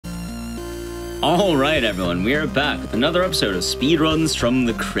All right, everyone, we are back with another episode of Speedruns From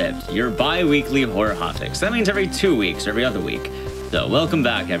the Crypt, your bi-weekly horror hotfix. That means every 2 weeks, every other week. So welcome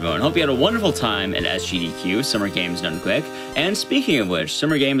back, everyone. Hope you had a wonderful time at SGDQ, Summer Games Done Quick. And speaking of which,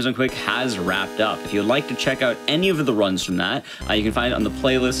 Summer Games Done Quick has wrapped up. If you'd like to check out any of the runs from that, you can find it on the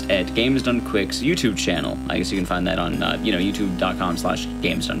playlist at Games Done Quick's YouTube channel. I guess you can find that on,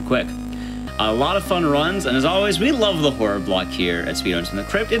 youtube.com/gamesdonequick. A lot of fun runs, and as always, we love the horror block here at Speedruns From the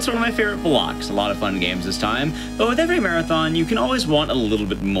Crypt. It's one of my favorite blocks. A lot of fun games this time, but with every marathon, you can always want a little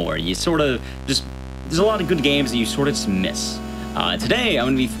bit more. You sort of just, there's a lot of good games that you sort of just miss. Today,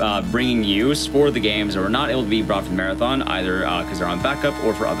 I'm going to be bringing you for the games that were not able to be brought for the marathon, either because they're on backup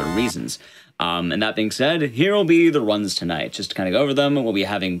or for other reasons. And that being said, here will be the runs tonight. Just to kind of go over them, we'll be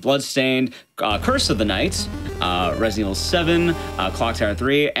having Bloodstained, Curse of the Night, Resident Evil 7, Clock Tower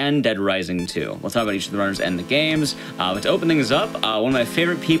 3, and Dead Rising 2. We'll talk about each of the runners and the games. But to open things up, one of my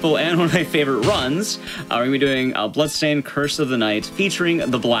favorite people and one of my favorite runs, we're going to be doing Bloodstained, Curse of the Night, featuring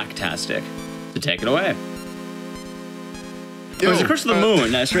the Blacktastic. So take it away. It was the Curse of the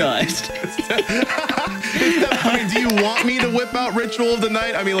Moon, I just realized. I mean, do you want me to whip out Ritual of the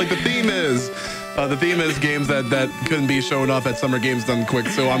Night? I mean, like, the theme is games that couldn't be shown off at Summer Games Done Quick,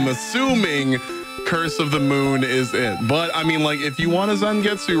 so I'm assuming Curse of the Moon is it. But, I mean, like, if you want a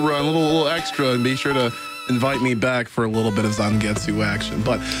Zangetsu run, a little extra, and be sure to invite me back for a little bit of Zangetsu action.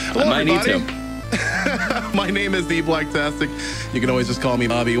 But, hello, I might everybody. need to. My name is The Blacktastic. You can always just call me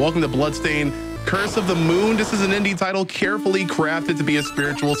Bobby. Welcome to Bloodstained, Curse of the Moon. This is an indie title carefully crafted to be a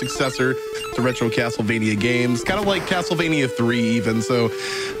spiritual successor to retro Castlevania games, kind of like Castlevania 3 even. So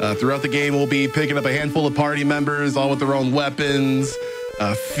throughout the game, we'll be picking up a handful of party members, all with their own weapons,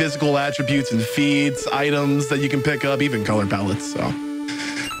 physical attributes and feats, items that you can pick up, even color palettes. So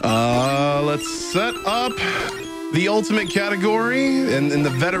let's set up the ultimate category in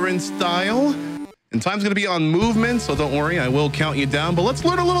the veteran style. And time's going to be on movement, so don't worry, I will count you down. But let's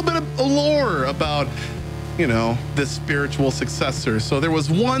learn a little bit of lore about, you know, this spiritual successor. So there was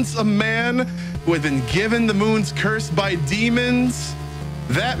once a man who had been given the moon's curse by demons.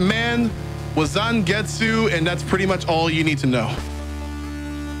 That man was Zangetsu, and that's pretty much all you need to know.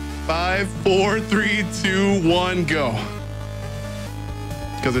 5, 4, 3, 2, 1, go.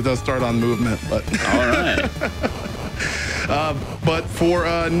 Because it does start on movement, but All right. But for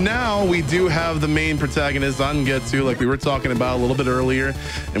now, we do have the main protagonist, Zangetsu, like we were talking about a little bit earlier,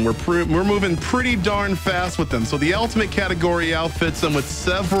 and we're moving pretty darn fast with them. So the ultimate category outfits them with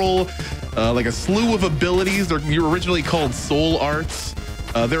several, like a slew of abilities. You're originally called soul arts.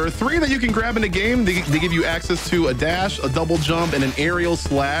 There are 3 that you can grab in the game. They give you access to a dash, a double jump, and an aerial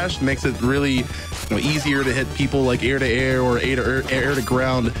slash. Makes it really easier to hit people like air to air or air to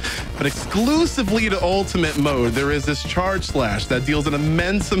ground. But exclusively to ultimate mode, there is this charge slash that deals an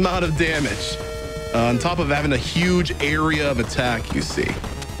immense amount of damage, on top of having a huge area of attack, you see.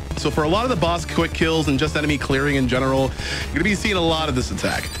 So for a lot of the boss quick kills and just enemy clearing in general, you're gonna be seeing a lot of this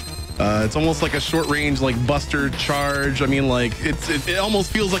attack. It's almost like a short range, like Buster charge. I mean, like it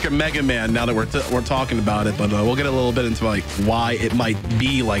almost feels like a Mega Man now that we're talking about it. But we'll get a little bit into like why it might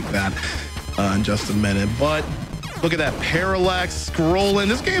be like that in just a minute. But look at that parallax scrolling.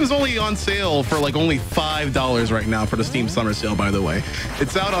 This game is only on sale for like only $5 right now for the Steam Summer Sale. By the way,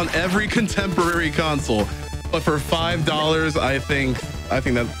 it's out on every contemporary console, but for $5, I think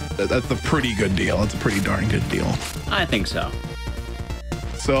that's a pretty good deal. It's a pretty darn good deal. I think so.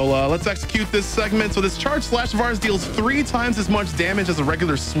 So let's execute this segment. So this charge slash of ours deals 3 times as much damage as a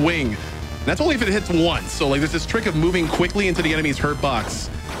regular swing. And that's only if it hits once. So like there's this trick of moving quickly into the enemy's hurt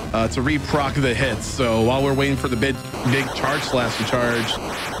box to re-proc the hits. So while we're waiting for the big charge slash to charge,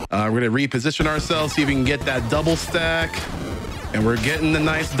 we're gonna reposition ourselves, see if we can get that double stack. And we're getting the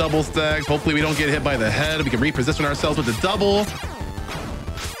nice double stacks. Hopefully we don't get hit by the head. We can reposition ourselves with the double.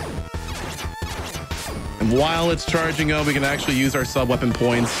 And while it's charging up, we can actually use our sub-weapon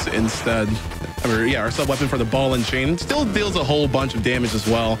points instead. Our sub-weapon for the ball and chain. It still deals a whole bunch of damage as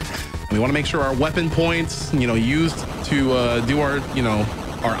well. And we want to make sure our weapon points, used to do our,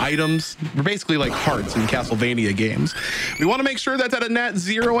 our items. We're basically like hearts in Castlevania games. We want to make sure that's at a nat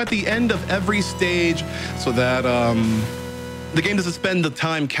 0 at the end of every stage so that the game doesn't spend the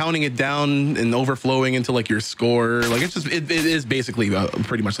time counting it down and overflowing into like your score. Like it is basically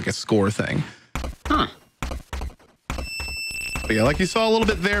pretty much like a score thing. Huh. But yeah, like you saw a little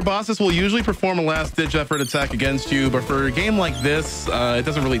bit there, bosses will usually perform a last-ditch effort attack against you, but for a game like this, it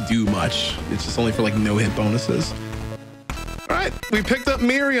doesn't really do much. It's just only for like no-hit bonuses. All right, we picked up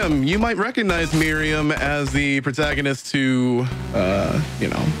Miriam. You might recognize Miriam as the protagonist to, you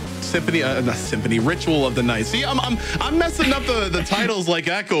know, not Symphony, Ritual of the Night. See, I'm messing up the titles like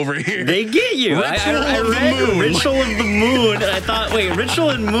Eck over here. They get you. I read Ritual of the Moon, and I thought, wait,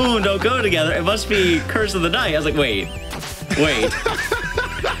 Ritual and Moon don't go together. It must be Curse of the Night. I was like, wait.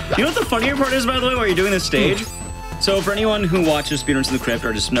 You know what the funnier part is, by the way, while you're doing this stage? So for anyone who watches Speedruns From the Crypt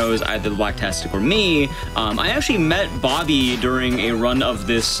or just knows either the Blacktastic or me, I actually met Bobby during a run of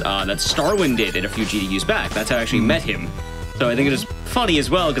this that Starwind did a few GDQs back. That's how I actually met him. So I think it is funny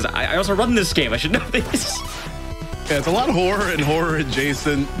as well, because I also run this game. I should know this. Yeah, it's a lot of horror and horror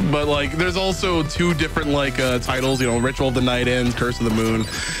adjacent, but like there's also two different like titles, you know, Ritual of the Night and Curse of the Moon.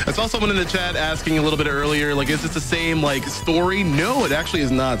 I saw someone in the chat asking a little bit earlier, like, is this the same like story? No, it actually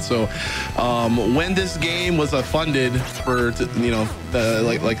is not. So when this game was funded for, you know,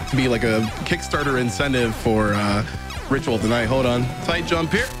 like to be like a Kickstarter incentive for Ritual of the Night. Hold on, tight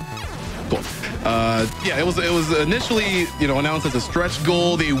jump here. Cool. Yeah, it was initially, you know, announced as a stretch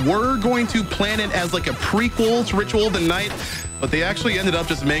goal. They were going to plan it as like a prequel to Ritual of the Night, but they actually ended up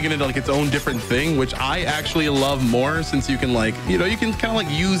just making it like its own different thing, which I actually love more, since you can like, you know, you can kind of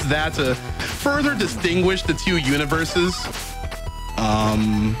like use that to further distinguish the two universes.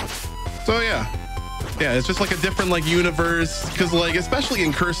 So yeah, it's just like a different like universe, because like especially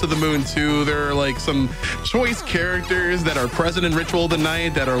in Curse of the Moon 2, there are like some choice characters that are present in Ritual of the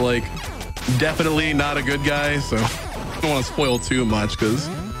Night that are like definitely not a good guy. So I don't want to spoil too much, because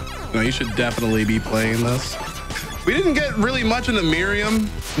you know, you should definitely be playing this. We didn't get really much into Miriam,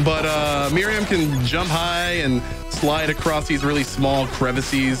 but Miriam can jump high and slide across these really small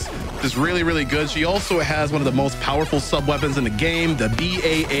crevices. It's really, really good. She also has one of the most powerful sub weapons in the game, the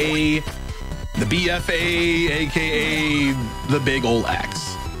BAA. The BFA, aka the big old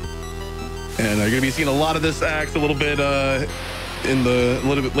axe. And you're gonna be seeing a lot of this axe a little bit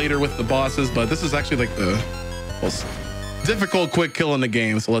later with the bosses, but this is actually like the most difficult quick kill in the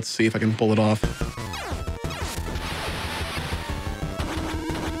game. So let's see if I can pull it off.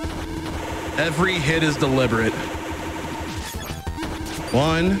 Every hit is deliberate.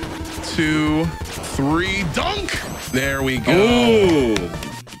 1, 2, 3, dunk! There we go. Ooh.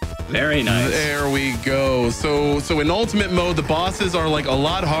 Very nice. There we go. So in ultimate mode, the bosses are like a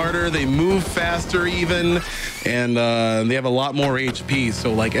lot harder. They move faster even, and they have a lot more HP.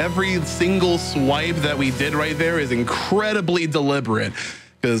 So like every single swipe that we did right there is incredibly deliberate,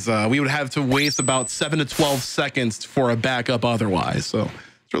 because we would have to waste about 7 to 12 seconds for a backup otherwise. So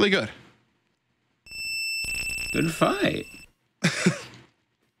it's really good. Good fight.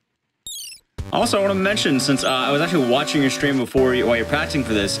 Also, I want to mention, since I was actually watching your stream before while you're practicing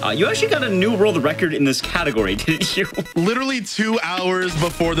for this, you actually got a new world record in this category, didn't you? Literally 2 hours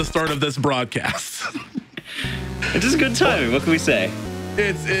before the start of this broadcast. It's just good timing. What can we say?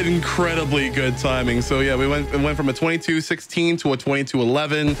 It's incredibly good timing. So yeah, we went from a 22:16 to a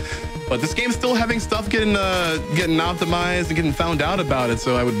 22:11, but this game's still having stuff getting optimized and getting found out about it.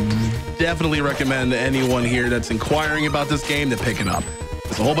 So I would definitely recommend anyone here that's inquiring about this game to pick it up.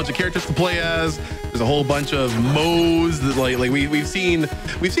 There's a whole bunch of characters to play as. There's a whole bunch of modes that like we've seen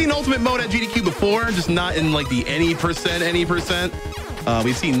ultimate mode at GDQ before, just not in like the any percent.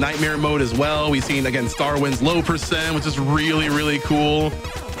 We've seen nightmare mode as well. We've seen, again, Starwind's low percent, which is really, really cool.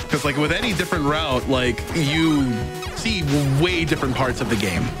 Because like with any different route, like you see way different parts of the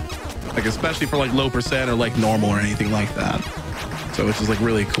game, like especially for like low percent or like normal or anything like that. So it's just like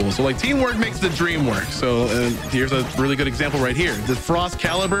really cool. So like teamwork makes the dream work. So here's a really good example right here. The Frost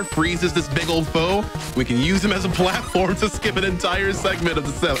Caliber freezes this big old foe. We can use him as a platform to skip an entire segment of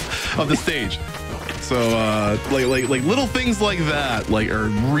the stage. So like little things like that like are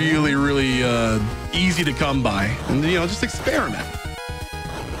really, really easy to come by, and you know, just experiment.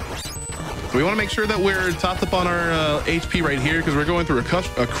 So we want to make sure that we're topped up on our HP right here, because we're going through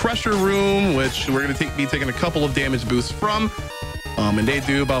a crusher room, which we're going to be taking a couple of damage boosts from. And they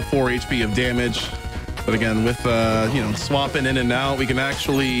do about 4 HP of damage. But again, with you know, swapping in and out, we can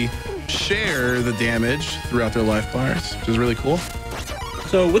actually share the damage throughout their life bars, which is really cool.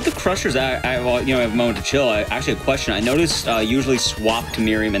 So with the crushers, I you know, have a moment to chill. Actually, a question. I noticed usually swap to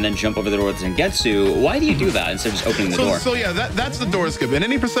Miriam and then jump over the door with Zangetsu. Why do you do that instead of just opening the door? So yeah, that's the door skip. In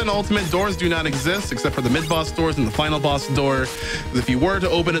any percent ultimate, doors do not exist except for the mid-boss doors and the final boss door. If you were to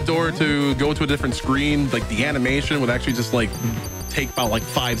open a door to go to a different screen, like the animation would actually just like take about like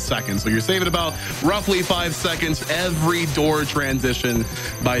 5 seconds. So you're saving about roughly 5 seconds every door transition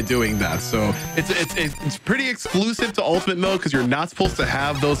by doing that. So it's pretty exclusive to ultimate mode, because you're not supposed to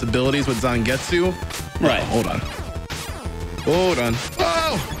have those abilities with Zangetsu. Right. Oh, hold on.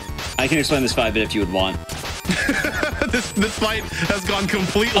 Oh! I can explain this 5 minutes if you would want. this fight has gone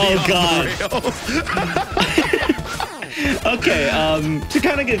completely off the rails. Okay, to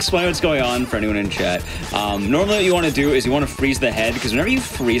kind of explain what's going on for anyone in chat, normally what you want to do is you want to freeze the head, because whenever you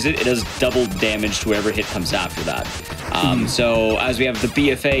freeze it, it does double damage to whoever hit comes after that. So as we have the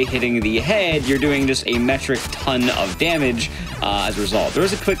BFA hitting the head, you're doing just a metric ton of damage as a result. There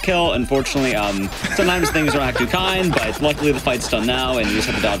is a quick kill. Unfortunately, sometimes things don't act too kind, but luckily the fight's done now, and you just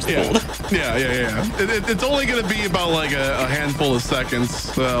have to dodge the bolt. Yeah. It's only going to be about like a handful of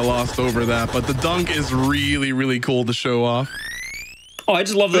seconds lost over that, but the dunk is really, really cool to show off. Oh, I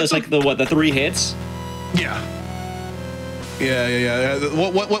just love this, like the 3 hits. Yeah.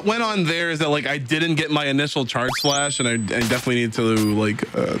 What went on there is that like I didn't get my initial charge slash, and I definitely need to like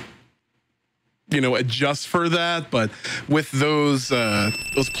adjust for that. But with those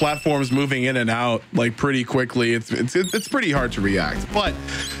platforms moving in and out like pretty quickly, it's pretty hard to react. But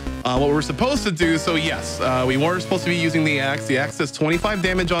what we're supposed to do, so yes, we were supposed to be using the axe. The axe does 25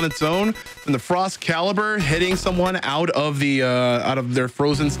 damage on its own, and the frost caliber hitting someone out of their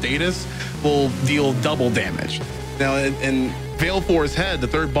frozen status will deal double damage. Now, in Veil 4's head, the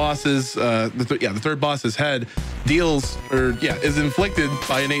third boss's head is inflicted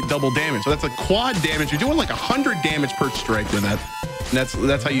by innate double damage. So that's a quad damage. You're doing like 100 damage per strike with that. And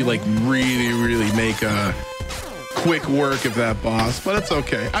that's how you like really make a quick work of that boss. But it's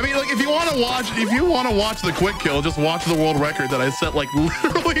okay. I mean, like if you want to watch the quick kill, just watch the world record that I set like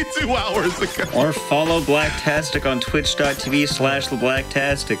literally 2 hours ago. Or follow Blacktastic on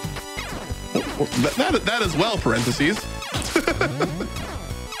twitch.tv/theblacktastic. That as well, parentheses.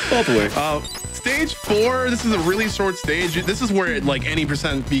 Both way. Stage 4, this is a really short stage. This is where like any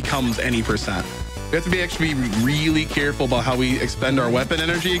percent becomes any percent. We have to be actually really careful about how we expend our weapon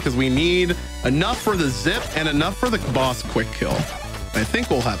energy, because we need enough for the zip and enough for the boss quick kill. I think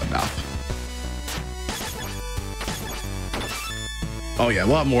we'll have enough. Oh yeah,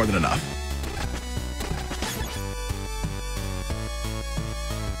 we'll have more than enough.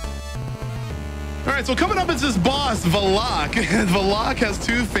 All right, so coming up is this boss, Valak. Valak has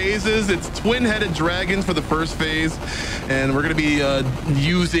 2 phases. It's twin-headed dragons for the first phase, and we're going to be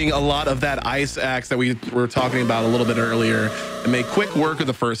using a lot of that ice axe that we were talking about a little bit earlier and make quick work of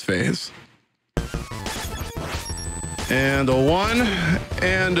the first phase. And a 1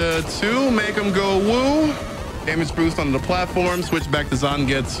 and a 2, make them go woo. Damage boost on the platform, switch back to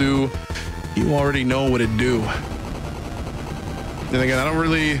Zangetsu. You already know what it do. And again, I don't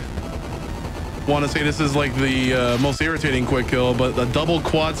really want to say this is like the most irritating quick kill, but the double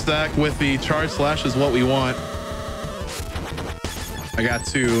quad stack with the charge slash is what we want. I got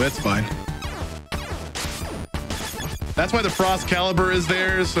 2, that's fine. That's why the frost caliber is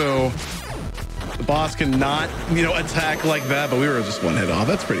there, so the boss cannot attack like that, but we were just 1 hit off.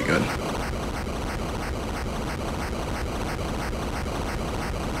 That's pretty good.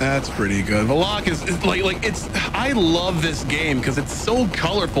 That's pretty good. Valak is like it's. I love this game because it's so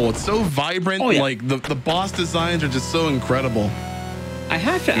colorful. It's so vibrant. Oh, yeah. Like the boss designs are just so incredible. I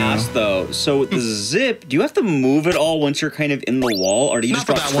have to ask though. So the zip, do you have to move it all once you're kind of in the wall, or do you just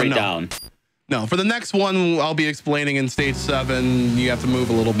drop straight down? No, for the next one, I'll be explaining in stage 7. You have to move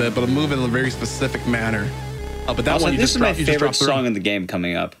a little bit, but move in a very specific manner. But that also, one, this is my favorite song in the game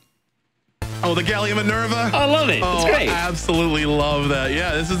coming up. Oh, the Gallia Minerva. I love it. It's great. I absolutely love that.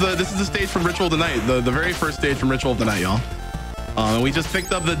 Yeah, this is the stage from Ritual of the Night, the very first stage from Ritual of the Night, y'all. And we just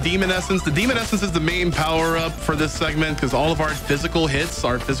picked up the Demon Essence. The Demon Essence is the main power up for this segment because all of our physical hits,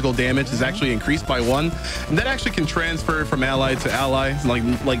 our physical damage is actually increased by 1, and that actually can transfer from ally to ally.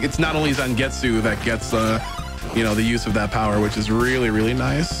 Like it's not only Zangetsu that gets the use of that power, which is really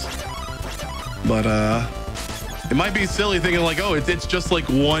nice. But it might be silly thinking like, oh, it's just like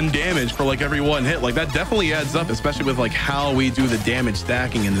 1 damage for like every 1 hit. Like that definitely adds up, especially with like how we do the damage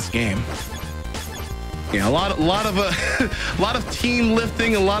stacking in this game. Yeah, a lot of team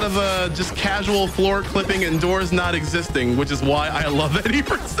lifting, a lot of just casual floor clipping and doors not existing, which is why I love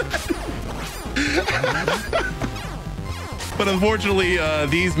 80%. But unfortunately,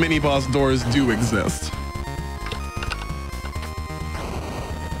 these mini boss doors do exist.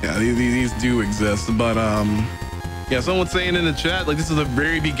 Yeah, these do exist, but yeah, someone's saying in the chat, like, this is a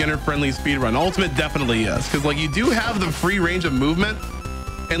very beginner-friendly speedrun. Ultimate definitely is, because, like, you do have the free range of movement,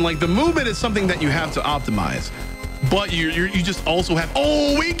 and, like, the movement is something that you have to optimize. But you just also have...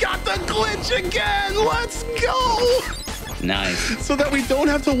 Oh, we got the glitch again! Let's go! Nice. So that we don't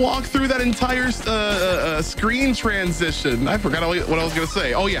have to walk through that entire screen transition. I forgot what I was going to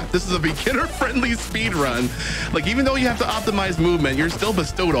say. Oh, yeah, this is a beginner-friendly speedrun. Like, even though you have to optimize movement, you're still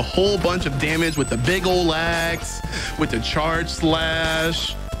bestowed a whole bunch of damage with the big ol' axe, with the charge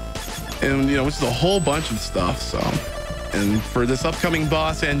slash. and which is a whole bunch of stuff. So, and for this upcoming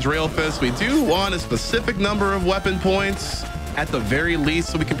boss, Andrailfist, we do want a specific number of weapon points at the very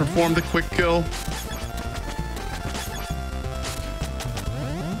least, so we can perform the quick kill.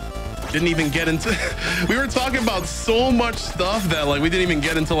 Didn't even get into we were talking about so much stuff that like we didn't even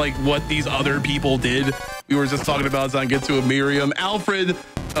get into like what these other people did. We were just talking about Zangetsu and Miriam. Alfred,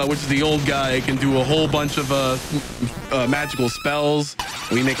 which is the old guy, can do a whole bunch of magical spells.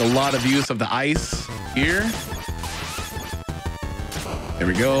 We make a lot of use of the ice here. There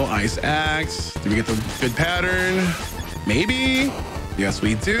we go, ice axe. Do we get the good pattern? Maybe. Yes,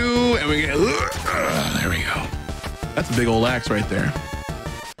 we do. And we get there we go. That's a big old axe right there.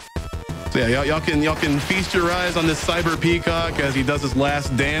 So yeah, y'all can feast your eyes on this Cyber Peacock as he does his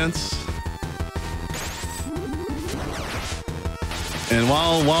last dance. And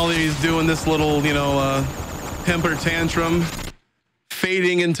while he's doing this little, temper tantrum,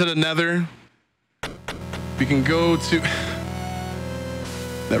 fading into the nether, we can go to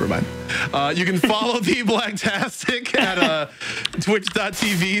never mind. You can follow The Blacktastic at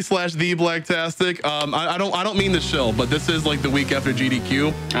twitch.tv/TheBlacktastic. I don't mean to shill, but this is like the week after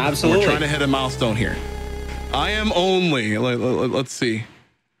GDQ. Absolutely. We're trying to hit a milestone here. I am only, let's see,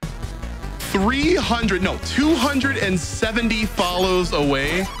 270 follows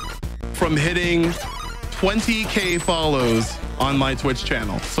away from hitting 20K follows on my Twitch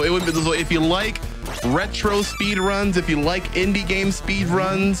channel. So it would be, so if you like retro speed runs, if you like indie game speed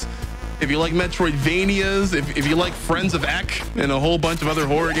runs, if you like Metroidvanias, if you like Friends of Ek and a whole bunch of other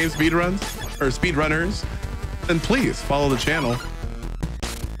horror game speed runs or speedrunners, then please follow the channel.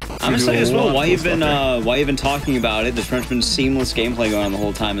 I'm gonna say as well, why you've been talking about it, there's pretty much been seamless gameplay going on the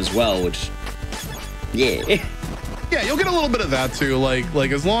whole time as well, which yeah, you'll get a little bit of that too.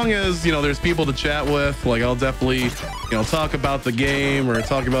 Like as long as there's people to chat with, like I'll definitely talk about the game or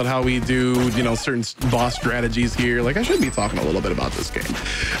talk about how we do certain boss strategies here. Like I should be talking a little bit about this game.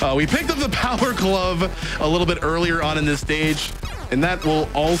 We picked up the Power Glove a little bit earlier on in this stage, and that will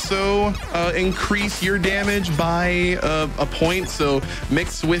also increase your damage by a point. So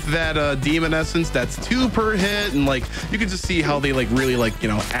mixed with that Demon Essence, that's 2 per hit, and like you can just see how they really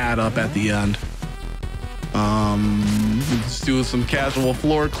add up at the end. Just do some casual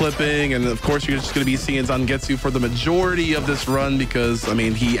floor clipping, and of course you're just going to be seeing Zangetsu for the majority of this run because I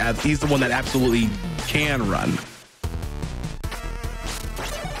mean he's the one that absolutely can run.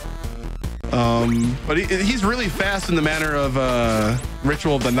 But he's really fast in the manner of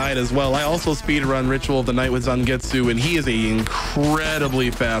Ritual of the Night as well. I also speedrun Ritual of the Night with Zangetsu, and he is an incredibly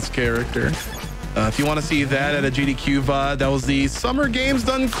fast character. If you want to see that at a GDQ VOD, that was the Summer Games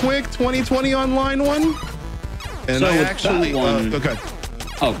Done Quick 2020 online one. And so I actually okay.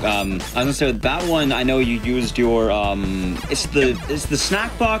 Oh, I was gonna say with that one, I know you used your it's the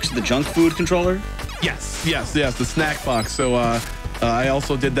snack box, the junk food controller. Yes, the snack box. So I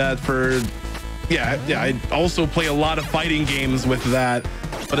also did that for I also play a lot of fighting games with that,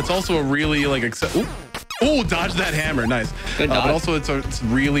 but it's also a really oh, dodge that hammer, nice. Good dodge. But also it's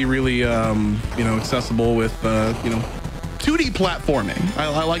really accessible with 2D platforming.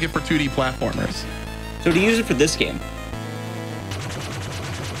 I like it for 2D platformers. So do you use it for this game?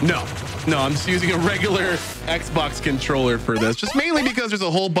 No, I'm just using a regular Xbox controller for this, just mainly because there's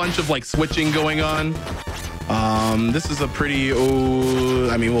a whole bunch of switching going on. This is a pretty,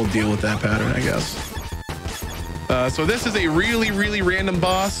 I mean, we'll deal with that pattern, I guess. So this is a really random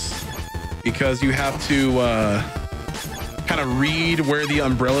boss because you have to kind of read where the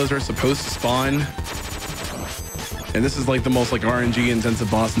umbrellas are supposed to spawn. And this is the most RNG intensive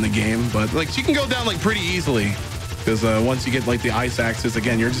boss in the game, but she can go down pretty easily because once you get the ice axes,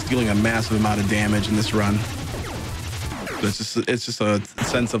 again, you're just dealing a massive amount of damage in this run. It's just a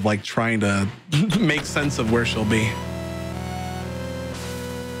sense of trying to make sense of where she'll be.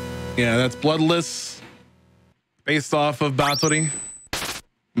 Yeah, that's Bloodless, based off of Bathory,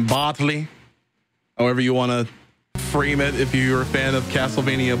 however you want to frame it. If you're a fan of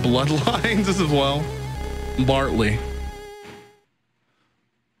Castlevania Bloodlines as well. Bartley.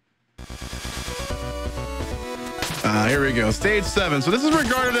 Here we go, stage 7. So this is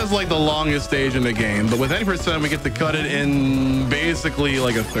regarded as the longest stage in the game, but with 80% we get to cut it in basically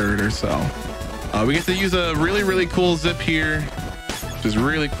a third or so. We get to use a really cool zip here, which is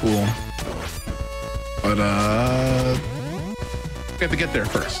really cool, but we have to get there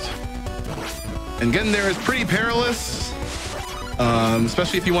first, and getting there is pretty perilous.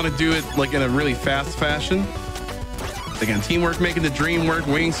 Especially if you want to do it in a really fast fashion. Again, teamwork making the dream work,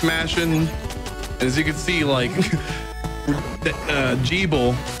 wing smashing. And as you can see,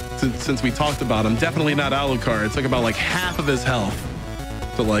 Jeeble, since we talked about him, definitely not Alucard. It took about half of his health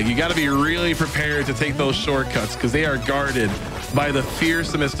So like you got to be really prepared to take those shortcuts because they are guarded by the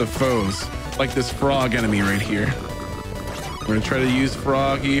fearsomest of foes, like this frog enemy right here. We're gonna try to use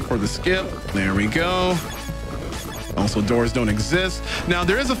Froggy for the skip. There we go. Also, doors don't exist. Now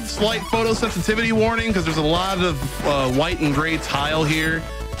there is a slight photosensitivity warning because there's a lot of white and gray tile here.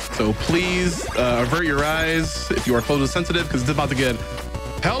 So please avert your eyes if you are photosensitive because it's about to get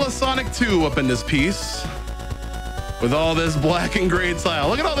hella Sonic 2 up in this piece. With all this black and gray tile.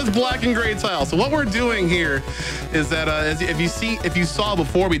 Look at all this black and gray tile. So what we're doing here is that if you saw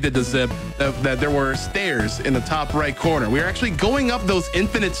before we did the zip that there were stairs in the top right corner. We are actually going up those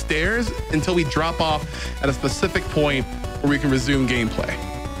infinite stairs until we drop off at a specific point where we can resume gameplay.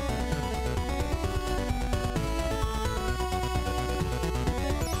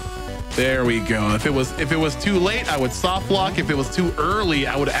 There we go. If it was too late, I would soft lock. If it was too early,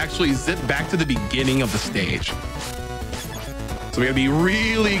 I would actually zip back to the beginning of the stage. So we gotta be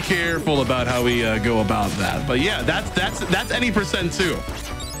really careful about how we go about that. But yeah, that's any percent too.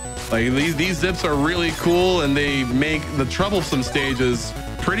 Like these zips are really cool and they make the troublesome stages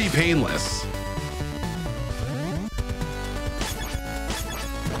pretty painless.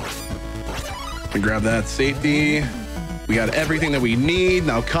 We grab that safety. We got everything that we need.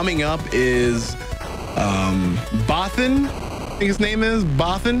 Now coming up is Bothan. I think his name is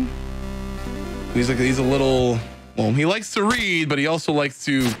Bothan. He's a little. Well, he likes to read, but he also likes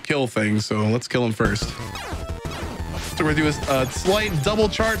to kill things. So let's kill him first. So we're gonna do a slight double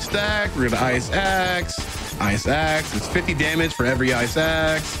charge stack. We're gonna ice axe. It's 50 damage for every ice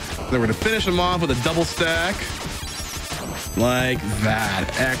axe. Then we're gonna finish him off with a double stack. Like that.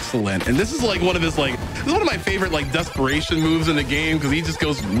 Excellent. And this is like one of his this is one of my favorite like desperation moves in the game because he just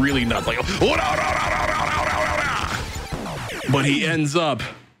goes really nuts. Like, but he ends up,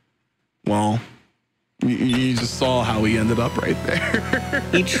 well, you just saw how he ended up right there.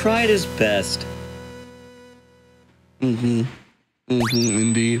 He tried his best. Indeed.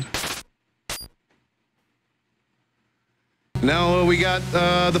 Now we got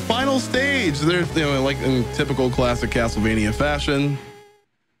the final stage. There's, like in typical classic Castlevania fashion,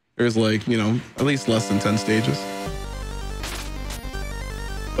 there's like, at least less than 10 stages.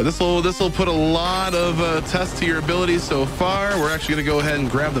 But this will put a lot of tests to your abilities so far. We're actually gonna go ahead and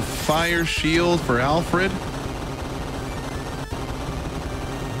grab the fire shield for Alfred.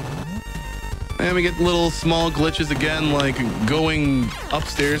 And we get little small glitches again, like going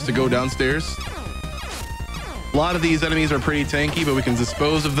upstairs to go downstairs. A lot of these enemies are pretty tanky, but we can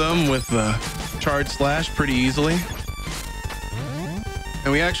dispose of them with the charge slash pretty easily.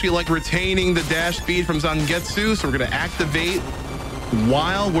 And we actually like retaining the dash speed from Zangetsu, so we're gonna activate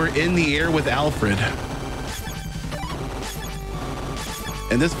while we're in the air with Alfred.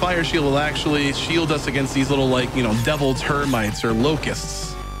 And this fire shield will actually shield us against these little devil termites or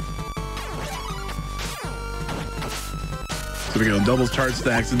locusts. So we go double charge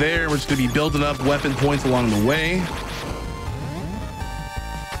stacks there. We're just gonna be building up weapon points along the way.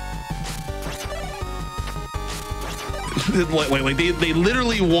 They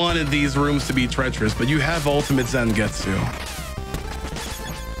literally wanted these rooms to be treacherous, but you have ultimate Zangetsu.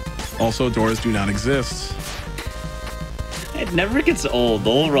 Also, doors do not exist. It never gets old.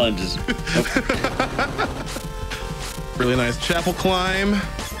 The whole run just... Really nice chapel climb.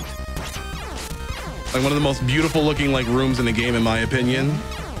 Like one of the most beautiful looking rooms in the game, in my opinion.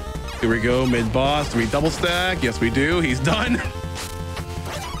 Here we go, mid boss. Do we double stack? Yes, we do. He's done.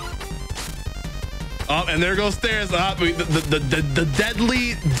 Oh, and there goes stairs. The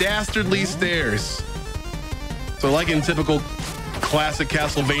deadly, dastardly stairs. So like in typical classic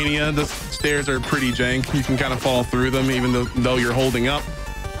Castlevania, the stairs are pretty jank. You can kind of fall through them even though you're holding up.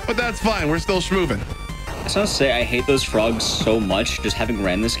 But that's fine. We're still schmoovin'. I just want to say I hate those frogs so much. Just having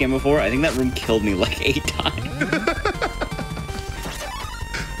ran this game before, I think that room killed me like 8 times.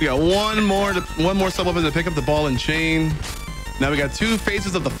 We got one more sub weapon to pick up the ball and chain. Now we got 2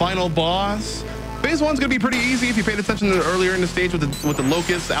 phases of the final boss. Phase 1's gonna be pretty easy if you paid attention earlier in the stage with the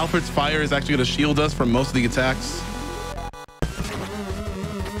locusts. Alfred's fire is actually gonna shield us from most of the attacks.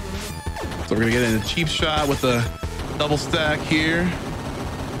 So we're gonna get in a cheap shot with the double stack here.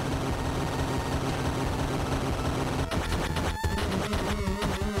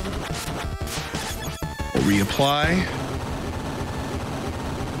 We'll reapply.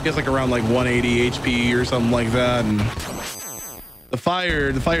 He has around 180 HP or something like that, and the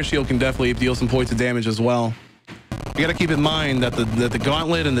fire shield can definitely deal some points of damage as well. You gotta keep in mind that the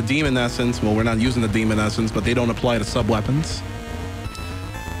gauntlet and the demon essence, well, we're not using the demon essence, but they don't apply to sub weapons.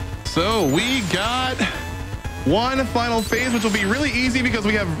 So we got one final phase, which will be really easy because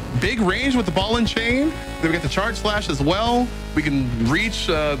we have big range with the ball and chain. Then we got the charge slash as well. We can reach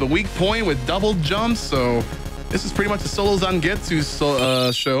the weak point with double jumps. So this is pretty much the solo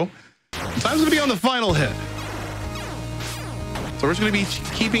Zangetsu show. Time's gonna be on the final hit. So we're just gonna be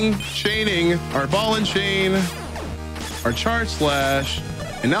keeping chaining our ball and chain, our charge slash,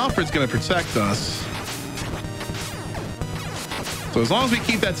 and Alfred's gonna protect us. So as long as we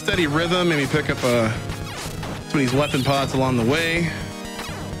keep that steady rhythm and we pick up some of these weapon pods along the way.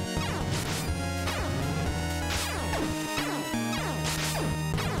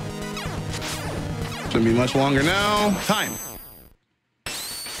 Shouldn't be much longer now. Time.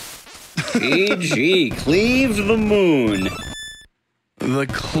 GG, cleave the moon. The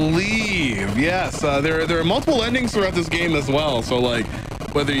cleave, yes. There are multiple endings throughout this game as well. So like,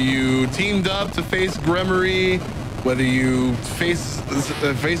 whether you teamed up to face Gremory, whether you face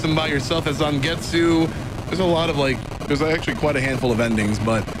him by yourself as Zangetsu, there's a lot of like, there's actually quite a handful of endings.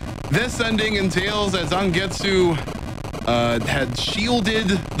 But this ending entails that Zangetsu had shielded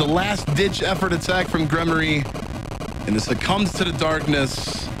the last-ditch effort attack from Gremory, and it succumbs to the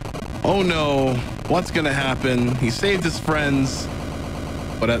darkness. Oh no, what's gonna happen? He saved his friends,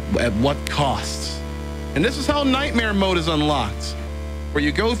 but at what cost? And this is how Nightmare Mode is unlocked, where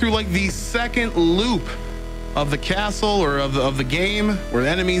you go through like the second loop of the castle or of the game, where the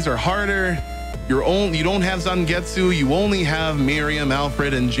enemies are harder. You don't have Zangetsu, you only have Miriam,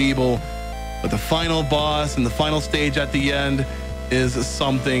 Alfred, and Jeeble. But the final boss and the final stage at the end is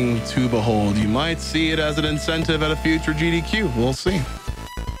something to behold. You might see it as an incentive at a future GDQ. We'll see.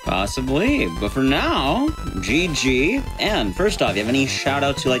 Possibly, but for now, GG. And first off, you have any shout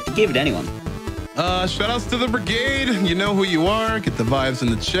outs you'd like to give to anyone? Shout outs to the brigade. You know who you are. Get the vibes in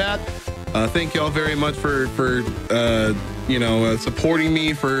the chat. Thank y'all very much for supporting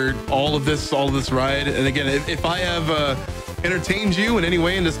me for all of this ride. And again, if I have entertained you in any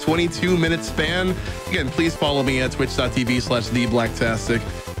way in this 22-minute span, again, please follow me at twitch.tv/theblacktastic.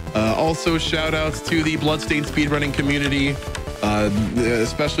 Also, shout outs to the Bloodstained speedrunning community,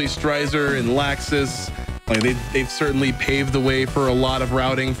 especially Strizer and Laxus. Like they've certainly paved the way for a lot of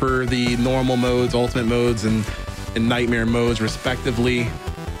routing for the normal modes, ultimate modes, and nightmare modes, respectively.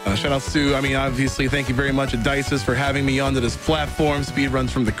 Shout outs to, obviously, thank you very much, Dices, for having me onto this platform.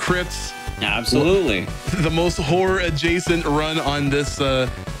 Speedruns from the Crypt. Absolutely. The most horror adjacent run on this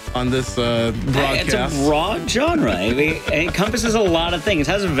broadcast. It's a broad genre. It encompasses a lot of things.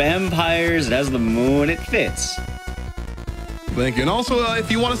 It has vampires, it has the moon, it fits. Thank you. And also,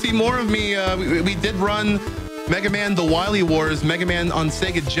 if you want to see more of me, we did run Mega Man The Wily Wars, Mega Man on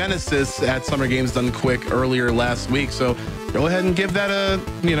Sega Genesis at Summer Games Done Quick earlier last week. So go ahead and give that a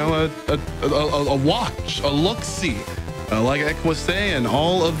watch, a look-see. Like Ek was saying,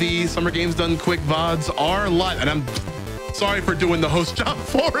 all of the Summer Games Done Quick VODs are live. And I'm sorry for doing the host job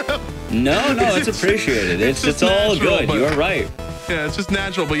for him. No, it's appreciated. It's all good. You're right. Yeah, it's just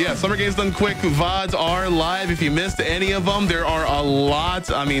natural. But yeah, Summer Games Done Quick VODs are live. If you missed any of them, there are a lot.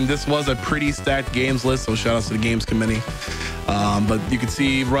 This was a pretty stacked games list, so shout outs to the games committee. But you can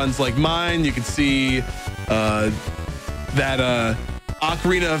see runs like mine. You can see that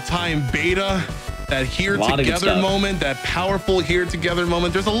Ocarina of Time beta, that here together moment, that powerful here together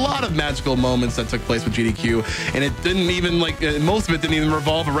moment. There's a lot of magical moments that took place with GDQ, and it didn't even most of it didn't even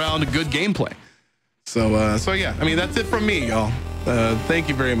revolve around good gameplay. So yeah, that's it from me, y'all. Thank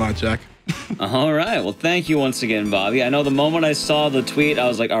you very much, Jack. All right. Well, thank you once again, Bobby. I know the moment I saw the tweet, I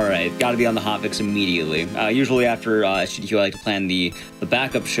was like, all right, got to be on the hotfix immediately. Usually after SGDQ, I like to plan the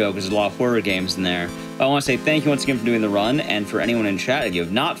backup show because there's a lot of horror games in there. But I want to say thank you once again for doing the run. And for anyone in chat, if you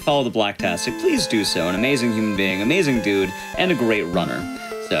have not followed the Blacktastic, please do so. An amazing human being, amazing dude, and a great runner.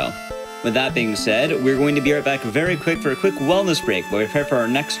 So with that being said, we're going to be right back very quick for a quick wellness break while we prepare for our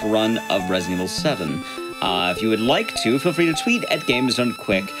next run of Resident Evil 7. If you would like to, feel free to tweet at Games Done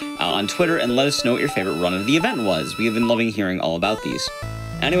Quick on Twitter and let us know what your favorite run of the event was. We have been loving hearing all about these.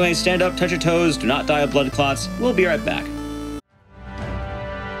 Anyway, stand up, touch your toes, do not die of blood clots. We'll be right back.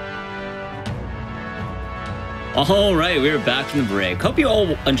 All right, we're back from the break. Hope you all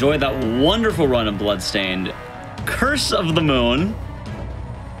enjoyed that wonderful run of Bloodstained. Curse of the Moon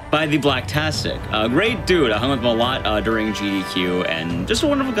by the Blacktastic. A great dude. I hung with him a lot during GDQ, and just a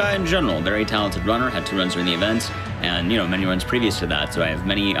wonderful guy in general. Very talented runner. Had 2 runs during the event, and many runs previous to that, so I have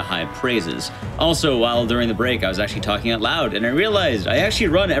many high praises. Also, while during the break, I was actually talking out loud, and I realized I actually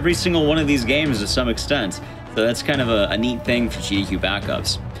run every single one of these games to some extent, so that's kind of a neat thing for GDQ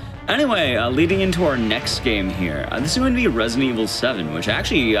backups. Anyway, leading into our next game here, this is going to be Resident Evil 7, which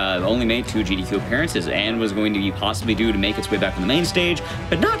actually only made 2 GDQ appearances and was going to be possibly due to make its way back on the main stage,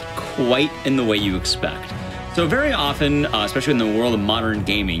 but not quite in the way you expect. So very often, especially in the world of modern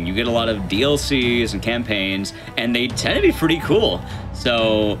gaming, you get a lot of DLCs and campaigns, and they tend to be pretty cool.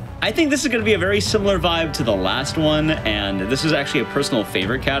 So I think this is going to be a very similar vibe to the last one, and this is actually a personal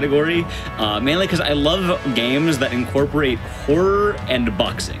favorite category, mainly because I love games that incorporate horror and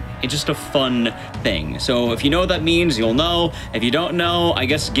boxing. It's just a fun thing. So if you know what that means, you'll know. If you don't know, I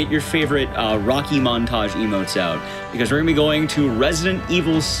guess get your favorite Rocky montage emotes out, because we're going to be going to Resident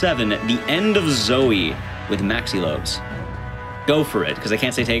Evil 7, The End of Zoe, with Maxi Loads. Go for it, because I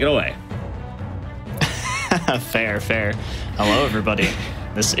can't say take it away. Fair. Hello, everybody.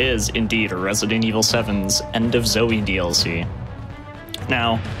 This is indeed Resident Evil 7's End of Zoe DLC.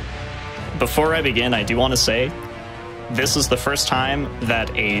 Now, before I begin, I do want to say, this is the first time that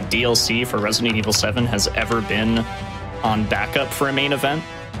a DLC for Resident Evil 7 has ever been on backup for a main event.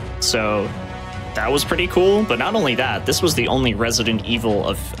 So that was pretty cool, but not only that, this was the only Resident Evil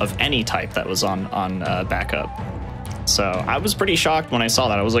of any type that was on backup. So I was pretty shocked when I saw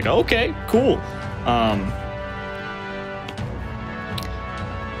that. I was like, okay, cool.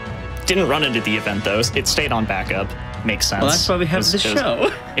 Didn't run into the event though. It stayed on backup. Makes sense. Well, that's why we have the show.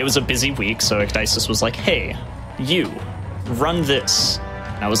 It was a busy week, so Ecdysis was like, hey, you, run this.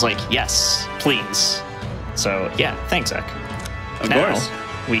 And I was like, yes, please. So yeah, thanks, Zach. Of course.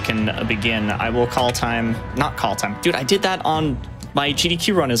 We can begin. I will call time. Not call time. Dude, I did that on my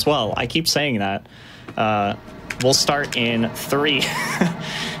GDQ run as well. I keep saying that. We'll start in 3,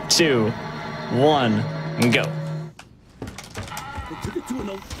 2, 1, and go.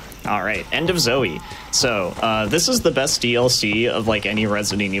 All right, End of Zoe. So this is the best DLC of like any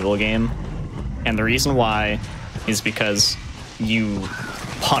Resident Evil game. And the reason why is because you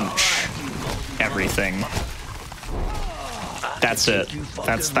punch everything. That's it.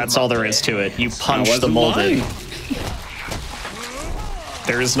 That's all there is to it. You punch the molded.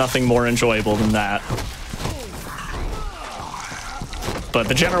 There is nothing more enjoyable than that. But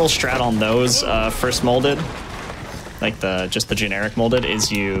the general strat on those first molded, like just the generic molded,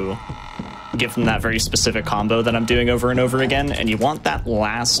 is you give them that very specific combo that I'm doing over and over again, and you want that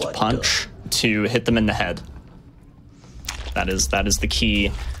last punch to hit them in the head. That is the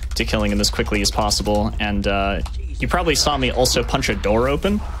key to killing them as quickly as possible. And you probably saw me also punch a door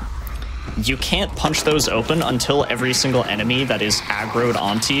open. You can't punch those open until every single enemy that is aggroed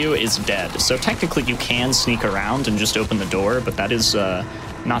onto you is dead. So technically you can sneak around and just open the door, but that is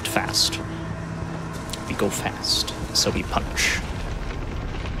not fast. We go fast, so we punch.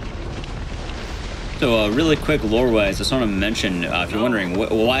 So really quick lore-wise, I just want to mention, if you're wondering,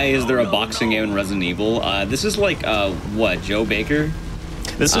 why is there a boxing game in Resident Evil? This is like, what, Joe Baker?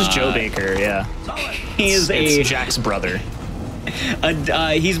 This is Joe Baker, yeah. It's Jack's brother.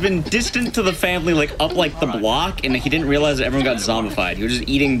 He's been distant to the family, like up like the block, and he didn't realize that everyone got zombified. He was just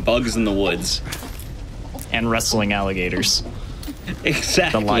eating bugs in the woods. And wrestling alligators.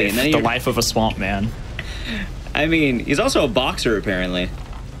 Exactly. The life of a swamp man. I mean, he's also a boxer, apparently.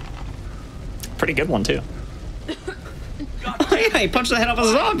 Pretty good one, too. Oh, yeah, he punched the head off a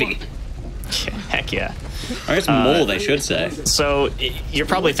zombie. Heck yeah. Or it's mold, I should say. So you're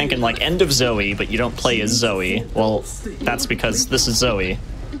probably thinking like End of Zoe, but you don't play as Zoe. Well, that's because this is Zoe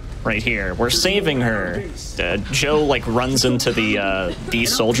right here. We're saving her. Joe like runs into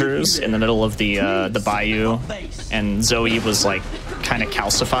these soldiers in the middle of the bayou, and Zoe was like kind of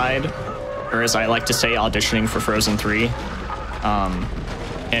calcified, or as I like to say, auditioning for Frozen 3.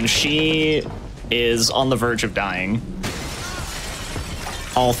 And she is on the verge of dying,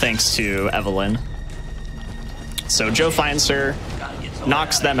 all thanks to Evelyn. So Joe finds her,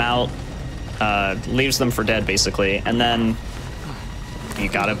 knocks them out, leaves them for dead, basically, and then you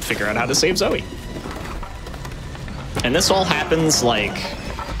gotta figure out how to save Zoe. And this all happens like...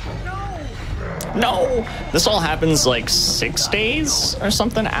 No! This all happens like 6 days or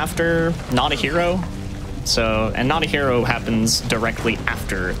something after Not a Hero. So, and Not a Hero happens directly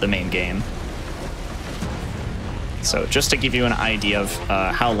after the main game. So just to give you an idea of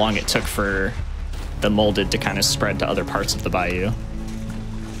how long it took for the molded to kind of spread to other parts of the bayou.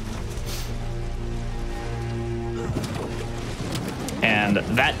 And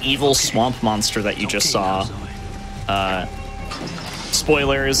that evil swamp monster that you just saw,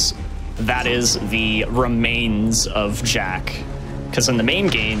 spoilers, that is the remains of Jack. Because in the main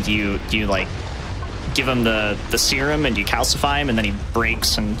game, you like give him the serum and you calcify him, and then he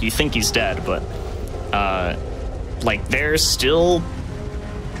breaks and you think he's dead, but like there's still,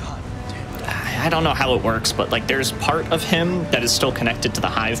 I don't know how it works, but like there's part of him that is still connected to the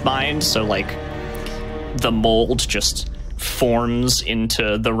hive mind, so like the mold just forms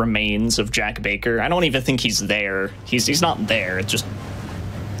into the remains of Jack Baker. I don't even think he's there. He's not there. It's just,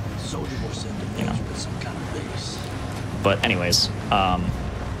 you know. But anyways, that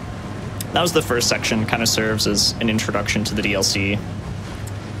was the first section. Kind of serves as an introduction to the DLC.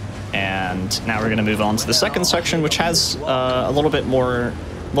 And now we're going to move on to the second section, which has a little bit more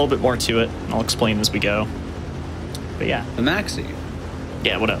to it. I'll explain as we go. But yeah. The Maxi.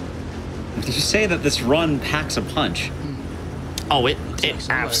 Yeah, what up? Did you say that this run packs a punch? Oh, it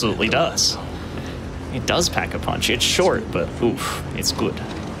absolutely does. It does pack a punch. It's short, but oof, it's good.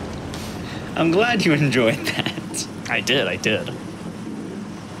 I'm glad you enjoyed that. I did.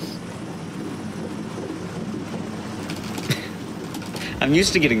 I'm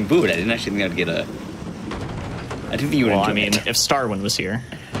used to getting booed. I didn't actually think I'd get a... I didn't think you would enjoy it. If Starwin was here.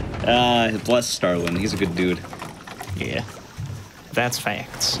 Bless Starwin. He's a good dude. Yeah. That's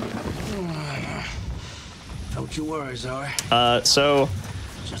facts. Don't you worry, Zoe. So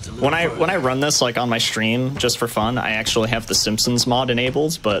when I run this like on my stream just for fun, I actually have the Simpsons mod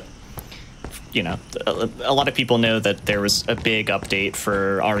enabled, but you know, a lot of people know that there was a big update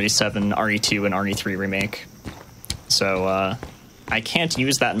for RE7, RE2, and RE3 remake. So I can't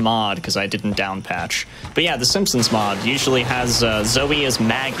use that mod because I didn't down patch. But yeah, the Simpsons mod usually has Zoe as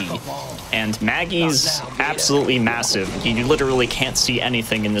Maggie, and Maggie's absolutely massive. You literally can't see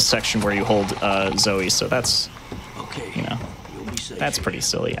anything in this section where you hold Zoe, so that's, you know, that's pretty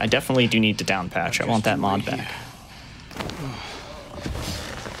silly. I definitely do need to down patch. I want that mod back.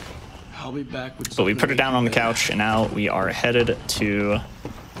 I'll be back with But we put her down on the couch, and now we are headed to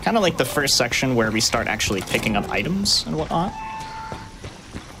kind of like the first section where we start actually picking up items and whatnot.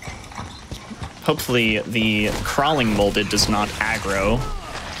 Hopefully the crawling molded does not aggro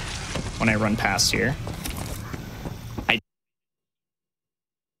when I run past here.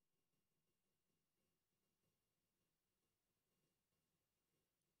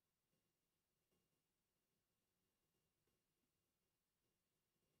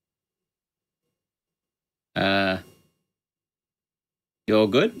 You all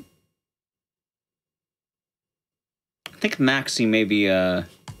good? I think Maxi maybe, I think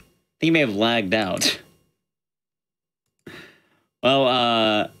he may have lagged out. Well,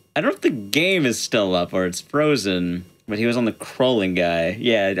 I don't know if the game is still up or it's frozen, but he was on the crawling guy.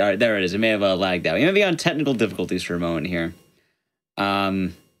 Yeah, all right, there it is. It may have lagged out. He may be on technical difficulties for a moment here. Oh,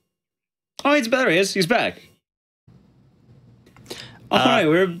 it's better. He's back. All right,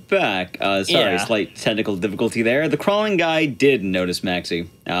 we're back. Sorry, yeah. Slight technical difficulty there. The crawling guy did notice Maxi.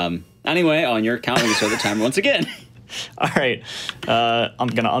 Anyway, on your count, we start the timer once again. All right, I'm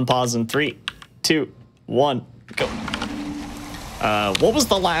gonna unpause in 3, 2, 1, go. What was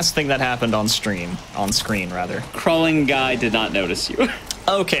the last thing that happened on screen, rather? Crawling guy did not notice you.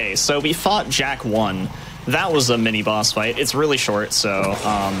 Okay, so we fought Jack 1. That was a mini boss fight. It's really short, so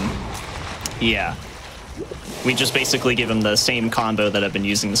yeah. We just basically give him the same combo that I've been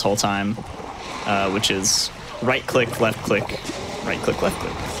using this whole time, which is right click, left click, right click, left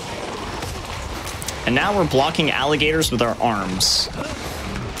click. And now we're blocking alligators with our arms,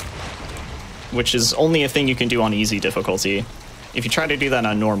 which is only a thing you can do on easy difficulty. If you try to do that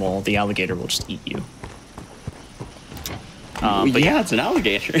on normal, the alligator will just eat you. But yeah, it's an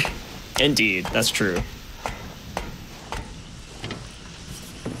alligator. Indeed, that's true.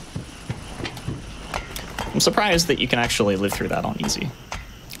 I'm surprised that you can actually live through that on easy.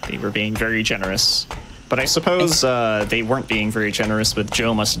 They were being very generous. But I suppose they weren't being very generous with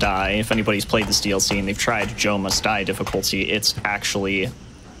Joe Must Die. If anybody's played this DLC and they've tried Joe Must Die difficulty, it's actually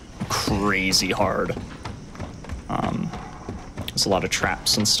crazy hard. There's a lot of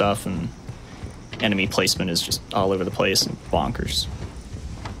traps and stuff, and enemy placement is just all over the place and bonkers.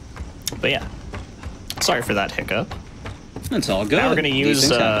 But yeah, sorry for that hiccup. That's all good. Now we're gonna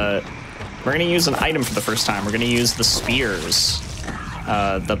use an item for the first time. We're gonna use the spears.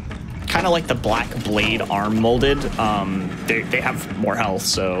 The kind of like the black blade arm molded. They have more health,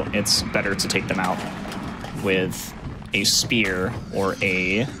 so it's better to take them out with a spear or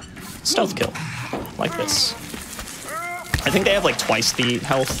a stealth kill, like this. I think they have like twice the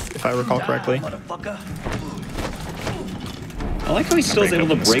health, if I recall correctly. I like how he still is able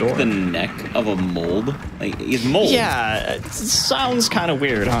to break the neck of a mold. Like, he's mold. Yeah, it sounds kind of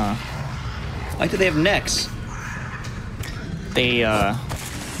weird, huh? Why do they have necks? They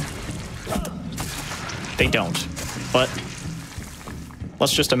don't. But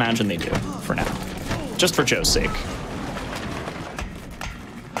let's just imagine they do for now. Just for Joe's sake.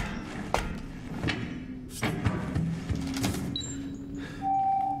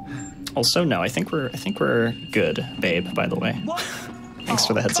 Also, no, I think we're good, babe, by the way. Thanks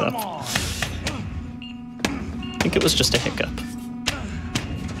for the heads up. I think it was just a hiccup.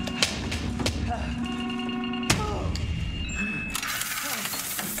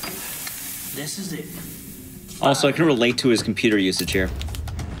 This is it. Also, I can relate to his computer usage here.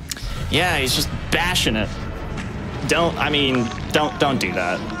 Yeah, he's just bashing it. Don't do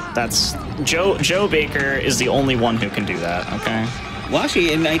that. That's Joe Baker is the only one who can do that, okay? Well,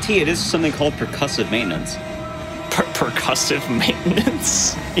 actually, in IT, it is something called percussive maintenance. Percussive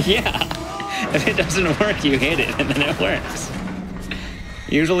maintenance? Yeah. If it doesn't work, you hit it, and then it works.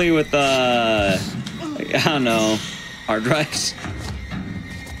 Usually with, I don't know, hard drives.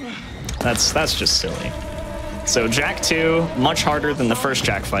 That's just silly. So Jack 2, much harder than the first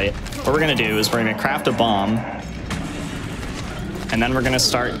Jack fight. What we're gonna do is we're gonna craft a bomb, and then we're gonna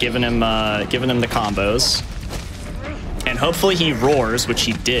start giving him the combos. And hopefully he roars, which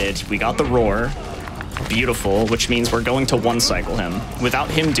he did. We got the roar. Beautiful, which means we're going to one-cycle him. Without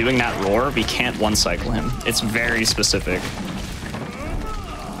him doing that roar, we can't one-cycle him. It's very specific.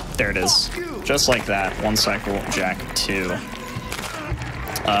 There it is. Just like that, one-cycle Jack 2.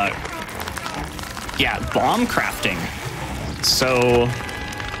 Yeah, bomb crafting. So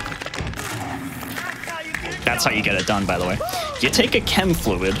that's how you get it done, by the way. You take a chem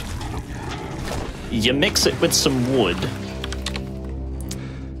fluid, you mix it with some wood,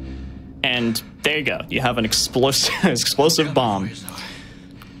 and there you go. You have an explosive bomb.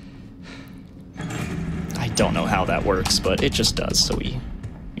 I don't know how that works, but it just does, so we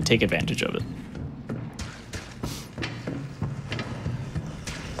take advantage of it.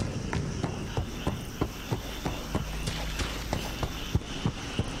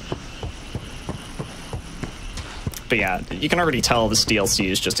 But yeah, you can already tell this DLC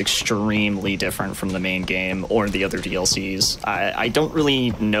is just extremely different from the main game or the other DLCs. I don't really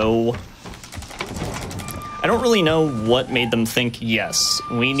know. I don't really know what made them think, yes,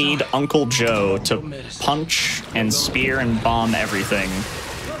 we need Uncle Joe to punch and spear and bomb everything.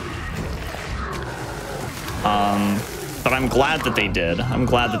 But I'm glad that they did. I'm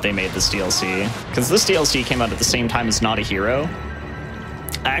glad that they made this DLC, because this DLC came out at the same time as Not a Hero.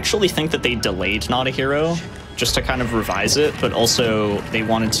 I actually think that they delayed Not a Hero just to kind of revise it, but also they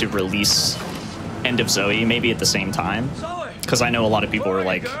wanted to release End of Zoe maybe at the same time, because I know a lot of people were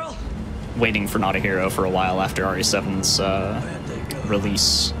like waiting for Not a Hero for a while after RE7's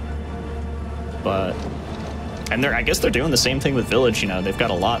release. But I guess they're doing the same thing with Village. You know, they've got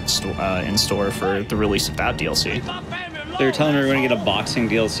a lot in store for the release of that DLC. They're telling me we're going to get a boxing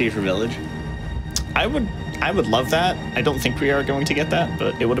DLC for Village. I would love that. I don't think we are going to get that,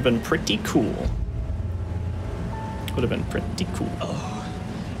 but it would have been pretty cool. Would have been pretty cool. Oh,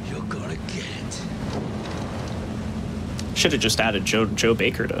 you're gonna get it. Should have just added Joe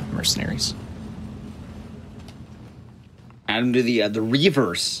Baker to Mercenaries. Add him to the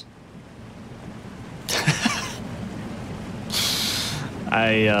reverse.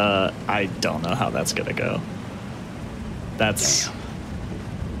 I don't know how that's gonna go. That's... Damn.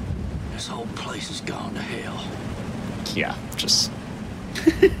 This whole place has gone to hell. Yeah, just...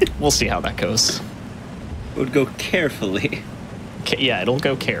 We'll see how that goes. It would go carefully. Yeah, it'll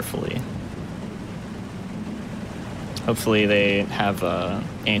go carefully. Hopefully they have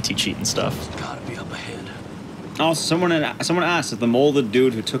anti-cheat and stuff. It's gotta be up ahead. Oh, someone asked if the molded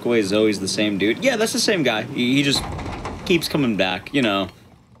dude who took away Zoe's the same dude. Yeah, that's the same guy. He just keeps coming back. You know,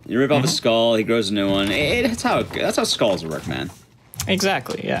 you rip off a skull, he grows a new one. That's how skulls work, man.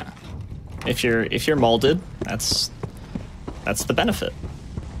 Exactly. Yeah. If you're molded, that's the benefit.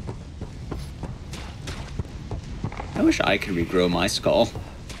 I wish I could regrow my skull.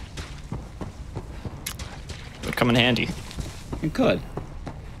 It would come in handy. It could.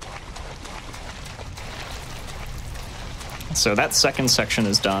 So that second section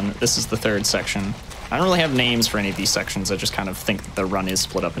is done. This is the third section. I don't really have names for any of these sections. I just kind of think that the run is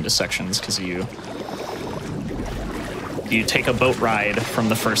split up into sections because you take a boat ride from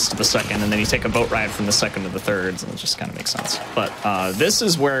the first to the second, and then you take a boat ride from the second to the third, so it just kind of makes sense. But this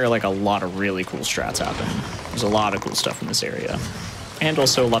is where like a lot of really cool strats happen. There's a lot of cool stuff in this area. And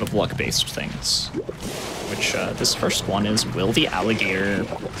also a lot of luck-based things. Which, this first one is, will the alligator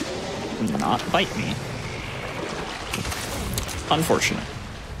not bite me? Unfortunate.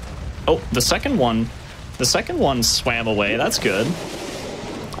 Oh, the second one swam away, that's good.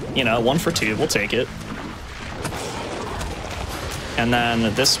 You know, 1 for 2, we'll take it. And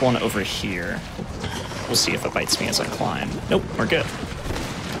then this one over here. We'll see if it bites me as I climb. Nope, we're good.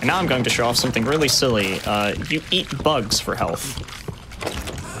 And now I'm going to show off something really silly. You eat bugs for health.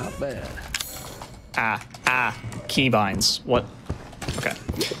 Not bad. Keybinds. What? Okay.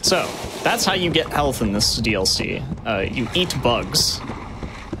 So, that's how you get health in this DLC. You eat bugs.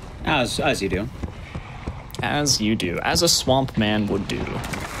 As you do. As you do. As a swamp man would do.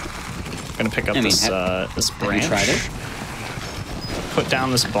 I'm gonna pick up this branch. Have you tried it? Put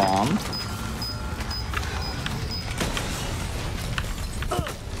down this bomb.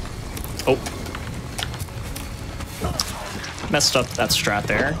 Oh. Messed up that strat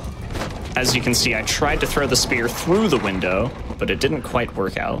there. As you can see, I tried to throw the spear through the window, but it didn't quite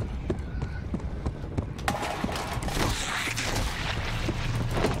work out.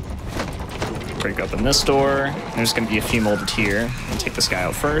 Break open this door. There's going to be a few molded here. I'll take this guy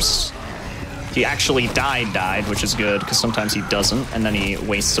out first. He actually died, which is good, because sometimes he doesn't, and then he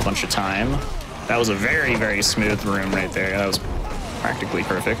wastes a bunch of time. That was a very, very smooth room right there. That was practically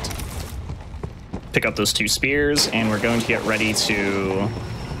perfect. Pick up those 2 spears, and we're going to get ready to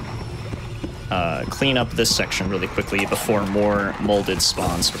clean up this section really quickly before more molded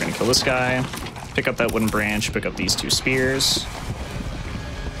spawns. So we're going to kill this guy, pick up that wooden branch, pick up these 2 spears.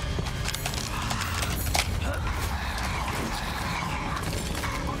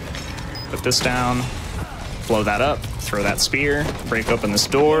 Put this down, blow that up, throw that spear, break open this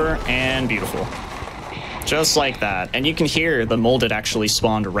door, and beautiful. Just like that. And you can hear the molded actually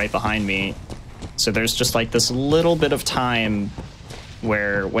spawned right behind me. So there's just like this little bit of time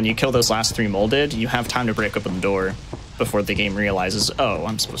where when you kill those last 3 molded, you have time to break open the door before the game realizes, oh,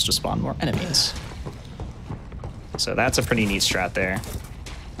 I'm supposed to spawn more enemies. So that's a pretty neat strat there.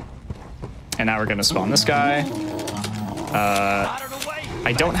 And now we're going to spawn this guy.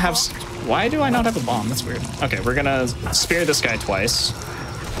 I don't have... Why do I not have a bomb? That's weird. Okay, we're going to spear this guy twice.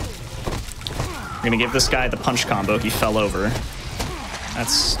 We're going to give this guy the punch combo. He fell over.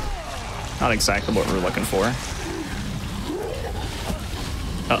 That's not exactly what we're looking for.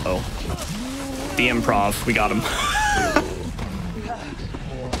 Uh-oh. The improv. We got him.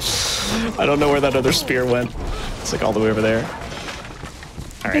 I don't know where that other spear went. It's like all the way over there.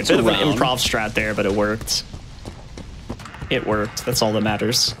 All right, bit of an improv strat there, but it worked. It worked. That's all that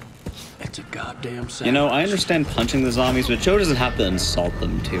matters. It's a goddamn sandwich. You know, I understand punching the zombies, but Joe doesn't have to insult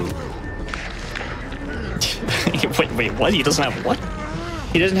them, too. Wait, what? He doesn't have what?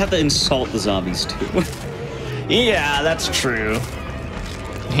 He doesn't have to insult the zombies, too. Yeah, that's true.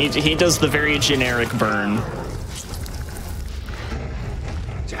 He does the very generic burn.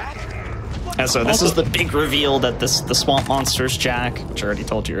 And so this is the big reveal that the swamp monster's Jack, which I already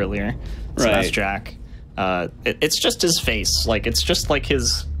told you earlier. So right. That's Jack. It's just his face. Like, it's just like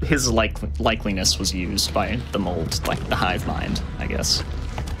his likeliness was used by the mold, like the hive mind, I guess.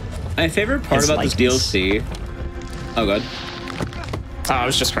 My favorite part about this DLC... Oh, good. Oh, I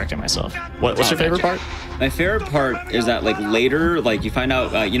was just correcting myself. What's your favorite part? My favorite part is that, like, later, like, you find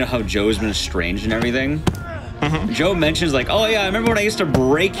out, you know how Joe's been estranged and everything? Mm-hmm. Joe mentions, like, oh, yeah, I remember when I used to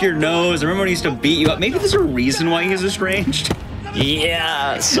break your nose. I remember when I used to beat you up. Maybe there's a reason why he's estranged.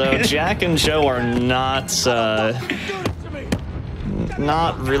 Yeah, so Jack and Joe are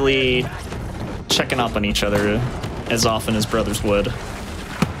not really checking up on each other as often as brothers would.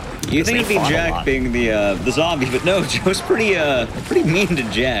 You think it'd be Jack being the zombie, but no, Joe's pretty mean to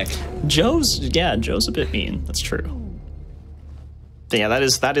Jack. Joe's a bit mean. That's true. But yeah,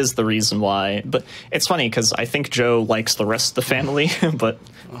 that is the reason why. But it's funny because I think Joe likes the rest of the family, but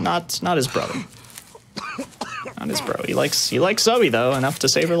not his brother. Not his bro. He likes Zoe though enough to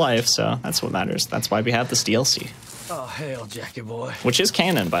save her life, so that's what matters. That's why we have this DLC. Oh hell, Jackie boy. Which is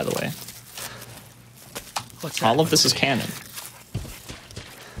canon, by the way. All of this is canon.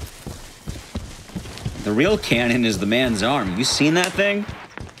 The real canon is the man's arm. You seen that thing?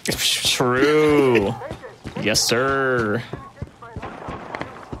 True. Yes, sir.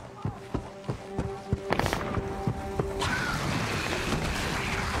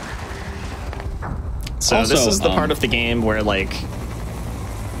 So also, this is the part of the game where, like,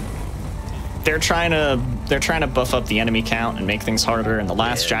 they're trying to buff up the enemy count and make things harder, and the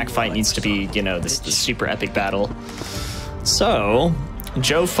last Jack fight needs to be, you know, this super epic battle. So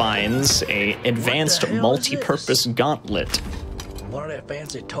Joe finds a advanced multi-purpose gauntlet. One of their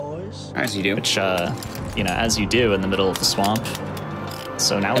fancy toys? As you do. Which, you know, as you do in the middle of the swamp.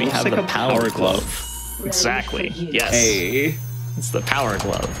 So now we have the power glove. Exactly. Yes. Hey. It's the power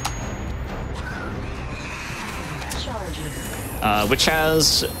glove. Which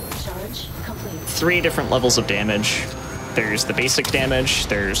has 3 different levels of damage. There's the basic damage,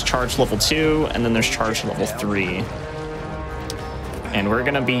 there's charge level 2, and then there's charge level 3. And we're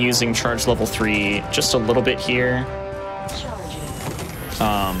gonna be using charge level 3 just a little bit here.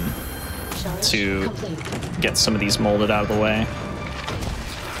 To get some of these molded out of the way.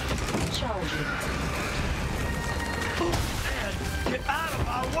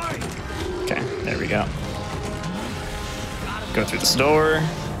 Okay, there we go. Go through this door.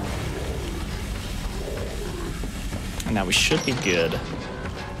 And now we should be good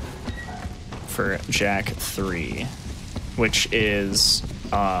for Jack 3, which is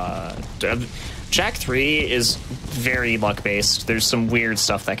Jack 3 is very luck based. There's some weird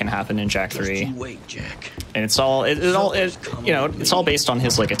stuff that can happen in Jack 3. Wait, Jack. And it's all you know, it's all based on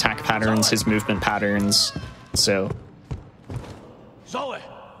his like attack patterns, his movement patterns. So Zoe.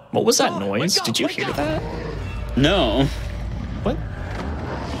 what was that noise? Did you hear that? No. What?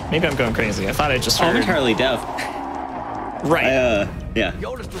 Maybe I'm going crazy. I thought I just Oh, I'm heard. entirely deaf. Right. Yeah.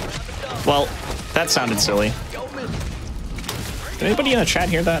 Well, that sounded silly. Did anybody in the chat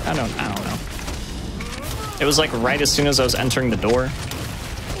hear that? I don't know. It was like right as soon as I was entering the door.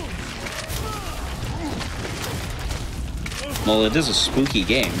 Well, it is a spooky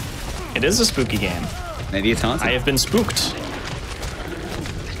game. It is a spooky game. Maybe it's haunted. I have been spooked.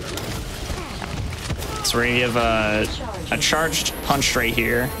 So we're gonna give a charged punch right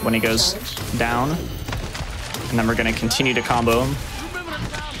here when he goes down. And then we're gonna continue to combo him.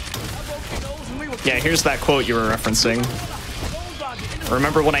 Yeah, here's that quote you were referencing.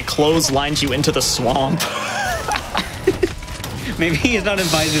 Remember when I clotheslined you into the swamp? Maybe he's not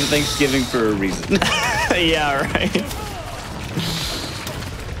invited to Thanksgiving for a reason. Yeah, right.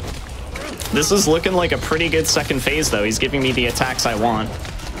 This is looking like a pretty good second phase, though. He's giving me the attacks I want.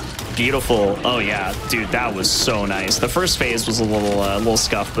 Beautiful. Oh, yeah. Dude, that was so nice. The first phase was a little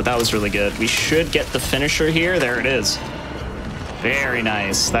scuffed, but that was really good. We should get the finisher here. There it is. Very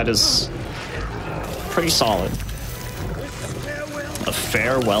nice. That is pretty solid. A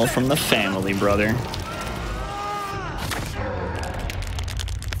farewell from the family, brother.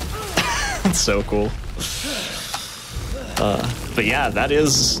 That's so cool. But yeah, that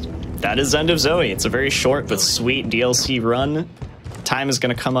is End of Zoe. It's a very short but sweet DLC run. Time is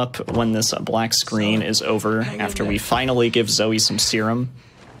going to come up when this black screen is over after we finally give Zoe some serum.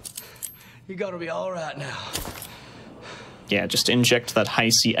 You gotta be all right now. Yeah, just inject that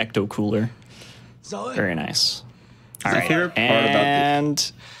High-C Ecto Cooler. Zoe. Very nice. All My right, favorite part about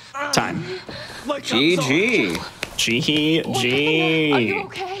and time. GG. GG. Are you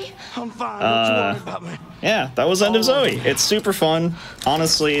okay? I'm fine. Don't you worry about me. Yeah, that was End of Zoe. It's super fun.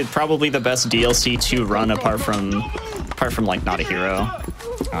 Honestly, probably the best DLC to run apart from like Not a Hero.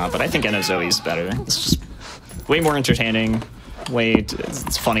 But I think End of Zoe is better. It's just way more entertaining.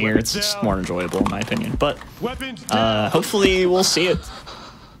 It's funnier. It's just more enjoyable in my opinion. But hopefully we'll see it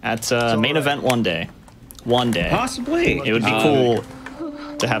at main event one day. One day. Possibly. It would be cool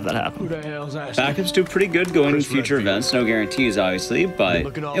to have that happen. Who the hell's asking? Backups do pretty good going to future events. No guarantees, obviously, but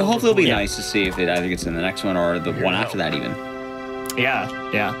hopefully it'll be nice to see if it either gets in the next one or the one after that, even. Yeah.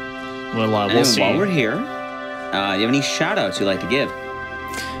 We'll And see. while we're here, you have any shout-outs you'd like to give?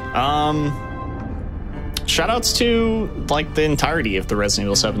 Shoutouts to like the entirety of the Resident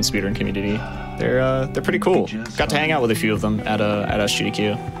Evil 7 speedrun community. They're pretty cool. Got to hang out with a few of them at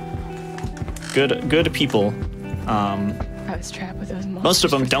SGDQ. Good people. I was trapped with those monsters. Most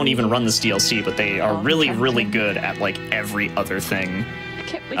of them don't even run this DLC, but they are really good at like every other thing. I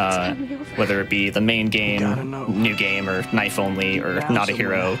can't believe it's finally over. Whether it be the main game, new game, or knife only, or Not a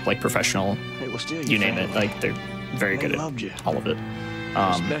Hero, like professional, It was still you your name it. family. Like they're very good loved you. at all of it.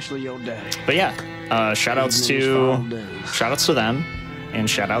 Especially your daddy. But yeah, shoutouts to them, and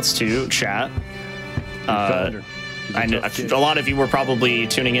shoutouts to chat. I know a lot of you were probably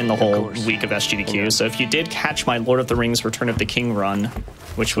tuning in the whole week of SGDQ, so if you did catch my Lord of the Rings Return of the King run,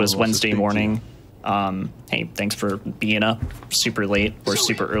 which was Wednesday morning, hey, thanks for being up super late or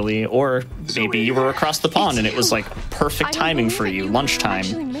super early, or maybe you were across the pond and it was like perfect timing for you,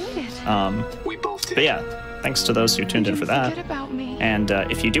 lunchtime. But yeah, thanks to those who tuned in for that. And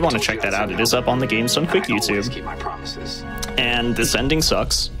if you do want to check that out, it is up on the Games Done Quick YouTube. And this ending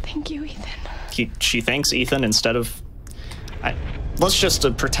sucks. Thank you, Ethan. She thanks Ethan instead of... let's just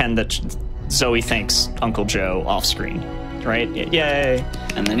pretend that Zoe thanks Uncle Joe off screen, right? Yay!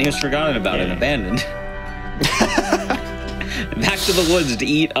 And then he was forgotten about and abandoned. Back to the woods to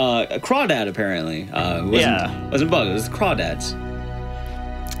eat a crawdad, apparently. Wasn't bug, it was crawdads.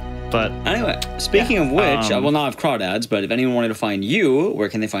 But anyway, speaking of which, I will not have crawdads, but if anyone wanted to find you, where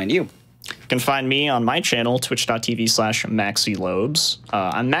can they find you? You can find me on my channel, twitch.tv/MaxiLobes.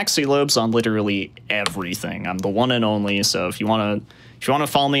 I'm MaxiLobes on literally everything. I'm the one and only, so if you want to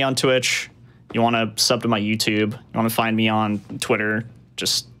follow me on Twitch, you want to sub to my YouTube, you want to find me on Twitter,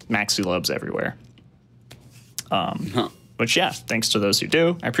 just MaxiLobes everywhere. Which, yeah, thanks to those who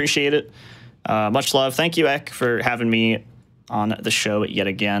do. I appreciate it. Much love. Thank you, Ek, for having me on the show yet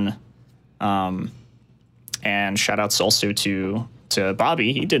again. And shout outs also to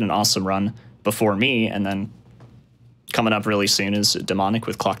Bobby. He did an awesome run before me, and then coming up really soon is Demonic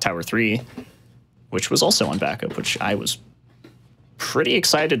with Clock Tower 3, which was also on backup, which I was pretty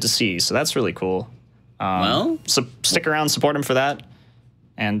excited to see, so that's really cool. So stick around, support him for that,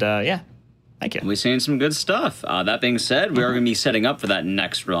 and yeah, Thank you. We've seen some good stuff. That being said, we are going to be setting up for that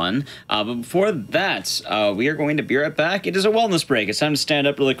next run. But before that, we are going to be right back. It is a wellness break. It's time to stand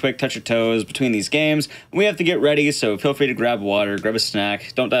up really quick, touch your toes between these games. We have to get ready, so feel free to grab water, grab a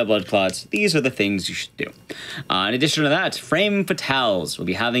snack. Don't die of blood clots. These are the things you should do. In addition to that, Frame Fatales will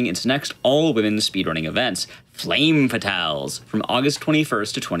be having its next all-women speedrunning events, Flame Fatales, from August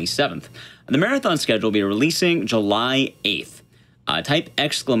 21st to 27th. The marathon schedule will be releasing July 8th. Type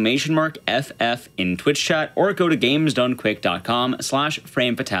 !FF in Twitch chat or go to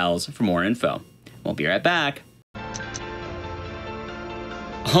gamesdonequick.com/framefatales for more info. We'll be right back.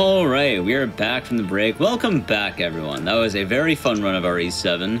 All right, we are back from the break. Welcome back, everyone. That was a very fun run of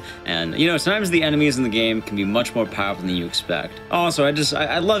RE7, and you know, sometimes the enemies in the game can be much more powerful than you expect. Also,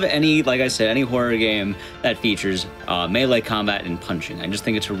 I love any, like I said, any horror game that features melee combat and punching. I just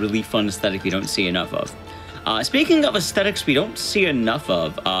think it's a really fun aesthetic we don't see enough of. Speaking of aesthetics we don't see enough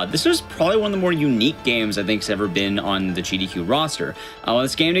of, this was probably one of the more unique games I think's ever been on the GDQ roster. When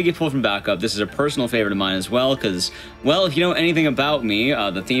this game did get pulled from backup, this is a personal favorite of mine as well, because, well, if you know anything about me,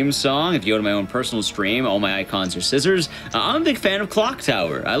 the theme song, if you go to my own personal stream, all my icons are scissors, I'm a big fan of Clock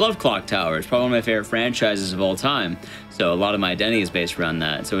Tower. I love Clock Tower. It's probably one of my favorite franchises of all time. So a lot of my identity is based around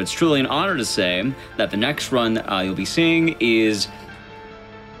that. So it's truly an honor to say that the next run you'll be seeing is...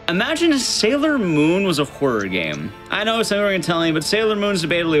 Imagine Sailor Moon was a horror game. I know some people are going to tell me, but Sailor Moon's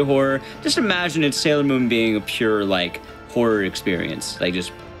debatably a horror. Just imagine it's Sailor Moon being a pure, like, horror experience. Like,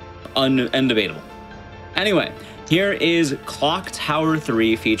 just undebatable. Anyway, here is Clock Tower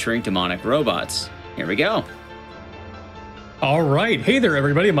 3 featuring demonic robots. Here we go. All right, hey there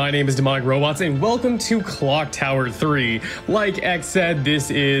everybody, my name is Demonic Robots and welcome to Clock Tower 3. Like X said, this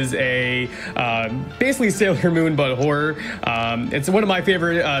is a basically Sailor Moon but horror. It's one of my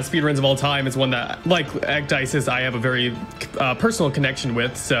favorite speedruns of all time. It's one that, like Ecdysis, I have a very personal connection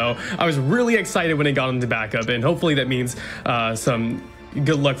with, so I was really excited when it got into backup, and hopefully that means some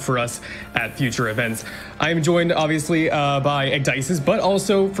good luck for us at future events. I'm joined obviously by Ecdysis, but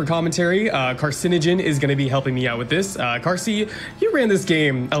also for commentary, Carcinogen is going to be helping me out with this. Carcy, you ran this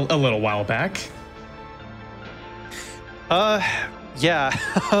game a little while back. Yeah.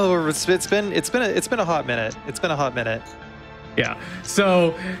 it's been a hot minute. It's been a hot minute. Yeah,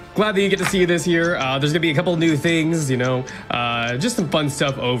 so glad that you get to see this here. There's gonna be a couple new things, you know, just some fun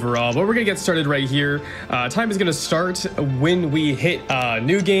stuff overall, but we're gonna get started right here. Time is gonna start when we hit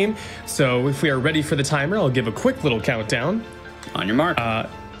new game. So if we are ready for the timer, I'll give a quick little countdown. On your mark.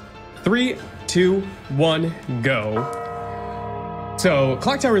 3, 2, 1, go. So,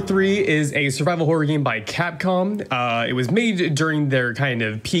 Clock Tower 3 is a survival horror game by Capcom. It was made during their kind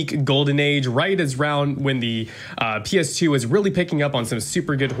of peak golden age, right as around when the PS2 was really picking up on some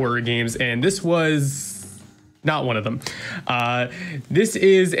super good horror games, and this was not one of them. This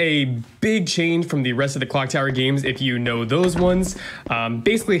is a big change from the rest of the Clock Tower games, if you know those ones.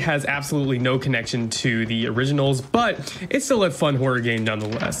 Basically has absolutely no connection to the originals, but it's still a fun horror game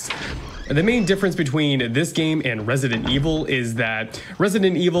nonetheless. The main difference between this game and Resident Evil is that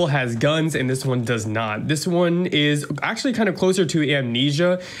Resident Evil has guns and this one does not. This one is actually kind of closer to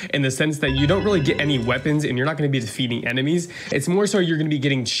Amnesia in the sense that you don't really get any weapons and you're not going to be defeating enemies. It's more so you're going to be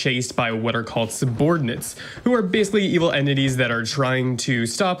getting chased by what are called subordinates, who are basically evil entities that are trying to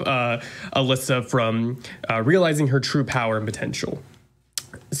stop Alyssa from realizing her true power and potential.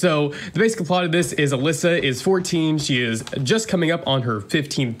 So the basic plot of this is Alyssa is 14. She is just coming up on her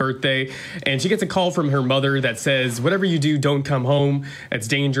 15th birthday, and she gets a call from her mother that says, whatever you do, don't come home. It's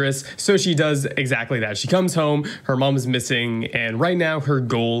dangerous. So she does exactly that. She comes home, her mom's missing, and right now her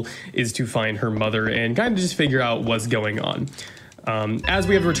goal is to find her mother and kind of just figure out what's going on. As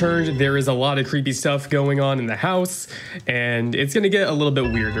we have returned, there is a lot of creepy stuff going on in the house, and it's going to get a little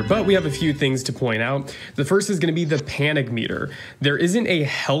bit weirder, but we have a few things to point out. The first is going to be the panic meter. There isn't a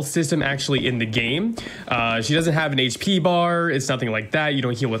health system actually in the game. She doesn't have an HP bar. It's nothing like that. You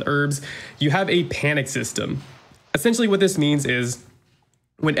don't heal with herbs. You have a panic system. Essentially what this means is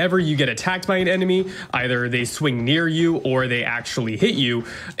whenever you get attacked by an enemy, either they swing near you or they actually hit you,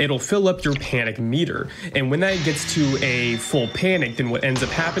 it'll fill up your panic meter. And when that gets to a full panic, then what ends up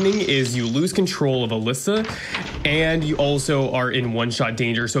happening is you lose control of Alyssa and you also are in one-shot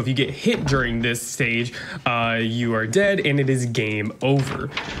danger. So if you get hit during this stage, you are dead and it is game over.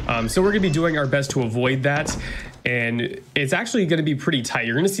 So we're gonna be doing our best to avoid that. And it's actually going to be pretty tight.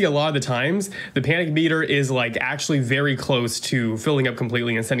 You're going to see a lot of the times the panic meter is like actually very close to filling up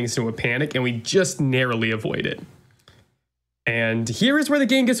completely and sending us into a panic, and we just narrowly avoid it. And here is where the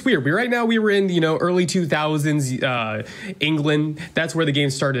game gets weird. Right now we were in, you know, early 2000s England. That's where the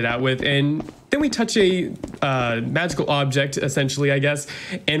game started out with, and then we touch a magical object, essentially, I guess,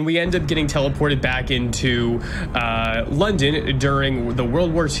 and we end up getting teleported back into London during the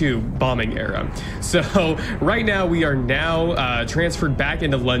World War II bombing era. So right now we are now transferred back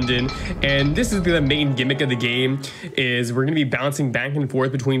into London, and this is the main gimmick of the game, is we're going to be bouncing back and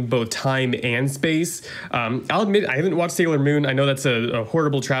forth between both time and space. I'll admit I haven't watched Sailor Moon. I know that's a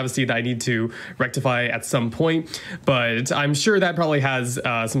horrible travesty that I need to rectify at some point, but I'm sure that probably has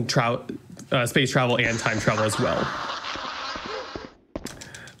some space travel and time travel as well.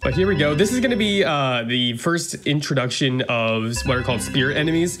 But here we go. This is going to be the first introduction of what are called spirit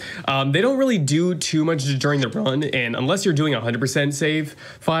enemies. They don't really do too much during the run, and unless you're doing a 100% save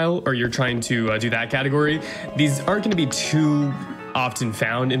file or you're trying to do that category, these aren't going to be too often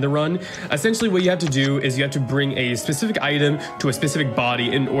found in the run. Essentially what you have to do is you have to bring a specific item to a specific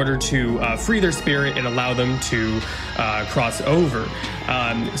body in order to free their spirit and allow them to cross over.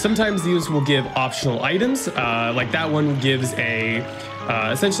 Sometimes these will give optional items, like that one gives a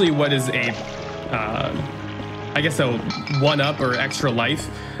essentially what is a I guess a 1-up or extra life.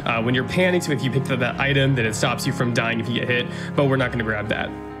 When you're panicked, if you pick up that item, then it stops you from dying if you get hit, but we're not going to grab that.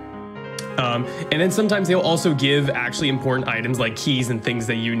 And then sometimes they'll also give actually important items like keys and things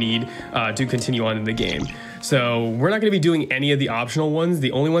that you need to continue on in the game. So we're not going to be doing any of the optional ones.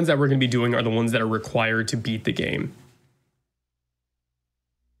 The only ones that we're going to be doing are the ones that are required to beat the game.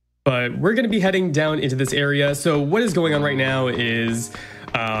 But we're going to be heading down into this area. So what is going on right now is,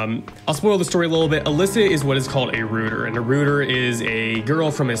 I'll spoil the story a little bit. Alyssa is what is called a rooter, and a rooter is a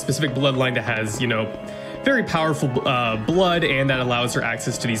girl from a specific bloodline that has, you know, very powerful blood, and that allows her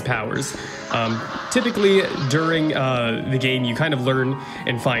access to these powers. Typically during the game, you kind of learn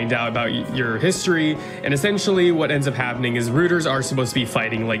and find out about your history, and essentially what ends up happening is rooters are supposed to be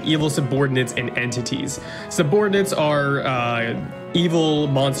fighting like evil subordinates and entities. Subordinates are evil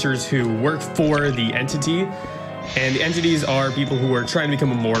monsters who work for the entity, and the entities are people who are trying to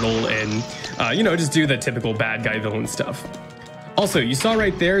become immortal and, you know, just do the typical bad guy villain stuff. Also, you saw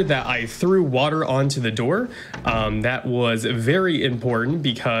right there that I threw water onto the door. That was very important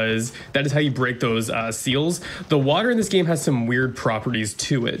because that is how you break those seals. The water in this game has some weird properties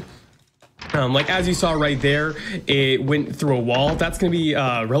to it. Like as you saw right there, it went through a wall. That's going to be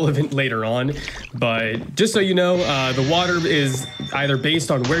relevant later on. But just so you know, the water is either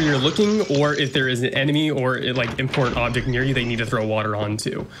based on where you're looking or if there is an enemy or like important object near you they need to throw water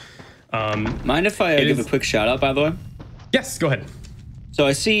onto. Mind if I give a quick shout out, by the way? Yes, go ahead. So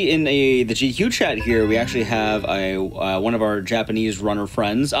I see in the GQ chat here, we actually have one of our Japanese runner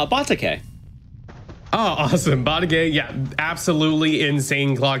friends, Batake. Oh, awesome. Batake, yeah, absolutely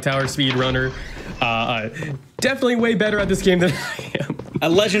insane clock tower speedrunner. Definitely way better at this game than I am. A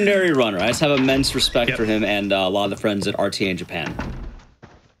legendary runner. I just have immense respect for him and a lot of the friends at RTA in Japan.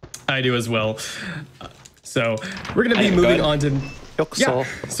 I do as well. So we're going to be moving on to... Yeah,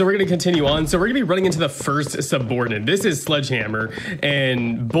 so we're going to continue on. So we're going to be running into the first subordinate. This is Sledgehammer,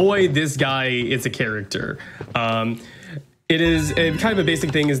 and boy, this guy is a character. It is kind of a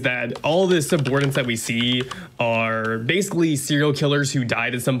basic thing is that all the subordinates that we see are basically serial killers who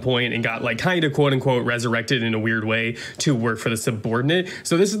died at some point and got like kind of quote unquote resurrected in a weird way to work for the subordinate.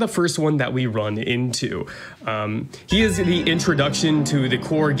 So this is the first one that we run into. He is the introduction to the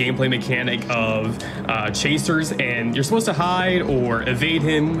core gameplay mechanic of chasers, and you're supposed to hide or evade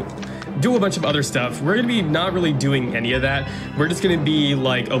him, do a bunch of other stuff. We're going to be not really doing any of that. We're just going to be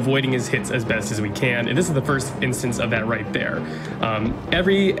like avoiding his hits as best as we can. And this is the first instance of that right there.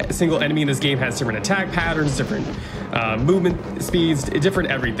 Every single enemy in this game has different attack patterns, different movement speeds, different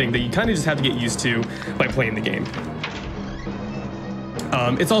everything that you kind of just have to get used to by playing the game.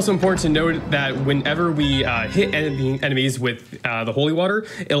 It's also important to note that whenever we hit enemies with the holy water,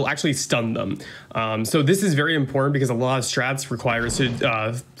 it'll actually stun them. So this is very important because a lot of strats require us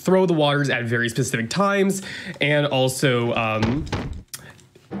to throw the waters at very specific times, and also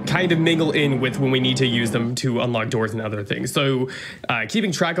kind of mingle in with when we need to use them to unlock doors and other things. So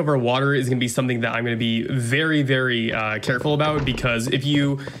keeping track of our water is going to be something that I'm going to be very, very careful about, because if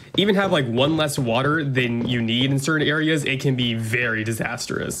you even have like one less water than you need in certain areas, it can be very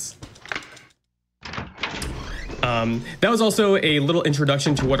disastrous. That was also a little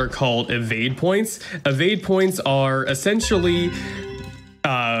introduction to what are called evade points. Evade points are essentially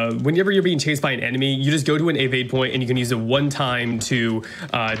whenever you're being chased by an enemy, you just go to an evade point and you can use it one time to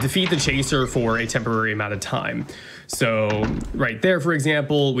defeat the chaser for a temporary amount of time. So right there, for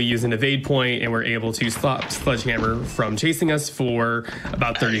example, we use an evade point and we're able to stop Sledgehammer from chasing us for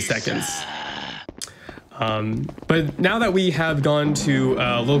about 30 seconds. But now that we have gone to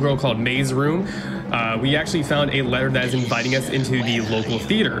a little girl called May's room, we actually found a letter that is inviting us into the local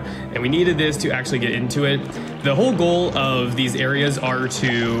theater, and we needed this to actually get into it. The whole goal of these areas are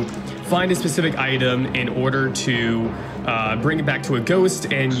to find a specific item in order to bring it back to a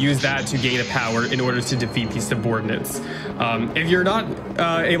ghost and use that to gain a power in order to defeat these subordinates. If you're not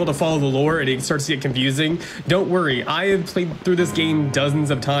able to follow the lore and it starts to get confusing, don't worry. I have played through this game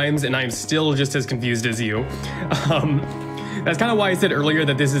dozens of times and I'm still just as confused as you. That's kind of why I said earlier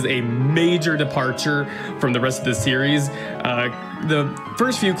that this is a major departure from the rest of the series. The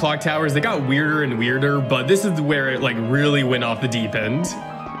first few clock towers, they got weirder and weirder, but this is where it like really went off the deep end.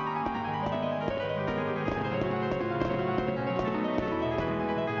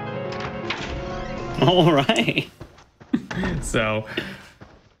 All right. So,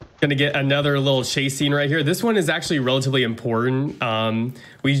 gonna get another little chase scene right here. This one is actually relatively important.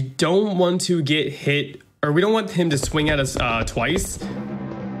 We don't want to get hit, or we don't want him to swing at us twice.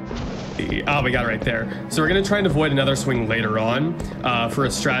 Oh, we got it right there. So we're gonna try and avoid another swing later on for a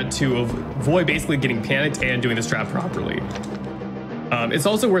strat to avoid basically getting panicked and doing the strat properly. It's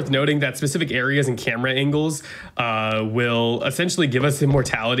also worth noting that specific areas and camera angles will essentially give us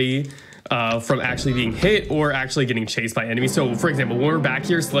immortality from actually being hit or actually getting chased by enemies. So, for example, when we're back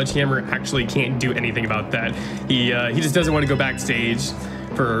here, Sledgehammer actually can't do anything about that. He just doesn't want to go backstage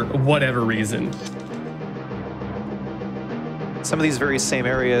for whatever reason. Some of these very same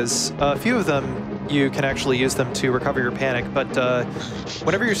areas, a few of them, you can actually use them to recover your panic, but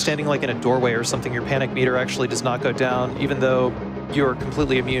whenever you're standing like in a doorway or something, your panic meter actually does not go down, even though you're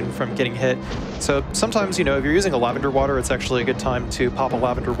completely immune from getting hit. So sometimes, you know, if you're using a lavender water, it's actually a good time to pop a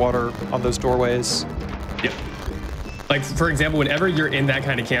lavender water on those doorways. Yep. Like, for example, whenever you're in that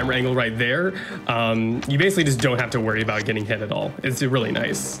kind of camera angle right there, you basically just don't have to worry about getting hit at all. It's really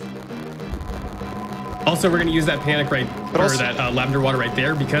nice. Also, we're going to use that panic right, or that lavender water right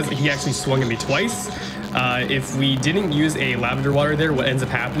there, because he actually swung at me twice. If we didn't use a lavender water there, what ends up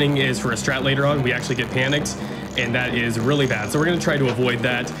happening is for a strat later on, we actually get panicked, and that is really bad. So we're going to try to avoid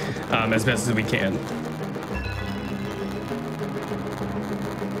that as best as we can.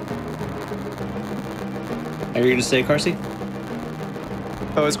 Are you going to say, Carsey?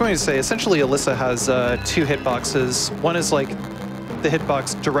 I was going to say, essentially, Alyssa has two hitboxes. One is like the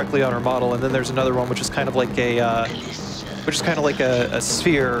hitbox directly on her model, and then there's another one which is kind of like a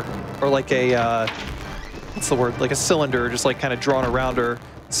sphere, or like a what's the word? Like a cylinder, just like kind of drawn around her.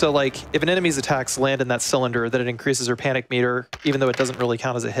 So like if an enemy's attacks land in that cylinder, then it increases her panic meter, even though it doesn't really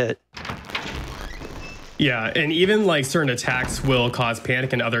count as a hit. Yeah, and even like certain attacks will cause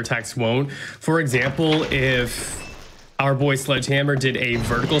panic and other attacks won't. For example, if our boy Sledgehammer did a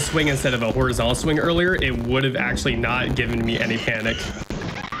vertical swing instead of a horizontal swing earlier, it would have actually not given me any panic.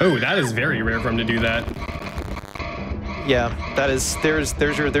 Oh, that is very rare for him to do that. Yeah, that is,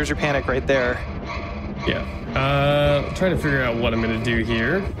 there's your panic right there. Yeah. Trying to figure out what I'm gonna do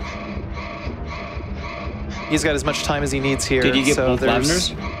here. He's got as much time as he needs here. Did you get both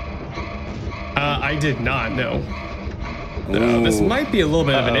lavenders? I did not, no. No, this might be a little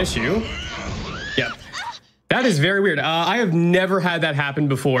bit of an issue. Yep. That is very weird. I have never had that happen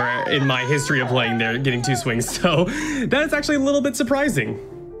before in my history of playing there, getting two swings, so that is actually a little bit surprising.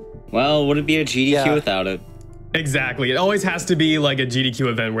 Well, would it be a GDQ without it? Exactly. It always has to be like a GDQ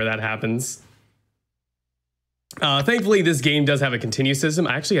event where that happens. Thankfully, this game does have a continue system.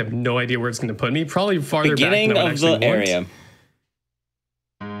 I actually have no idea where it's going to put me. Probably farther back than I actually want. Area.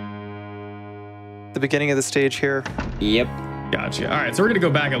 The beginning of the stage here. Yep. Gotcha. All right, so we're going to go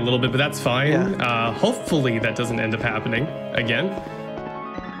back a little bit, but that's fine. Yeah. Hopefully that doesn't end up happening again.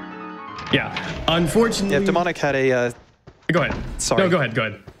 Yeah, unfortunately. Yeah, if Demonic had a... Go ahead. Sorry. No, go ahead. Go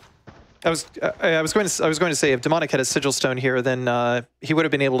ahead. I was going to say, if Demonic had a Sigil Stone here, then he would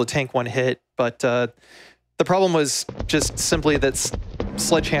have been able to tank one hit, but the problem was just simply that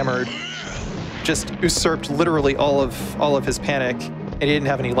Sledgehammer just usurped literally all of his panic, and he didn't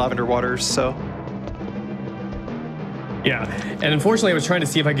have any lavender waters, so... Yeah, and unfortunately I was trying to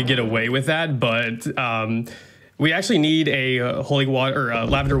see if I could get away with that, but we actually need a holy water, or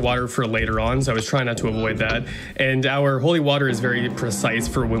lavender water for later on, so I was trying not to avoid that. And our holy water is very precise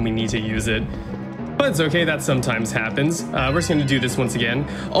for when we need to use it. But it's okay, that sometimes happens. We're just gonna do this once again.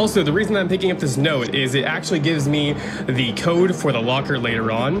 Also, the reason I'm picking up this note is it actually gives me the code for the locker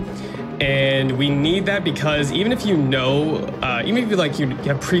later on. And we need that because even if you know, even if you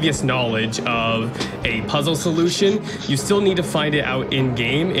have previous knowledge of a puzzle solution, you still need to find it out in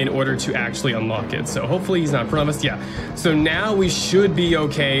game in order to actually unlock it. So hopefully he's not promised. Yeah. So now we should be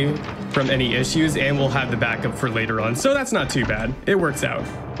okay from any issues, and we'll have the backup for later on. So that's not too bad. It works out.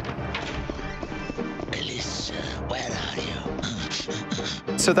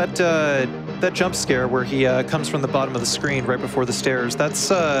 So that jump scare where he comes from the bottom of the screen right before the stairs, that's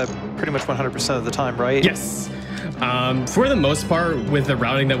pretty much 100% of the time, right? Yes. For the most part, with the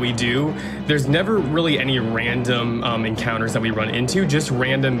routing that we do, there's never really any random encounters that we run into, just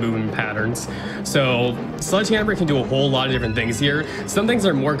random movement patterns. So Sledgehammer can do a whole lot of different things here. Some things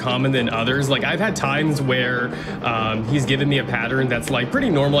are more common than others. Like I've had times where he's given me a pattern that's like pretty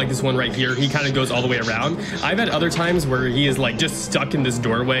normal, like this one right here. He kind of goes all the way around. I've had other times where he is like just stuck in this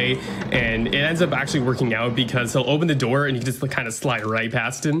doorway, and it ends up actually working out because he'll open the door and you just kind of slide right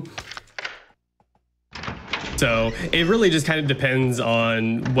past him. So it really just kind of depends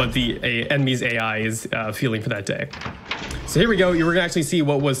on what the enemy's AI is feeling for that day. So here we go. We're gonna actually see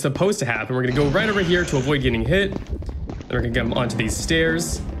what was supposed to happen. We're gonna go right over here to avoid getting hit. Then we're gonna come onto these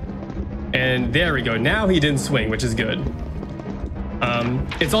stairs. And there we go. Now he didn't swing, which is good.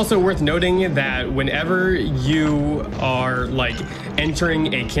 It's also worth noting that whenever you are like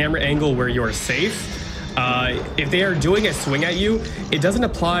entering a camera angle where you're safe, if they are doing a swing at you, it doesn't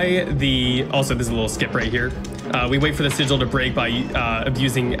apply the... Also, there's a little skip right here. We wait for the sigil to break by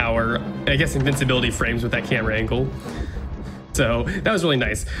abusing our, I guess, invincibility frames with that camera angle. So that was really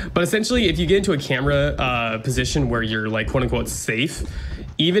nice. But essentially, if you get into a camera position where you're like, quote unquote, safe,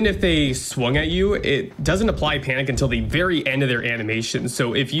 even if they swung at you, it doesn't apply panic until the very end of their animation.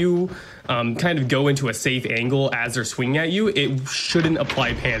 So if you kind of go into a safe angle as they're swinging at you, it shouldn't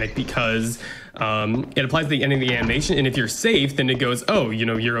apply panic because it applies at the end of the animation. And if you're safe, then it goes, oh, you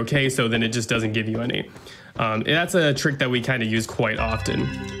know, you're okay. So then it just doesn't give you any. And that's a trick that we kind of use quite often.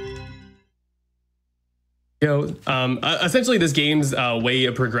 Essentially, this game's way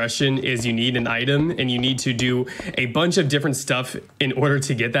of progression is you need an item and you need to do a bunch of different stuff in order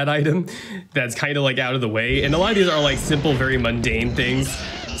to get that item that's kind of like out of the way. And a lot of these are like simple, very mundane things,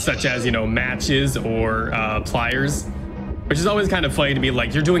 such as, you know, matches or pliers, which is always kind of funny to be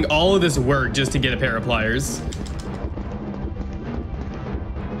like, you're doing all of this work just to get a pair of pliers.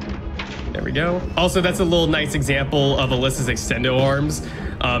 There we go. Also, that's a little nice example of Alyssa's extendo arms.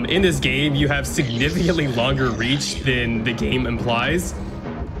 In this game, you have significantly longer reach than the game implies.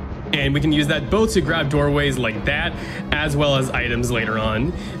 And we can use that both to grab doorways like that, as well as items later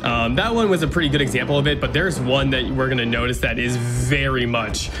on. That one was a pretty good example of it, but there's one that we're gonna notice that is very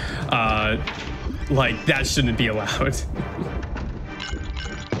much like that shouldn't be allowed.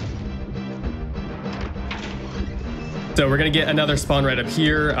 So we're gonna get another spawn right up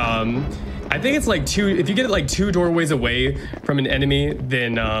here. I think it's like two, if you get it like 2 doorways away from an enemy,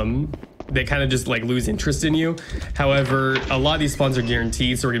 then they kind of just like lose interest in you. However, a lot of these spawns are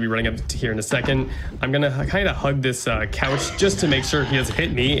guaranteed, so we're gonna be running up to here in a second. I'm gonna kind of hug this couch just to make sure he doesn't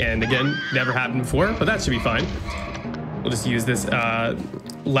hit me. And again, never happened before, but that should be fine. We'll just use this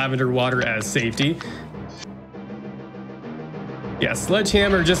lavender water as safety. Yeah,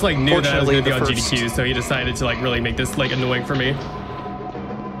 Sledgehammer just like knew that I was gonna be on GDQ, so he decided to like really make this like annoying for me.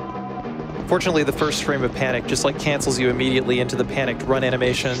 Fortunately, the first frame of panic just like cancels you immediately into the panicked run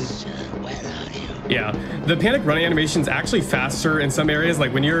animation. Yeah, the panic run animation is actually faster in some areas.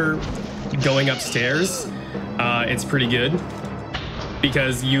 Like when you're going upstairs, it's pretty good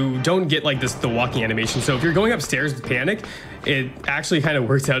because you don't get like the walking animation. So if you're going upstairs with panic, it actually kind of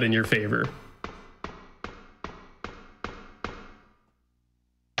works out in your favor.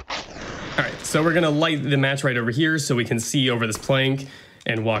 All right, so we're gonna light the match right over here so we can see over this plank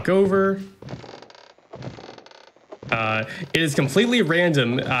and walk over. It is completely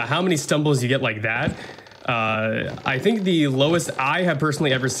random how many stumbles you get like that. I think the lowest I have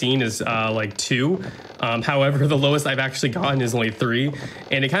personally ever seen is like 2. However, the lowest I've actually gotten is only 3.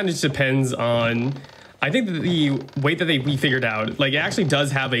 And it kind of just depends on, I think that the way that we figured out, like it actually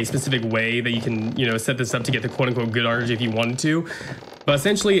does have a specific way that you can, you know, set this up to get the quote unquote good energy if you wanted to. But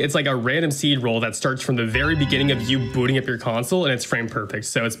essentially, it's like a random seed roll that starts from the very beginning of you booting up your console, and it's frame perfect.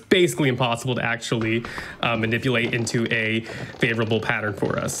 So it's basically impossible to actually manipulate into a favorable pattern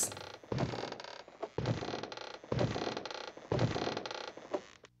for us.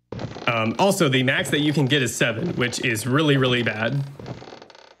 Also, the max that you can get is 7, which is really, really bad.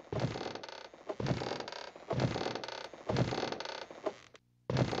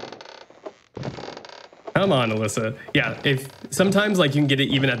 Come on, Alyssa. Yeah, if sometimes like you can get it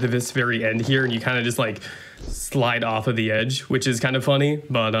even at this very end here and you kind of just like slide off of the edge, which is kind of funny,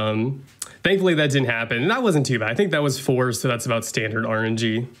 but thankfully that didn't happen. And that wasn't too bad. I think that was 4, so that's about standard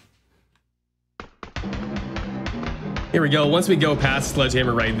RNG. Here we go. Once we go past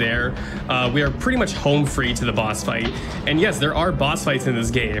Sledgehammer right there, we are pretty much home free to the boss fight. And yes, there are boss fights in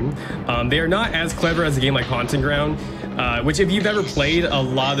this game. They are not as clever as a game like Haunting Ground, which if you've ever played, a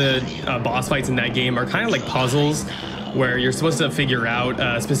lot of boss fights in that game are kind of like puzzles where you're supposed to figure out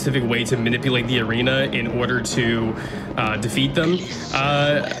a specific way to manipulate the arena in order to defeat them.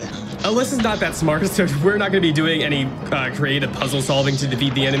 Alyssa's not that smart, so we're not going to be doing any creative puzzle solving to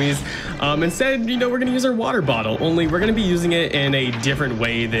defeat the enemies. Instead, we're going to use our water bottle, only we're going to be using it in a different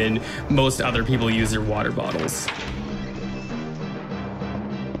way than most other people use their water bottles.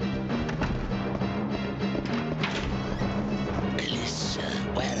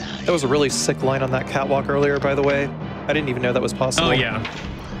 That was a really sick line on that catwalk earlier, by the way. I didn't even know that was possible. Oh, yeah.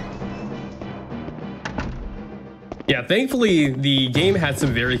 Yeah, thankfully, the game had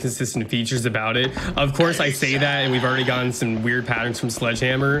some very consistent features about it. Of course, I say that, and we've already gotten some weird patterns from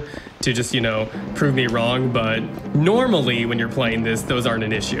Sledgehammer to just, prove me wrong, but normally when you're playing this, those aren't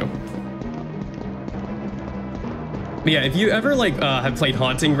an issue. But yeah, if you ever have played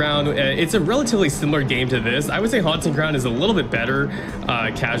Haunting Ground, it's a relatively similar game to this. I would say Haunting Ground is a little bit better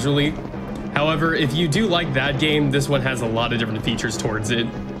casually. However, if you do like that game, this one has a lot of different features towards it.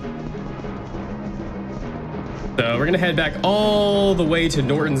 So we're gonna head back all the way to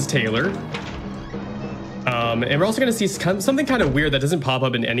Norton's Taylor. And we're also gonna see something kind of weird that doesn't pop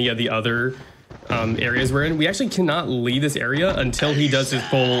up in any of the other areas we're in. We actually cannot leave this area until he does his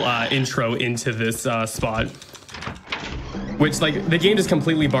full intro into this spot. Which, the game just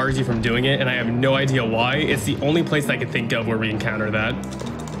completely bars you from doing it, and I have no idea why. It's the only place I can think of where we encounter that.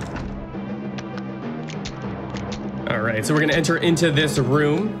 All right, so we're gonna enter into this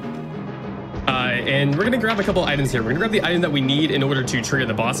room. And we're gonna grab a couple items here. We're gonna grab the item that we need in order to trigger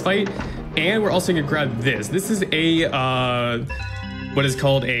the boss fight. And we're also gonna grab this. This is a, what is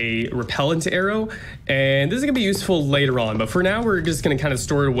called a repellent arrow. And this is gonna be useful later on. But for now, we're just gonna kind of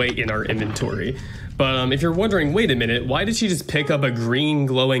store it away in our inventory. But if you're wondering, wait a minute, why did she just pick up a green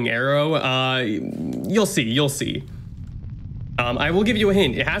glowing arrow? You'll see. I will give you a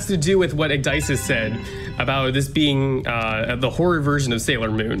hint. It has to do with what Igdisis said about this being the horror version of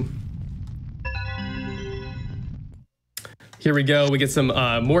Sailor Moon. Here we go. We get some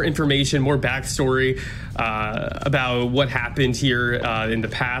more information, more backstory about what happened here in the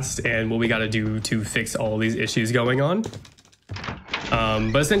past and what we got to do to fix all these issues going on.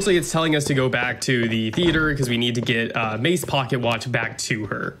 But essentially, it's telling us to go back to the theater because we need to get Mace Pocket Watch back to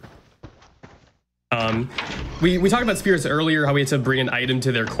her. We talked about spirits earlier, how we had to bring an item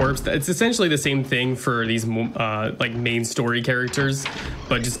to their corpse. It's essentially the same thing for these main story characters,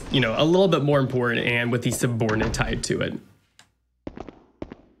 but just a little bit more important and with the subordinate type to it.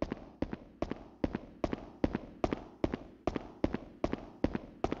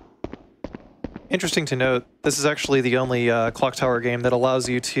 Interesting to note, this is actually the only Clock Tower game that allows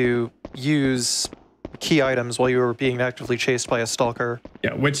you to use key items while you were being actively chased by a stalker.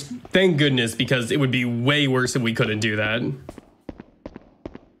 Yeah, which, thank goodness, because it would be way worse if we couldn't do that.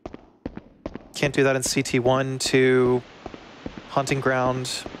 Can't do that in CT1, 2, Haunting Ground.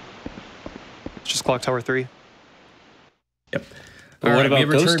 It's just Clock Tower 3. Yep. But what about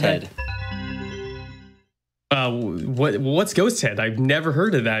Ghost Head? What's Ghost Head? I've never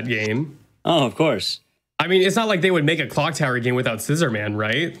heard of that game. Oh, of course. I mean, it's not like they would make a Clock Tower game without Scissorman,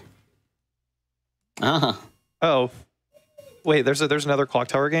 right? Uh-huh. Oh. Wait, there's another Clock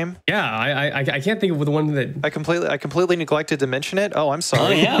Tower game? Yeah, I can't think of the one that... I completely neglected to mention it. Oh, I'm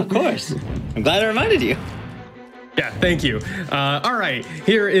sorry. Oh, yeah, of course. I'm glad I reminded you. Yeah, thank you. All right,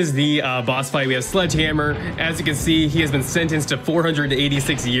 here is the boss fight. We have Sledgehammer. As you can see, he has been sentenced to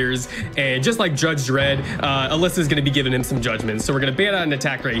 486 years. And just like Judge Dredd, Alyssa's going to be giving him some judgments. So we're going to ban out an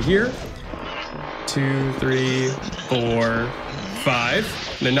attack right here. 2, 3, 4,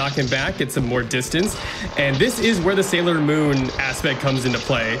 5. And then knock him back, get some more distance. And this is where the Sailor Moon aspect comes into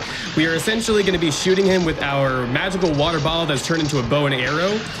play. We are essentially going to be shooting him with our magical water bottle that's turned into a bow and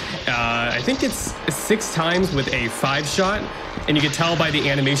arrow. I think it's 6 times with a 5-shot. And you can tell by the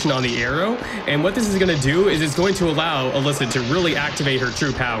animation on the arrow. And what this is going to do is it's going to allow Alyssa to really activate her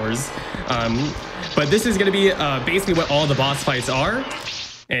true powers. But this is going to be basically what all the boss fights are.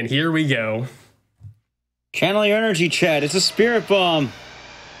 And here we go. Channel your energy, Chad. It's a spirit bomb.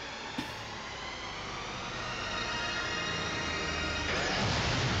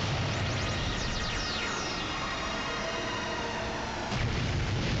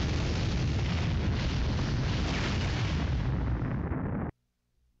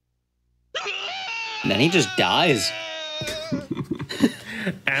 And then he just dies.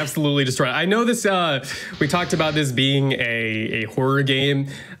 Absolutely destroyed. I know this, we talked about this being a horror game.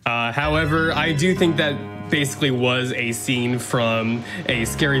 However, I do think that basically was a scene from a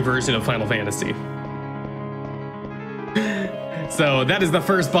scary version of Final Fantasy. So that is the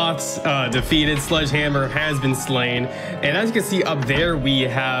first boss defeated. Sledgehammer has been slain. And as you can see up there, we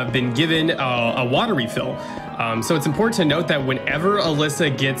have been given a water refill. So it's important to note that whenever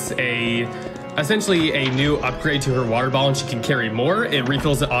Alyssa gets essentially a new upgrade to her water bottle and she can carry more, it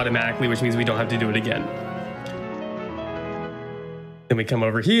refills it automatically, which means we don't have to do it again. Then we come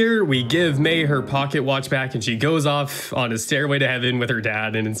over here, we give May her pocket watch back, and she goes off on a stairway to heaven with her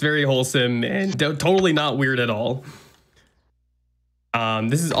dad, and it's very wholesome and totally not weird at all.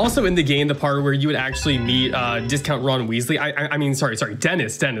 This is also in the game, the part where you would actually meet Discount Ron Weasley. I mean, sorry,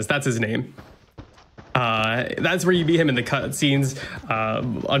 Dennis, that's his name. That's where you meet him in the cutscenes.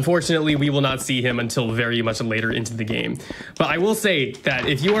 Unfortunately, we will not see him until very much later into the game. But I will say that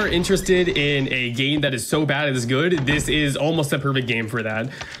if you are interested in a game that is so bad it is good, this is almost a perfect game for that.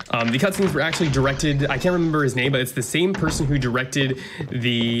 The cutscenes were actually directed, I can't remember his name, but it's the same person who directed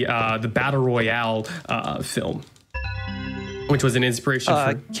the Battle Royale film, which was an inspiration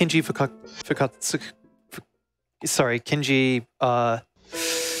for Kinji Kinji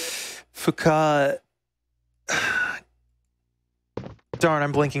Fuka. Darn,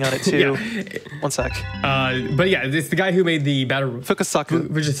 I'm blinking on it too. Yeah. One sec. But yeah, it's the guy who made the Battle Fukasaku.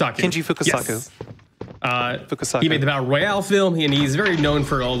 Kinji Fukasaku. Yes. Fukasaku. He made the Battle Royale film, and he's very known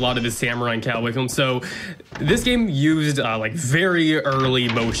for a lot of his samurai and cowboy films. So this game used like very early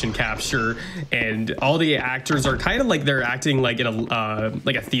motion capture, and all the actors are kind of like they're acting like in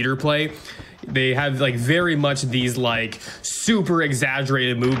a theater play. They have like very much these like super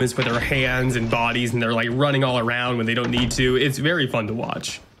exaggerated movements with their hands and bodies, and they're like running all around when they don't need to. It's very fun to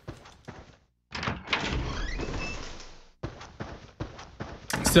watch.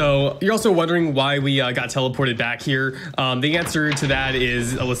 So you're also wondering why we got teleported back here. The answer to that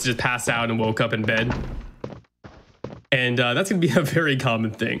is Alyssa just passed out and woke up in bed. And that's going to be a very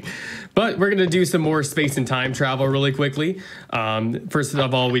common thing. But we're going to do some more space and time travel really quickly. First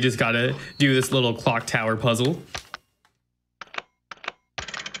of all, we just got to do this little clock tower puzzle.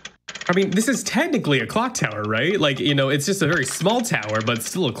 I mean, this is technically a clock tower, right? Like, you know, it's just a very small tower, but it's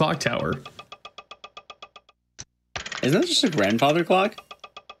still a clock tower. Isn't that just a grandfather clock?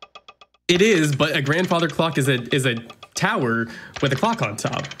 It is, but a grandfather clock is a tower with a clock on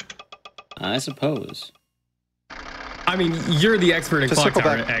top. I suppose. I mean, you're the expert in clock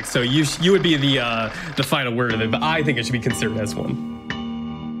tower X, so you would be the final word of it, but I think it should be considered as one.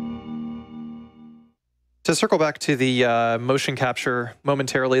 To circle back to the motion capture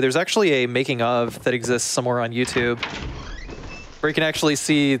momentarily, there's actually a making of that exists somewhere on YouTube where you can actually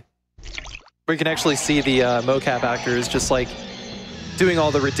see the mocap actors just like doing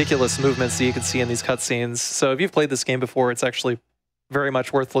all the ridiculous movements that you can see in these cutscenes. So if you've played this game before, it's actually very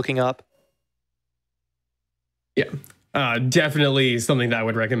much worth looking up. Yeah. Definitely something that I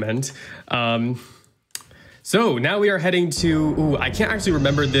would recommend. So now we are heading to, I can't actually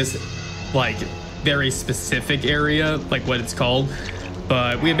remember this like very specific area, like what it's called,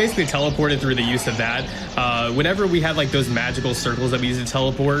 but we have basically teleported through the use of that. Whenever we have like those magical circles that we use to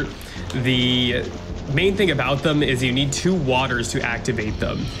teleport, the main thing about them is you need 2 waters to activate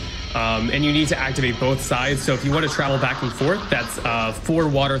them. And you need to activate both sides. So if you want to travel back and forth, that's 4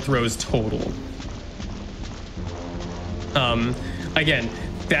 water throws total. Again,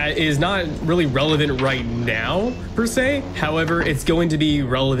 that is not really relevant right now, per se. However, it's going to be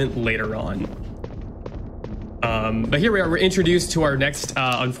relevant later on. But here we are, we're introduced to our next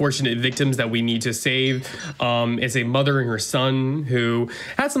unfortunate victims that we need to save. It's a mother and her son who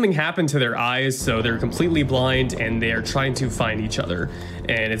had something happen to their eyes, so they're completely blind and they're trying to find each other.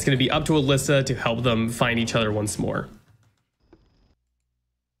 And it's going to be up to Alyssa to help them find each other once more.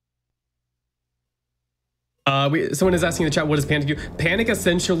 Someone is asking in the chat, what does Panic do? Panic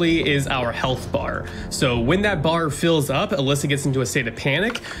essentially is our health bar. So when that bar fills up, Alyssa gets into a state of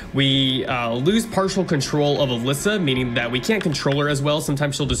panic. We lose partial control of Alyssa, meaning that we can't control her as well.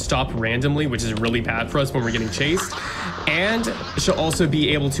 Sometimes she'll just stop randomly, which is really bad for us when we're getting chased. And she'll also be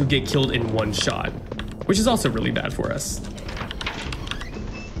able to get killed in one shot, which is also really bad for us.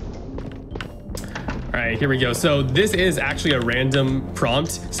 All right, here we go. So this is actually a random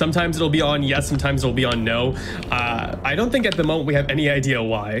prompt. Sometimes it'll be on yes, sometimes it'll be on no. I don't think at the moment we have any idea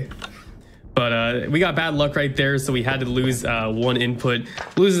why. But we got bad luck right there, so we had to lose 1 input.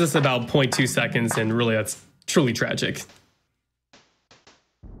 Loses us about 0.2 seconds, and really that's truly tragic.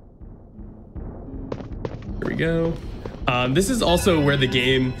 Here we go. This is also where the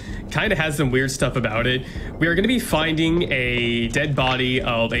game kind of has some weird stuff about it. We are going to be finding a dead body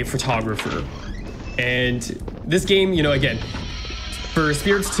of a photographer. And this game, you know, again, for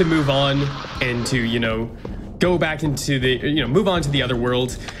spirits to move on and to, you know, go back into the, move on to the other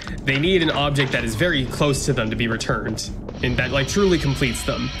world, they need an object that is very close to them to be returned, and that like truly completes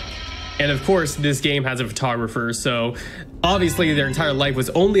them. And of course, this game has a photographer, so obviously their entire life was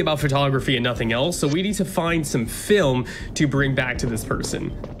only about photography and nothing else, so we need to find some film to bring back to this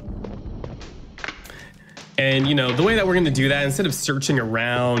person. And, the way that we're going to do that, instead of searching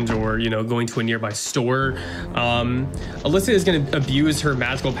around or, going to a nearby store, Alyssa is going to abuse her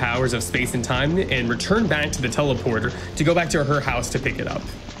magical powers of space and time and return back to the teleporter to go back to her house to pick it up.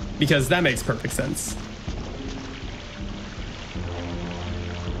 Because that makes perfect sense.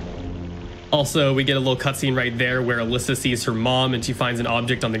 Also, we get a little cutscene right there where Alyssa sees her mom and she finds an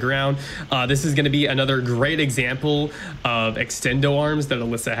object on the ground. This is going to be another great example of extendo arms that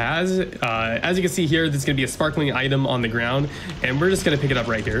Alyssa has. As you can see here, there's going to be a sparkling item on the ground, and we're just going to pick it up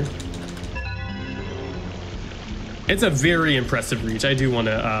right here. It's a very impressive reach. I do want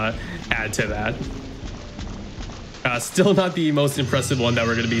to add to that. Still not the most impressive one that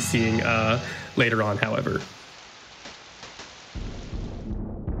we're going to be seeing later on, however.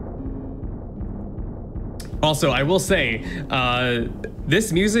 Also, I will say,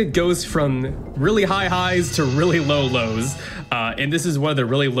 this music goes from really high highs to really low lows, and this is one of the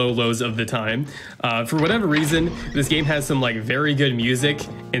really low lows of the time. For whatever reason, this game has some like very good music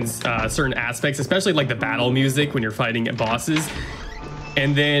in certain aspects, especially like the battle music when you're fighting bosses.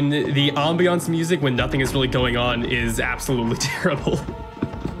 And then the ambiance music when nothing is really going on is absolutely terrible.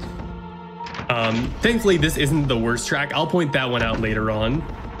 Thankfully, this isn't the worst track. I'll point that one out later on.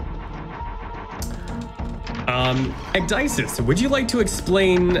 Ecdysis, would you like to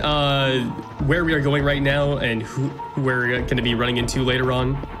explain where we are going right now and who we're going to be running into later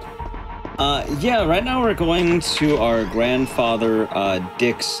on? Yeah, right now we're going to our grandfather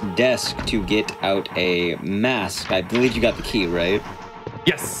Dick's desk to get out a mask. I believe you got the key, right?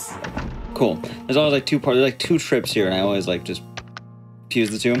 Yes. Cool. There's always like two parts. There's like two trips here, and I always like just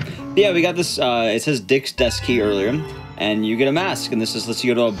fuse the two. But yeah, we got this. It says Dick's desk key earlier. And you get a mask, and this just lets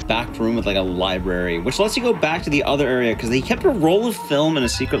you go to a back room with like a library, which lets you go back to the other area because they kept a roll of film in a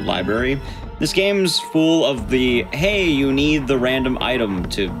secret library. This game's full of the, hey, you need the random item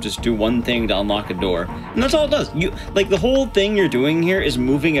to just do one thing to unlock a door. And that's all it does. Like the whole thing you're doing here is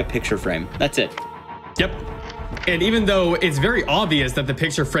moving a picture frame. That's it. Yep. And even though it's very obvious that the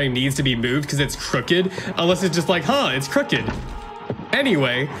picture frame needs to be moved because it's crooked, unless it's just like, it's crooked.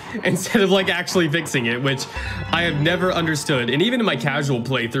 Anyway, instead of like actually fixing it, which I have never understood. And even in my casual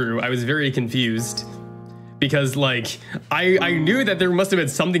playthrough, I was very confused because like I knew that there must have been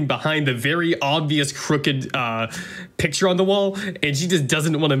something behind the very obvious crooked picture on the wall, and she just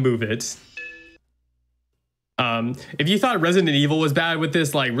doesn't want to move it. If you thought Resident Evil was bad with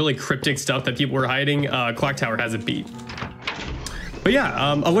this like really cryptic stuff that people were hiding, Clock Tower has it beat. But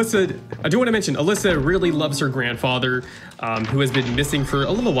yeah, Alyssa, I do want to mention, Alyssa really loves her grandfather, who has been missing for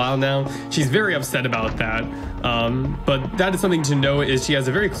a little while now. She's very upset about that. But that is something to know, is she has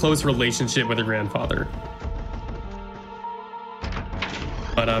a very close relationship with her grandfather.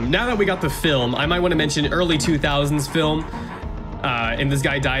 But now that we got the film, I might want to mention early 2000s film. And this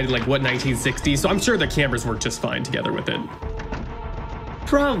guy died in like, what, 1960? So I'm sure the cameras work just fine together with it.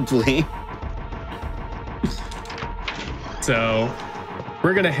 Probably. So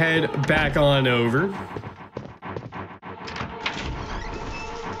we're gonna head back on over.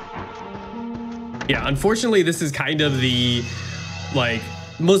 Yeah, unfortunately, this is kind of the like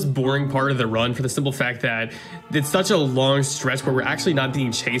most boring part of the run for the simple fact that it's such a long stretch where we're actually not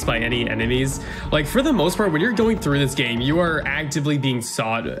being chased by any enemies. Like for the most part, when you're going through this game, you are actively being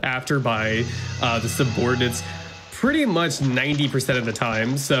sought after by the subordinates pretty much 90% of the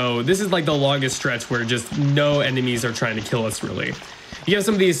time. So this is like the longest stretch where just no enemies are trying to kill us, really. You have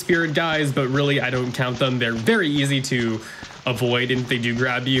some of these spirit guys, but really I don't count them. They're very easy to avoid, and if they do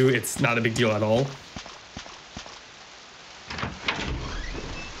grab you, it's not a big deal at all.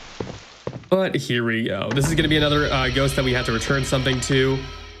 But here we go. This is going to be another ghost that we have to return something to.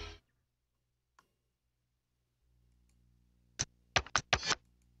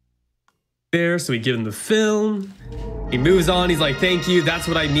 There, so we give him the film. He moves on. He's like, thank you. That's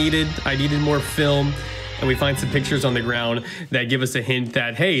what I needed. I needed more film. And we find some pictures on the ground that give us a hint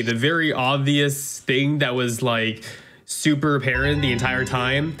that, hey, the very obvious thing that was like super apparent the entire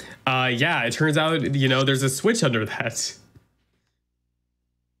time. Yeah, it turns out, you know, there's a switch under that.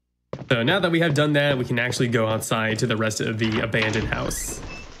 So now that we have done that, we can actually go outside to the rest of the abandoned house.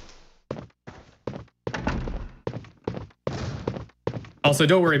 Also,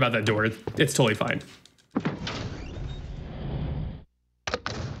 don't worry about that door. It's totally fine.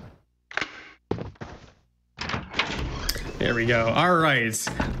 There we go. All right.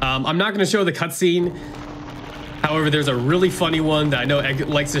 I'm not going to show the cutscene However, there's a really funny one that I know Egg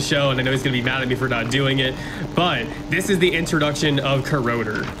likes to show, and I know he's going to be mad at me for not doing it. But this is the introduction of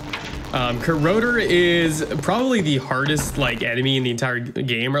Corroder. Corroder is probably the hardest enemy in the entire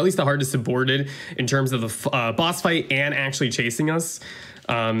game, or at least the hardest supported in terms of the boss fight and actually chasing us.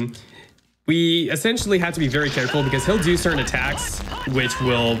 We essentially have to be very careful because he'll do certain attacks which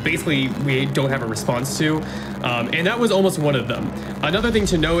will basically we don't have a response to, and that was almost one of them. Another thing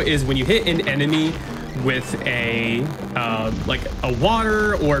to note is when you hit an enemy with a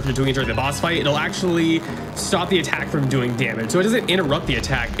water, or if you're doing it during the boss fight, it'll actually stop the attack from doing damage. So it doesn't interrupt the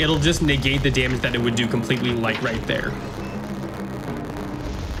attack, it'll just negate the damage that it would do completely, like right there.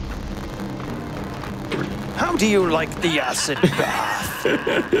 How do you like the acid bath?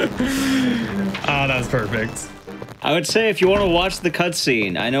 Ah, that was perfect. I would say if you want to watch the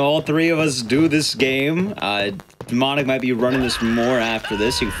cutscene, I know all three of us do this game. Demonic might be running this more after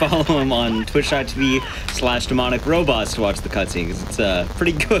this. You can follow him on twitch.tv/demonicrobots to watch the cutscene, because it's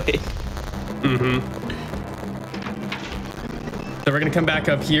pretty good. So we're going to come back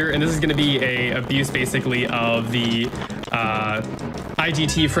up here, and this is going to be a abuse basically of the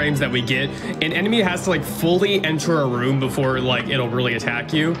IGT frames that we get. An enemy has to fully enter a room before it'll really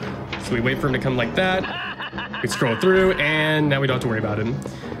attack you. So we wait for him to come like that. We scroll through, and now we don't have to worry about him.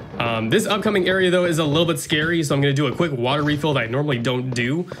 This upcoming area though is a little bit scary, so I'm going to do a quick water refill that I normally don't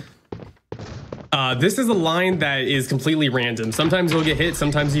do. This is a line that is completely random. Sometimes you'll get hit,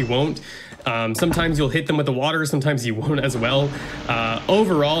 sometimes you won't. Sometimes you'll hit them with the water, sometimes you won't as well.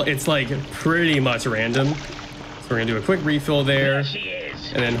 Overall, it's pretty much random. So we're gonna do a quick refill there.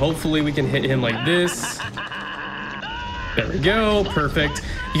 And then hopefully we can hit him like this. There we go, perfect.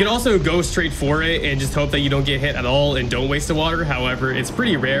 You can also go straight for it and just hope that you don't get hit at all and don't waste the water. However, it's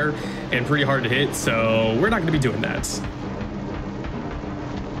pretty rare and pretty hard to hit, so we're not gonna be doing that.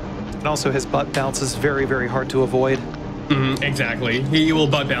 And also his butt bounce is very, very hard to avoid. Exactly. He will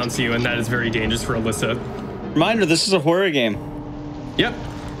butt bounce you, and that is very dangerous for Alyssa. Reminder, this is a horror game. Yep.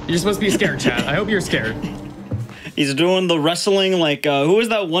 You're supposed to be scared, chat. I hope you're scared. He's doing the wrestling, who was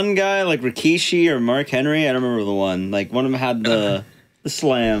that one guy, Rikishi or Mark Henry? I don't remember the one. One of them had the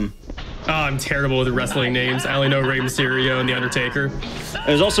slam. Oh, I'm terrible with wrestling names. I only know Rey Mysterio and The Undertaker.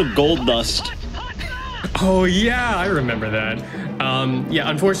 There's also Gold Dust. Oh, yeah, I remember that. Yeah,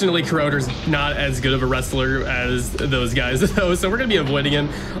 unfortunately, Corroder's not as good of a wrestler as those guys, though, so we're going to be avoiding him.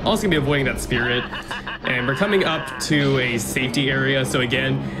 Also going to be avoiding that spirit. And we're coming up to a safety area. So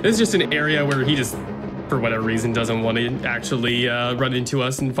again, this is just an area where he just, for whatever reason, doesn't want to actually run into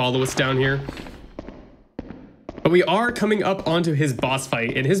us and follow us down here. But we are coming up onto his boss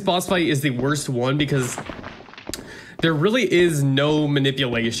fight, and his boss fight is the worst one because there really is no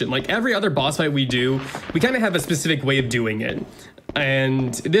manipulation. Like every other boss fight we do, we kind of have a specific way of doing it.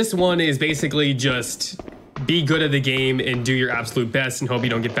 And this one is basically just be good at the game and do your absolute best and hope you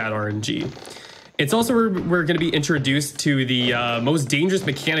don't get bad RNG. It's also where we're going to be introduced to the most dangerous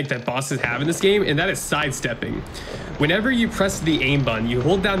mechanic that bosses have in this game, and that is sidestepping. Whenever you press the aim button, you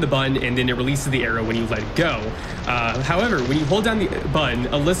hold down the button and then it releases the arrow when you let it go. However, when you hold down the button,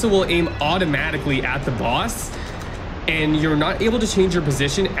 Alyssa will aim automatically at the boss, and you're not able to change your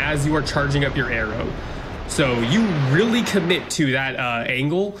position as you are charging up your arrow. So you really commit to that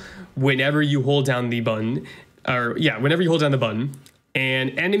angle whenever you hold down the button, whenever you hold down the button.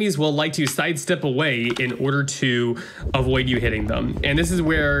 And enemies will like to sidestep away in order to avoid you hitting them. And this is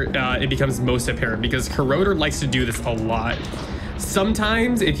where it becomes most apparent because Corroder likes to do this a lot.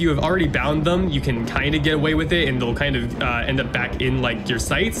 Sometimes if you have already bound them, you can kind of get away with it and they'll kind of end up back in your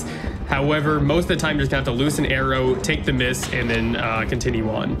sights. However, most of the time you're just gonna have to loose an arrow, take the miss, and then continue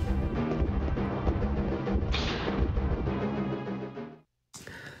on.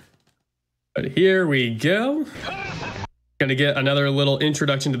 But here we go. Gonna get another little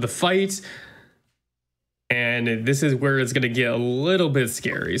introduction to the fight, and this is where it's gonna get a little bit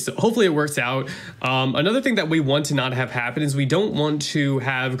scary, so hopefully it works out. Another thing that we want to not have happen is we don't want to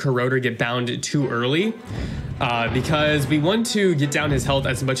have Corroder get bound too early, because we want to get down his health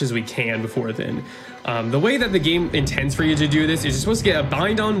as much as we can before then. The way that the game intends for you to do this is you're supposed to get a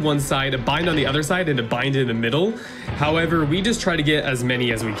bind on one side, a bind on the other side, and a bind in the middle. However, we just try to get as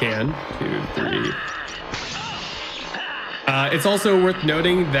many as we can. 2, 3. It's also worth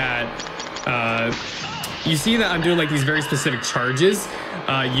noting that you see that I'm doing these very specific charges.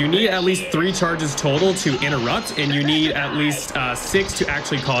 You need at least 3 charges total to interrupt, and you need at least 6 to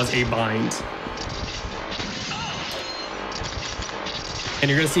actually cause a bind. And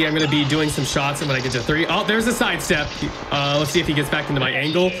you're gonna see I'm gonna be doing some shots, and when I get to 3, oh, there's a sidestep. Let's see if he gets back into my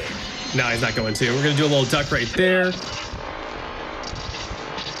angle. No, he's not going to. We're gonna do a little duck right there.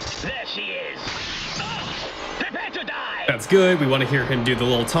 There she is. Prepare That's good. We want to hear him do the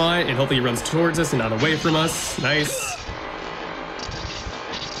little taunt, and hopefully he runs towards us and not away from us. Nice.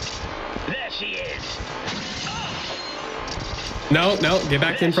 There she is. No, no, get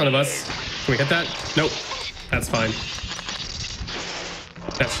back in front of us. Can we hit that? Nope. That's fine.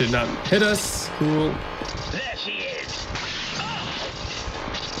 That should not hit us. Cool. There she is.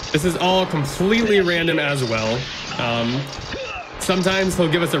 This is all completely random as well. Sometimes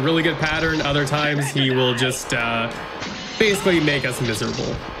he'll give us a really good pattern. Other times he will just basically make us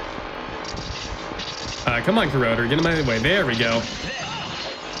miserable. Come on, Corroder, get in my way. There we go.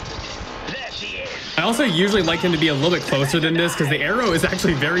 There she is. I also usually like him to be a little bit closer than this because the arrow is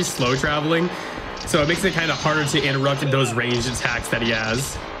actually very slow traveling. So it makes it kind of harder to interrupt those ranged attacks that he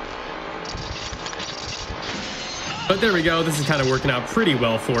has. But there we go. This is kind of working out pretty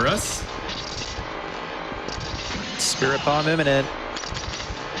well for us. Spirit bomb imminent.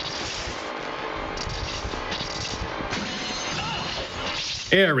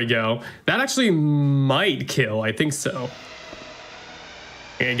 There we go. That actually might kill. I think so.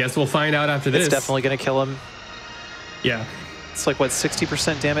 I guess we'll find out after this. It's definitely going to kill him. Yeah. It's like, what,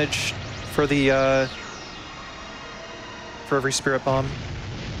 60% damage for the for every spirit bomb?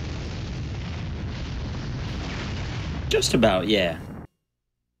 Just about, yeah.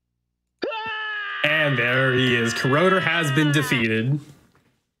 And there he is. Corroder has been defeated.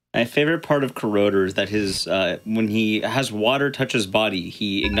 My favorite part of Corroder is that his when he has water touch his body,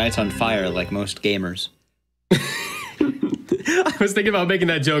 he ignites on fire like most gamers. I was thinking about making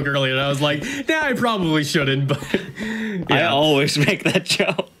that joke earlier, and I was like, nah, I probably shouldn't, but yeah. I always make that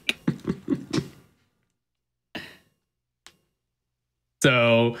joke.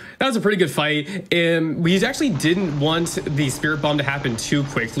 So that was a pretty good fight. We actually didn't want the spirit bomb to happen too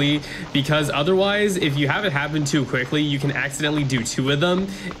quickly because otherwise, if you have it happen too quickly, you can accidentally do 2 of them.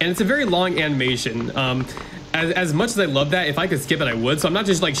 And it's a very long animation. As much as I love that, if I could skip it, I would. So I'm not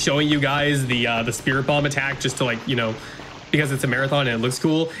just like showing you guys the spirit bomb attack just to, like, you know, because it's a marathon and it looks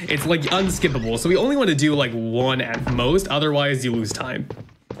cool. It's like unskippable. So we only want to do like 1 at most. Otherwise, you lose time.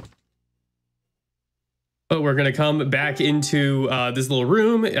 But we're gonna come back into this little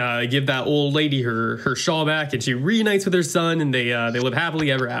room, give that old lady her shawl back, and she reunites with her son, and they live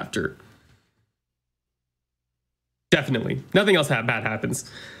happily ever after. Definitely, nothing else bad happens.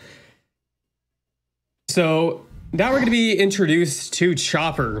 So now we're gonna be introduced to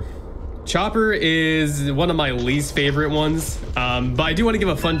Chopper. Chopper is one of my least favorite ones, but I do want to give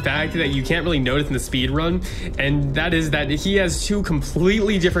a fun fact that you can't really notice in the speed run, and that is that he has 2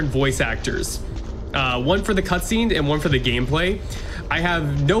 completely different voice actors. One for the cutscene and one for the gameplay. I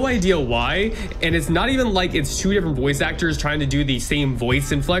have no idea why, and it's not even like it's 2 different voice actors trying to do the same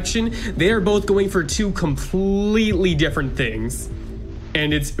voice inflection. They are both going for 2 completely different things,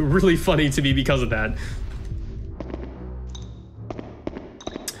 and it's really funny to me because of that.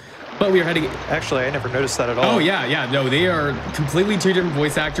 But we are heading... Actually, I never noticed that at all. Oh, yeah. No, they are completely 2 different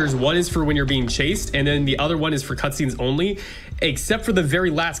voice actors. One is for when you're being chased, and then the other one is for cutscenes only, except for the very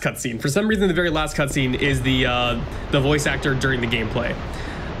last cutscene. For some reason, the very last cutscene is the voice actor during the gameplay.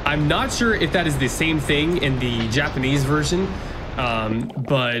 I'm not sure if that is the same thing in the Japanese version,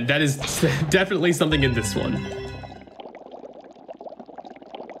 but that is definitely something in this one.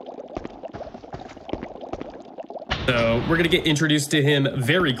 So we're gonna get introduced to him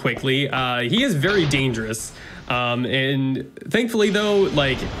very quickly. He is very dangerous, and thankfully though,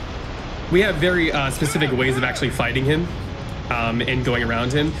 like, we have very specific ways of actually fighting him and going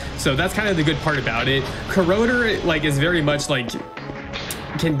around him. So that's kind of the good part about it. Corroder, like, is very much like,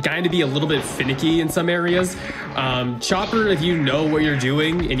 can kind of be a little bit finicky in some areas. Chopper, if you know what you're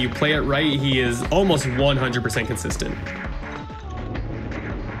doing and you play it right, he is almost 100% consistent.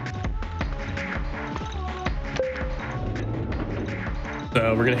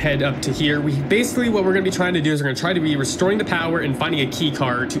 So we're gonna head up to here. Basically what we're gonna be trying to do is we're gonna try to be restoring the power and finding a key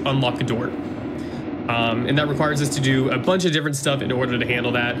card to unlock the door. And that requires us to do a bunch of different stuff in order to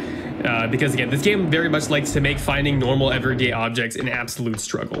handle that. Because again, this game very much likes to make finding normal everyday objects an absolute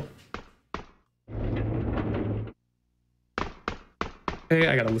struggle. Okay,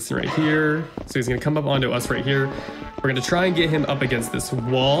 I gotta listen right here. So he's gonna come up onto us right here. We're gonna try and get him up against this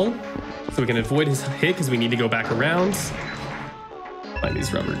wall so we can avoid his hit because we need to go back around. Find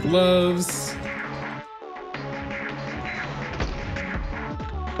these rubber gloves.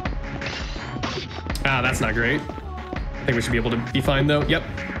 Ah, that's not great. I think we should be able to be fine though. Yep.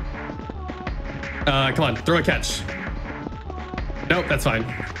 Come on, throw a catch. Nope, that's fine.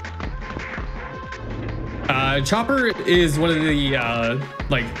 Chopper is one of the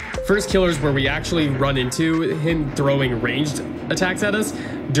like first killers where we actually run into him throwing ranged attacks at us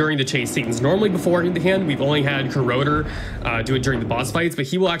during the chase scenes. Normally beforehand, we've only had Corroder do it during the boss fights, but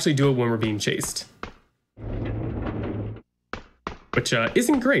he will actually do it when we're being chased, which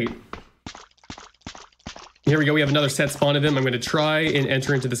isn't great. Here we go. We have another set spawn of him. I'm going to try and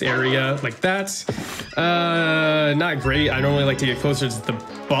enter into this area like that. Not great. I normally like to get closer to the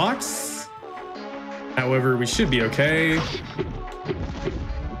box. However, we should be okay.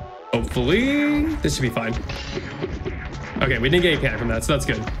 Hopefully, this should be fine. Okay, we didn't get any panic from that, so that's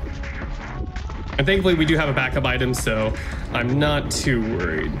good. And thankfully, we do have a backup item, so I'm not too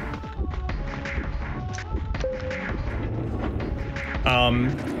worried.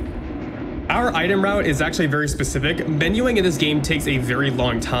 Our item route is actually very specific. Menuing in this game takes a very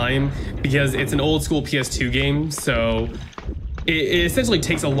long time because it's an old school PS2 game, so it essentially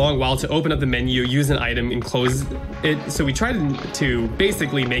takes a long while to open up the menu, use an item, and close it. So we try to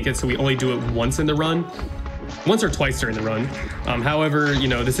basically make it so we only do it once in the run, once or twice during the run. However, you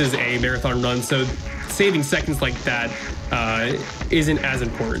know, this is a marathon run, so saving seconds like that isn't as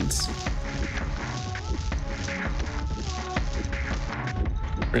important.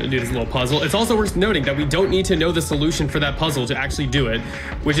 We're gonna do this little puzzle. It's also worth noting that we don't need to know the solution for that puzzle to actually do it,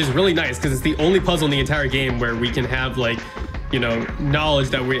 which is really nice because it's the only puzzle in the entire game where we can have, like, you know, knowledge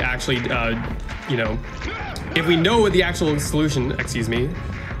that we actually, you know, if we know the actual solution, excuse me,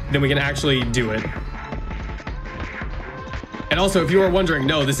 then we can actually do it. And also, if you are wondering,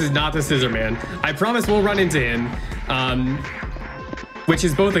 no, this is not the Scissor Man. I promise we'll run into him, which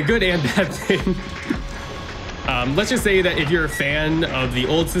is both a good and bad thing. Let's just say that if you're a fan of the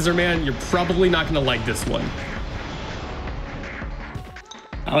old Scissor Man, you're probably not going to like this one.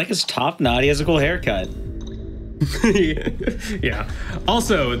 I like his top knot. He has a cool haircut. Yeah.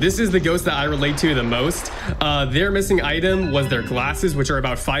 Also, this is the ghost that I relate to the most. Their missing item was their glasses, which are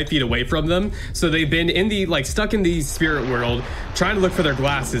about 5 feet away from them. So they've been in the, like, stuck in the spirit world trying to look for their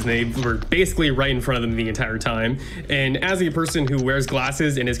glasses, and they were basically right in front of them the entire time. And as a person who wears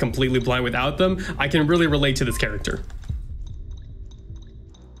glasses and is completely blind without them, I can really relate to this character.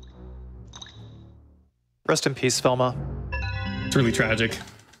 Rest in peace, Velma. It's really tragic.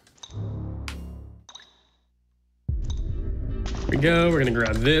 Here we go. We're gonna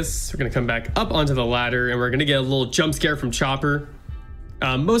grab this. We're gonna come back up onto the ladder, and we're gonna get a little jump scare from Chopper.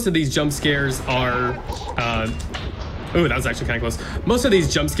 Most of these jump scares are oh, that was actually kind of close. Most of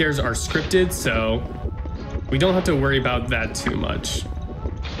these jump scares are scripted, so we don't have to worry about that too much.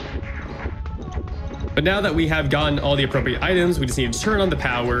 But now that we have gotten all the appropriate items, we just need to turn on the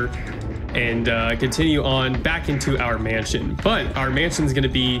power and continue on back into our mansion. But our mansion is going to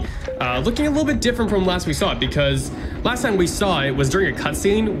be looking a little bit different from last we saw it, because last time we saw it was during a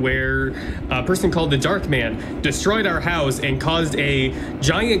cutscene where a person called the Dark Man destroyed our house and caused a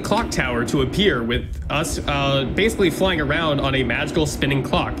giant clock tower to appear with us basically flying around on a magical spinning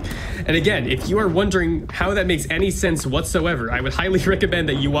clock. And again, if you are wondering how that makes any sense whatsoever, I would highly recommend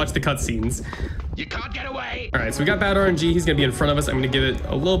that you watch the cutscenes. You can't get away! All right, so we got bad RNG. He's gonna be in front of us. I'm gonna give it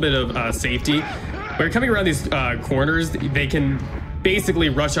a little bit of safety. When you're coming around these corners, they can basically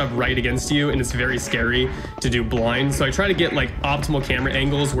rush up right against you, and it's very scary to do blind. So I try to get like optimal camera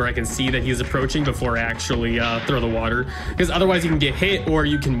angles where I can see that he's approaching before I actually throw the water, because otherwise you can get hit or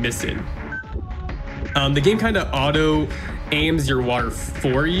you can miss it. The game kind of auto aims your water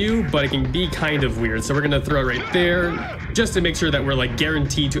for you, but it can be kind of weird. So we're gonna throw it right there just to make sure that we're like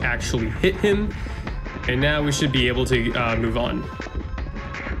guaranteed to actually hit him. And now we should be able to move on.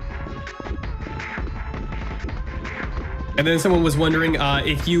 And then someone was wondering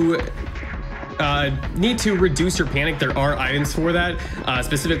if you need to reduce your panic, there are items for that,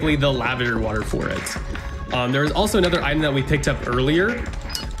 specifically the lavender water for it. There's also another item that we picked up earlier,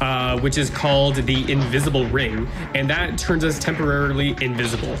 which is called the Invisible Ring, and that turns us temporarily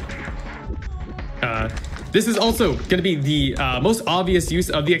invisible. This is also going to be the most obvious use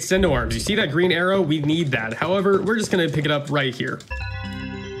of the extendo arms. You see that green arrow? We need that. However, we're just going to pick it up right here.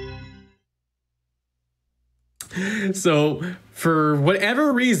 So, for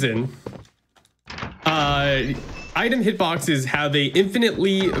whatever reason, item hitboxes have a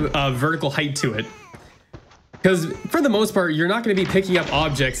infinitely vertical height to it. Because for the most part, you're not going to be picking up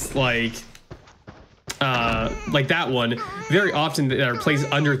objects like that one very often that are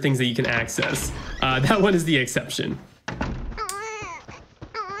placed under things that you can access. That one is the exception.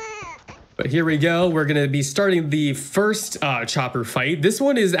 But here we go. We're going to be starting the first Chopper fight. This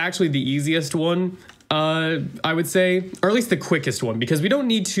one is actually the easiest one, I would say, or at least the quickest one, because we don't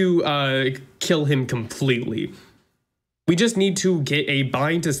need to kill him completely. We just need to get a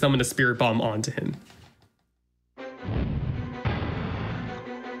bind to summon a spirit bomb onto him.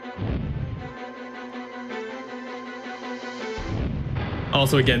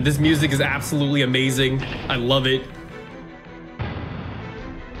 Also, again, this music is absolutely amazing. I love it.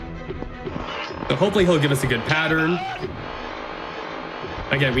 So hopefully he'll give us a good pattern.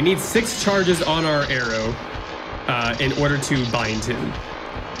 Again, we need 6 charges on our arrow in order to bind him.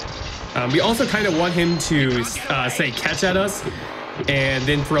 We also kind of want him to say catch at us and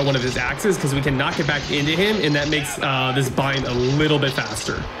then throw one of his axes, because we can knock it back into him, and that makes this bind a little bit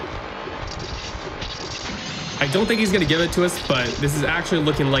faster. I don't think he's going to give it to us, but this is actually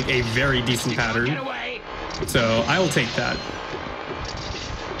looking like a very decent pattern. So I will take that.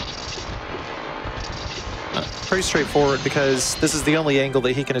 Pretty straightforward, because this is the only angle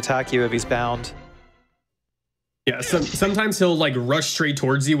that he can attack you if he's bound. Yeah, sometimes he'll like rush straight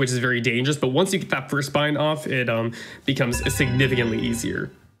towards you, which is very dangerous, but once you get that first bind off, it becomes significantly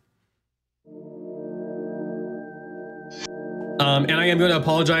easier. And I am going to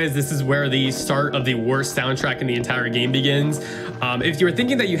apologize. This is where the start of the worst soundtrack in the entire game begins. If you were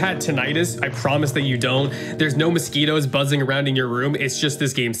thinking that you had tinnitus, I promise that you don't. There's no mosquitoes buzzing around in your room. It's just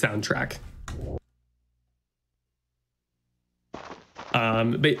this game's soundtrack.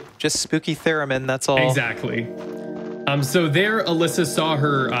 But just spooky theremin, that's all. Exactly. So there, Alyssa saw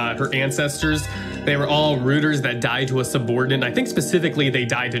her ancestors. They were all rooters that died to a subordinate. I think specifically they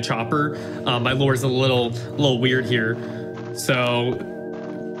died to Chopper. My lore's a little weird here. So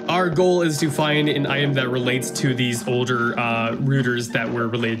our goal is to find an item that relates to these older rooters that were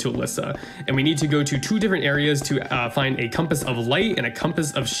related to Alyssa. And we need to go to 2 different areas to find a compass of light and a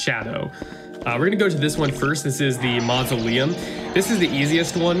compass of shadow. We're going to go to this one first. This is the mausoleum. This is the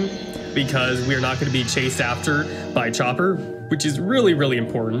easiest one because we are not going to be chased after by Chopper, which is really, really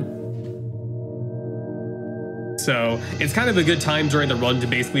important. So it's kind of a good time during the run to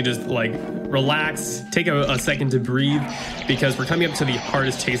basically just like relax, take a second to breathe, because we're coming up to the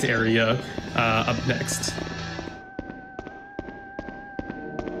hardest chase area up next.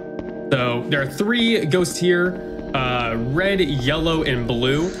 So there are 3 ghosts here, red, yellow, and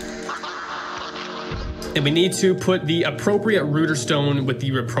blue. And we need to put the appropriate rooter stone with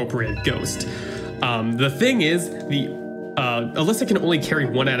the appropriate ghost. The thing is, Alyssa can only carry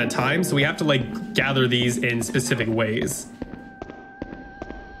 1 at a time, so we have to like gather these in specific ways.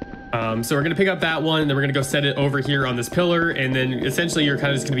 So we're gonna pick up that one, and then we're gonna go set it over here on this pillar, and then essentially you're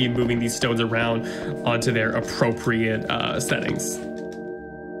kind of just gonna be moving these stones around onto their appropriate settings.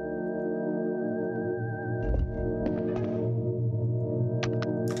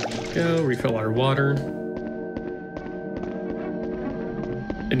 Go refill our water.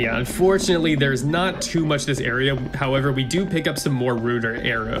 And yeah, unfortunately, there's not too much this area. However, we do pick up some more rooter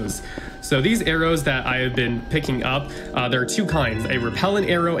arrows. So these arrows that I have been picking up, there are 2 kinds, a repellent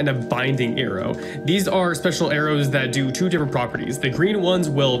arrow and a binding arrow. These are special arrows that do 2 different properties. The green ones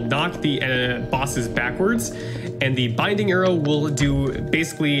will knock the bosses backwards, and the binding arrow will do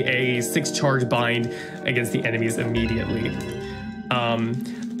basically a 6 charge bind against the enemies immediately.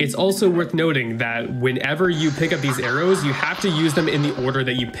 It's also worth noting that whenever you pick up these arrows, you have to use them in the order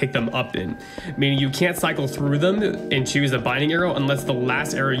that you pick them up in. Meaning you can't cycle through them and choose a binding arrow unless the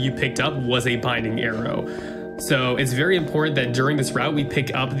last arrow you picked up was a binding arrow. So it's very important that during this route, we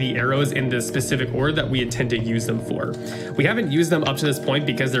pick up the arrows in the specific order that we intend to use them for. We haven't used them up to this point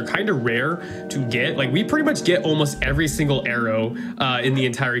because they're kind of rare to get. Like, we pretty much get almost every single arrow in the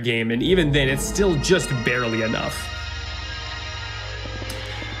entire game. And even then, it's still just barely enough.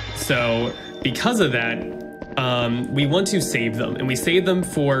 So because of that, we want to save them, and we save them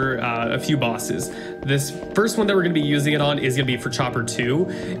for a few bosses. This first one that we're going to be using it on is going to be for Chopper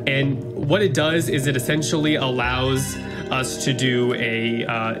 2, and what it does is it essentially allows us to do a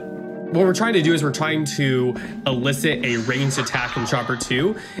what we're trying to do is we're trying to elicit a ranged attack from Chopper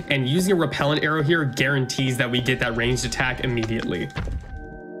 2, and using a repellent arrow here guarantees that we get that ranged attack immediately.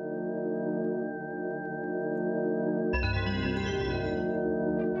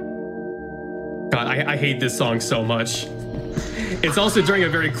 God, I hate this song so much. It's also during a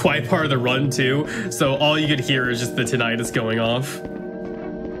very quiet part of the run too, so all you could hear is just the tinnitus going off.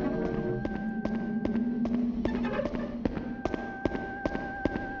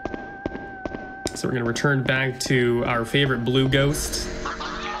 So we're gonna return back to our favorite blue ghost.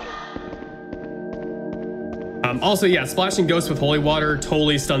 Also, yeah, splashing ghosts with holy water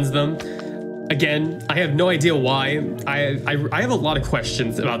totally stuns them. Again, I have no idea why. I have a lot of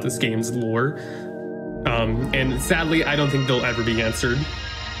questions about this game's lore. And sadly, I don't think they'll ever be answered.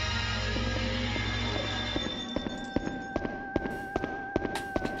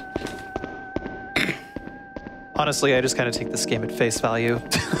 Honestly, I just kind of take this game at face value.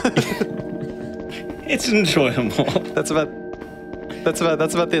 It's enjoyable. That's about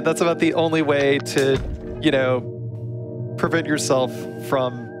the only way to, you know, prevent yourself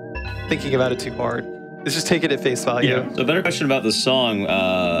from thinking about it too hard. It's just take it at face value. Yeah. So a better question about the song,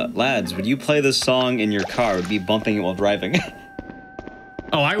 lads, would you play this song in your car? Would you be bumping it while driving?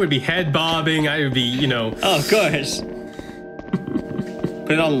 Oh, I would be head bobbing. I would be, you know. Oh, of course.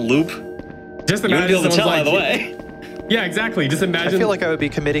 Put it on loop. Just You wouldn't be able to imagine tell someone's out of the like, way. yeah, exactly. Just imagine. I feel like I would be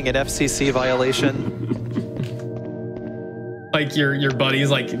committing an FCC violation. Like your buddies,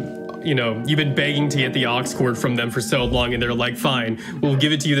 like, you know, you've been begging to get the aux cord from them for so long, and they're like, fine, we'll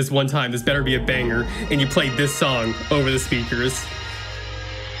give it to you this one time. This better be a banger. And you played this song over the speakers.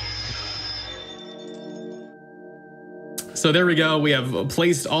 So there we go. We have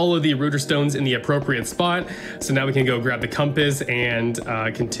placed all of the router stones in the appropriate spot. So now we can go grab the compass and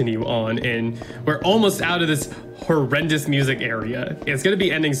continue on. And we're almost out of this horrendous music area. It's going to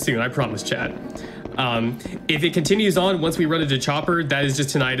be ending soon, I promise, chat. If it continues on, once we run into Chopper, that is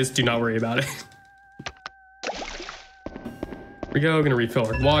just tinnitus. Do not worry about it. Here we go, gonna refill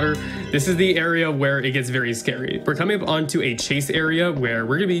our water. This is the area where it gets very scary. We're coming up onto a chase area where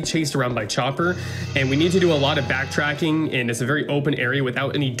we're gonna be chased around by Chopper, and we need to do a lot of backtracking, and it's a very open area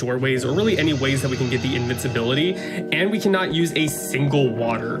without any doorways or really any ways that we can get the invincibility, and we cannot use a single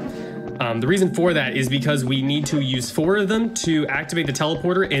water. The reason for that is because we need to use 4 of them to activate the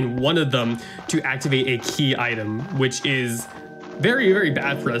teleporter and 1 of them to activate a key item, which is very, very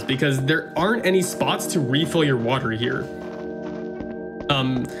bad for us because there aren't any spots to refill your water here.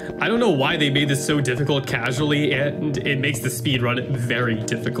 I don't know why they made this so difficult casually, and it makes the speed run very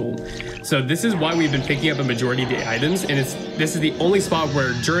difficult. So this is why we've been picking up a majority of the items, and this is the only spot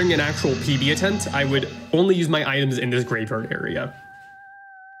where during an actual PB attempt, I would only use my items in this graveyard area.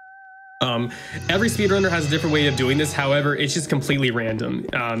 Every speedrunner has a different way of doing this. However, it's just completely random.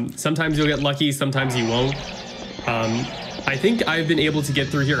 Sometimes you'll get lucky, sometimes you won't. I think I've been able to get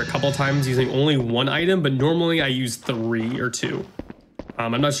through here a couple times using only 1 item, but normally I use 3 or 2.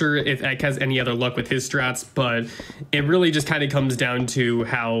 I'm not sure if Ek has any other luck with his strats, but it really just kind of comes down to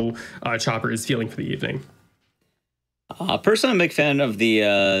how Chopper is feeling for the evening. Personally, I'm a big fan of the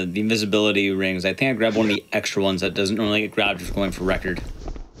invisibility rings. I think I grabbed one of the extra ones that doesn't normally get grabbed just going for record.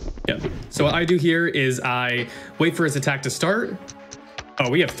 Yeah. So what I do here is I wait for his attack to start. Oh,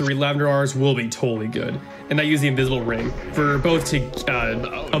 we have 3 lavender R's. We'll be totally good. And I use the invisible ring for both to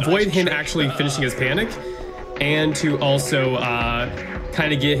avoid him actually finishing his panic and to also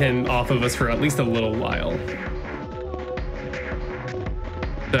kind of get him off of us for at least a little while.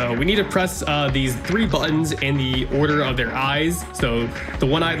 So we need to press these 3 buttons in the order of their eyes. So the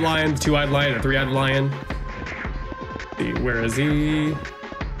 1-eyed lion, the 2-eyed lion, the 3-eyed lion. Let's see, where is he?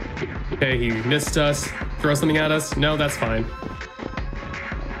 Okay, he missed us. Throw something at us? No, that's fine.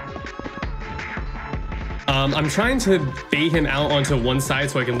 I'm trying to bait him out onto one side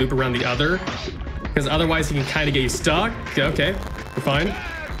so I can loop around the other, because otherwise he can kind of get you stuck. Okay, we're fine.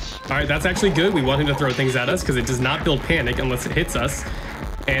 All right, that's actually good. We want him to throw things at us because it does not build panic unless it hits us,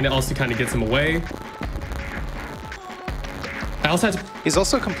 and it also kind of gets him away. I also had to... He's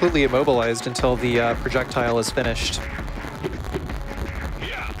also completely immobilized until the projectile is finished.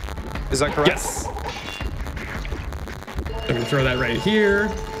 Is that correct? Yes. I'm gonna throw that right here.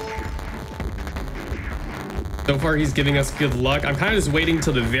 So far, he's giving us good luck. I'm kind of just waiting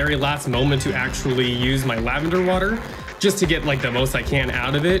till the very last moment to actually use my lavender water, just to get like the most I can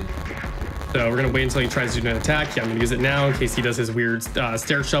out of it. So we're gonna wait until he tries to do an attack. Yeah, I'm gonna use it now in case he does his weird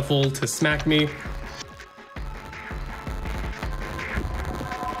stair shuffle to smack me.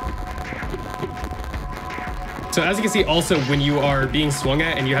 So as you can see, also when you are being swung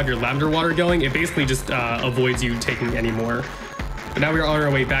at and you have your lavender water going, it basically just avoids you taking any more. But now we're on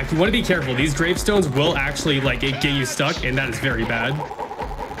our way back. You want to be careful. These gravestones will actually like get you stuck, and that is very bad.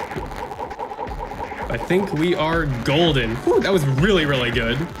 I think we are golden. Whew, that was really, really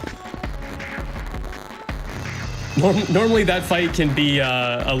good. Normally that fight can be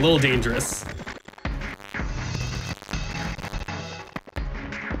a little dangerous.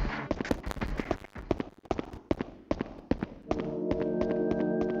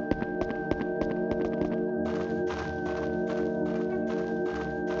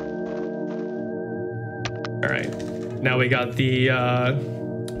 All right, now we got the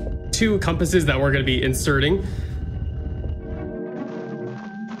 2 compasses that we're going to be inserting.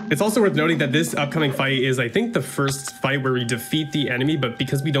 It's also worth noting that this upcoming fight is, I think, the first fight where we defeat the enemy, but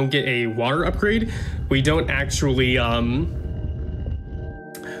because we don't get a water upgrade, we don't actually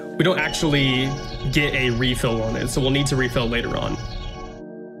get a refill on it. So we'll need to refill later on.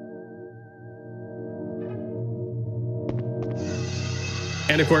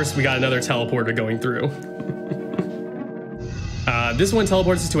 And of course, we got another teleporter going through. This one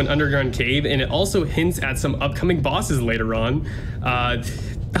teleports us to an underground cave, and it also hints at some upcoming bosses later on.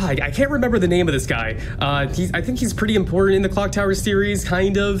 I can't remember the name of this guy. I think he's pretty important in the Clock Tower series,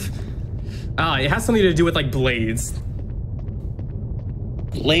 kind of. It has something to do with like blades.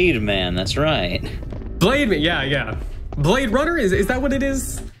 Blade Man, that's right. Blade Man, yeah. Blade Runner, is that what it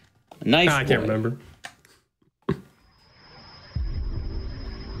is? Knife I can't remember.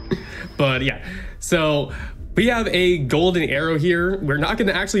 But yeah, so we have a golden arrow here. We're not going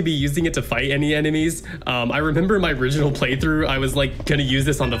to actually be using it to fight any enemies. I remember in my original playthrough, I was like going to use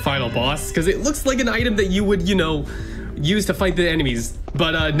this on the final boss because it looks like an item that you would, use to fight the enemies.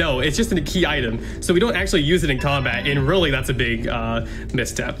 But no, it's just a key item. So we don't actually use it in combat, and really that's a big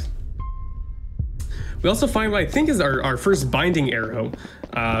misstep. We also find what I think is our first binding arrow,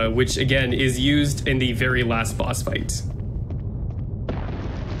 which again is used in the very last boss fight.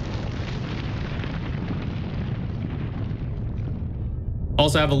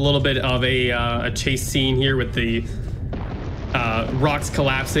 Also have a little bit of a chase scene here with the rocks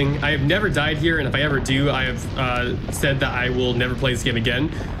collapsing. I have never died here, and if I ever do, I have said that I will never play this game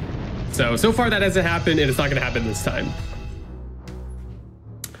again. So far that hasn't happened, and it's not going to happen this time.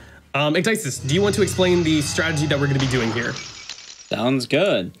 Ecdysis, do you want to explain the strategy that we're going to be doing here? Sounds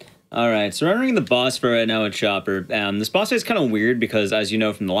good. All right, so we're entering the boss fight right now with Chopper. This boss fight is kind of weird because, as you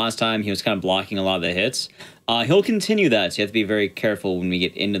know from the last time, he was kind of blocking a lot of the hits. He'll continue that, so you have to be very careful when we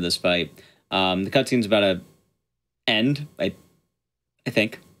get into this fight. The cutscene's about to end, I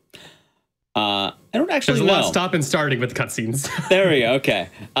think. I don't actually know. There's a lot stop and starting with cutscenes. There we go, okay.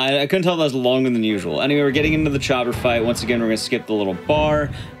 I couldn't tell that was longer than usual. Anyway, we're getting into the Chopper fight. Once again, we're going to skip the little bar.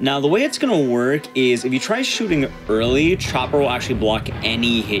 Now, the way it's going to work is if you try shooting early, Chopper will actually block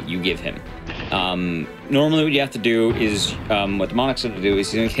any hit you give him. Normally what you have to do is, what Demonic's going to do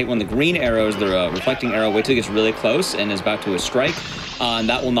is he's going to hit one of the green arrows, the reflecting arrow, wait till he gets really close and is about to strike, and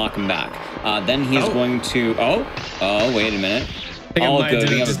that will knock him back. Then he's going to, oh, wait a minute. I think I might have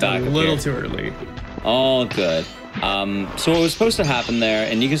did it just a little too early. All good. So what was supposed to happen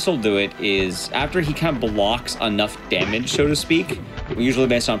there, and you can still do it, is after he kind of blocks enough damage, so to speak, usually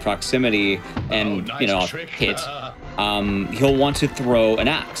based on proximity and, hit, he'll want to throw an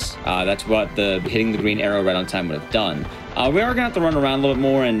axe. That's what hitting the green arrow right on time would have done. We are going to have to run around a little bit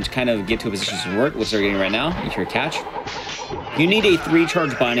more and kind of get to a position to work, which they're getting right now. You hear a catch. You need a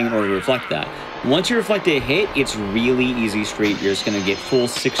 3-charge binding in order to reflect that. Once you reflect a hit, it's really easy street. You're just going to get full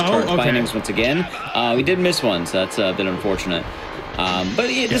 6-charge bindings once again. We did miss one, so that's a bit unfortunate.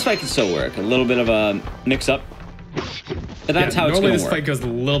 But yeah, this fight can still work. A little bit of a mix-up. But that's how it's going to work. Normally this fight goes a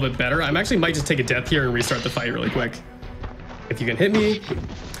little bit better. I actually might just take a death here and restart the fight really quick. If you can hit me.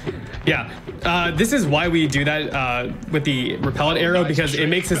 Yeah, this is why we do that with the repellent arrow, because it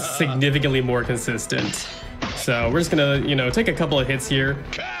makes it significantly more consistent. So we're just going to, take a couple of hits here.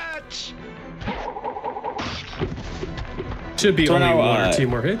 Should be only one or two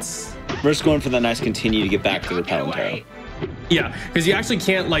more hits. We're just going for that nice continue to get back to the repellent arrow. Yeah, because you actually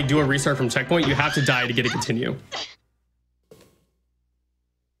can't do a restart from checkpoint. You have to die to get a continue.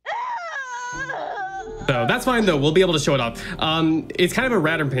 So that's fine though. We'll be able to show it off. It's kind of a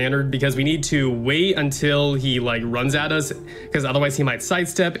rather pattern because we need to wait until he runs at us, because otherwise he might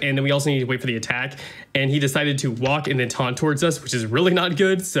sidestep, and then we also need to wait for the attack. And he decided to walk and then taunt towards us, which is really not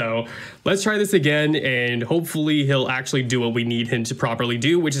good. So let's try this again, and hopefully he'll actually do what we need him to properly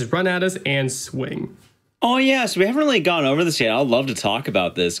do, which is run at us and swing. Oh, yeah, so we haven't really gone over this yet. I'd love to talk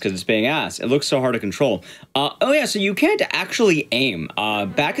about this because it's being asked. It looks so hard to control. Oh, yeah, so you can't actually aim.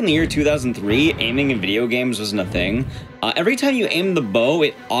 Back in the year 2003, aiming in video games wasn't a thing. Every time you aim the bow,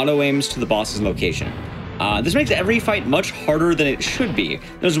 it auto-aims to the boss's location. This makes every fight much harder than it should be.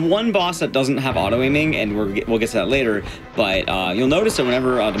 There's one boss that doesn't have auto-aiming, and we'll get to that later, but you'll notice that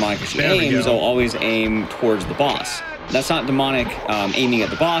whenever Demonic actually aims, they'll always aim towards the boss. That's not Demonic aiming at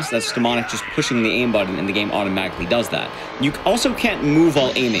the boss, that's Demonic just pushing the aim button, and the game automatically does that. You also can't move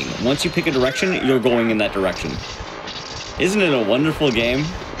while aiming. Once you pick a direction, you're going in that direction. Isn't it a wonderful game?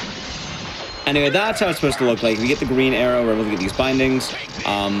 Anyway, that's how it's supposed to look like. We get the green arrow, we're able to get these bindings.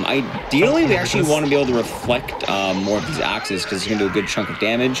 Ideally, we actually want to be able to reflect more of these axes, because it's going to do a good chunk of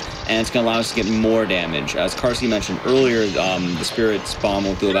damage, and it's going to allow us to get more damage. As Carsey mentioned earlier, the Spirit's bomb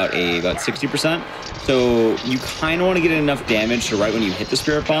will do about 60%. So you kind of want to get enough damage so right when you hit the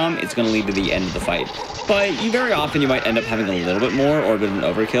Spirit Bomb, it's going to lead to the end of the fight. But very often you might end up having a little bit more or a bit of an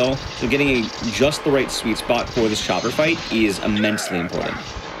overkill. So getting just the right sweet spot for this Chopper fight is immensely important.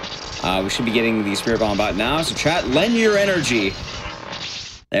 We should be getting the Spirit Bomb out now. So chat, lend your energy.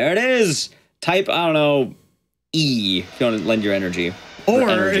 There it is. Type, I don't know, E if you want to lend your energy. Or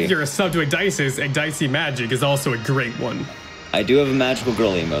if you're a sub to Ecdysis, Ecdysis Magic is also a great one. I do have a magical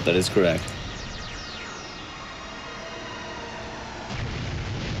girl emote, that is correct.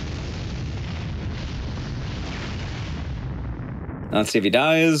 Let's see if he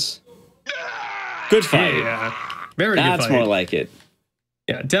dies. Good fight. Yeah, very good fight. That's more like it.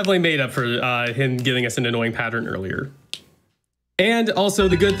 Yeah, definitely made up for him giving us an annoying pattern earlier. And also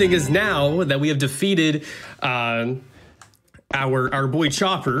the good thing is now that we have defeated our boy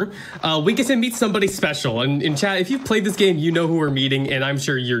Chopper, we get to meet somebody special. And in chat, if you've played this game, you know who we're meeting, and I'm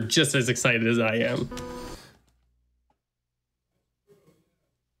sure you're just as excited as I am.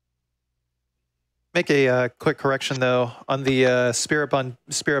 Make a quick correction though on the spirit bomb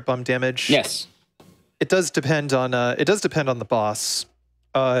damage. Yes, it does depend on the boss.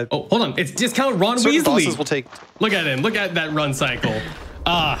 Oh, hold on! It's discount Ron Weasley. Bosses will take. Look at him! Look at that run cycle.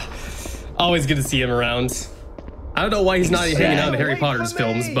 Always good to see him around. I don't know why he's not hanging out in Harry Potter's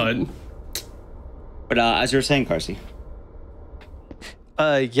films, but as you were saying, Carsey.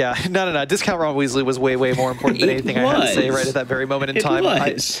 Yeah, no. Discount Ron Weasley was way more important than anything I had to say right at that very moment in time.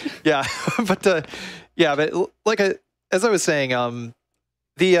 Yeah, but like as I was saying,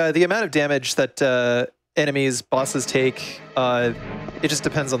 the amount of damage that bosses take, it just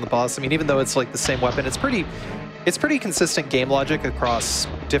depends on the boss. I mean, even though it's like the same weapon, it's pretty consistent game logic across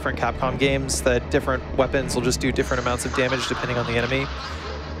different Capcom games that different weapons will just do different amounts of damage depending on the enemy.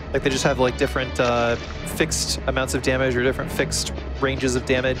 Like they just have like different fixed amounts of damage or different fixed ranges of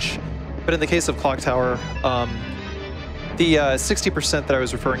damage. But in the case of Clock Tower, the 60% that I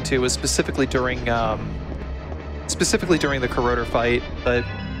was referring to was specifically during the corroder fight. But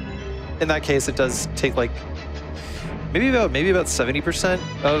in that case, it does take like maybe about 70%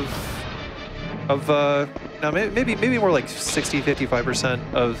 maybe more like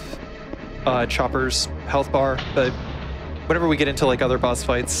 60-55% of Chopper's health bar. But whenever we get into like other boss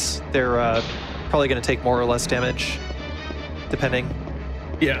fights, they're probably going to take more or less damage, depending.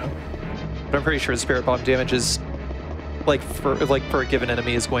 Yeah. But I'm pretty sure spirit bomb damage is for a given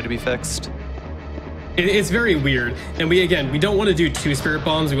enemy is going to be fixed. It's very weird, and we don't want to do 2 spirit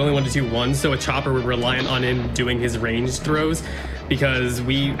bombs. We only want to do 1. So a Chopper, we're reliant on him doing his ranged throws because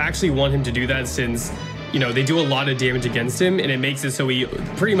we actually want him to do that since, you know, they do a lot of damage against him, and it makes it so we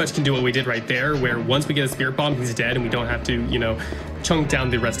pretty much can do what we did right there, where once we get a spirit bomb, he's dead, and we don't have to, you know, chunk down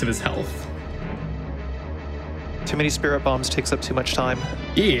the rest of his health. Too many spirit bombs takes up too much time.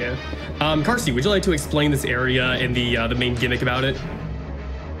 Yeah. Carsey, would you like to explain this area and the main gimmick about it?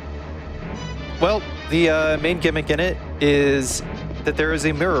 Well, the main gimmick in it is that there is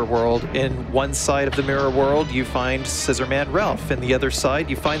a mirror world. In one side of the mirror world, you find Scissor Man Ralph. In the other side,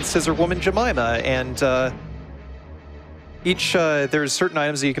 you find Scissor Woman Jemima. And there's certain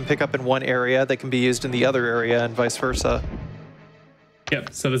items that you can pick up in one area that can be used in the other area, and vice versa.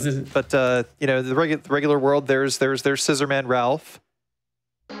 Yep. So this is. But you know, the regular world, there's Scissor Man Ralph.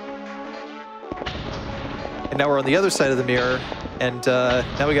 And now we're on the other side of the mirror, and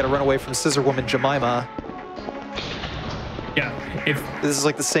now we got to run away from Scissor Woman Jemima. Yeah, this is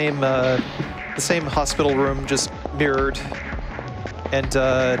like the same hospital room, just mirrored, and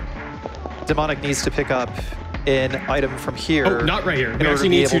Demonic needs to pick up an item from here. Oh, not right here. We actually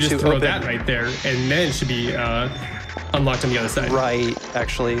need to just throw that right there, and then it should be unlocked on the other side. Right,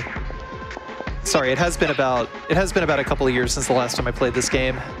 actually. Sorry, it has been about a couple of years since the last time I played this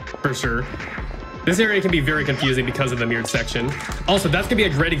game. For sure. This area can be very confusing because of the mirrored section. Also, that's gonna be a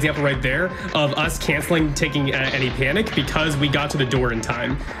great example right there of us canceling taking any panic because we got to the door in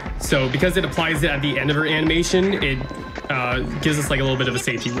time. So because it applies it at the end of her animation, it gives us like a little bit of a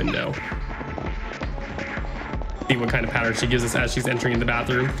safety window. See what kind of pattern she gives us as she's entering the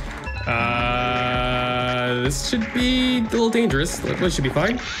bathroom. This should be a little dangerous. This should be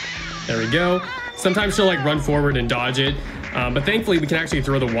fine. There we go. Sometimes she'll like run forward and dodge it. But thankfully, we can actually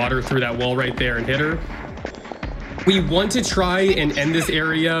throw the water through that wall right there and hit her. We want to try and end this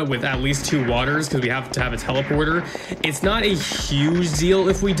area with at least 2 waters because we have to have a teleporter. It's not a huge deal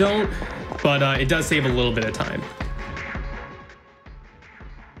if we don't, but it does save a little bit of time.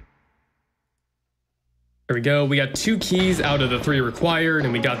 There we go. We got 2 keys out of the 3 required,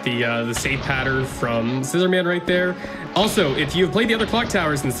 and we got the safe pattern from Scissor Man right there. Also, if you've played the other clock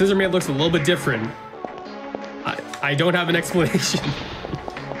towers, then Scissor Man looks a little bit different. I don't have an explanation.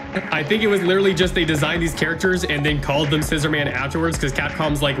 I think it was literally just they designed these characters and then called them Scissor Man afterwards because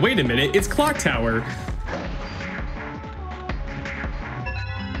Capcom's like, wait a minute, it's Clock Tower.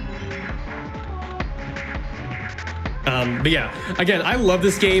 But yeah, again, I love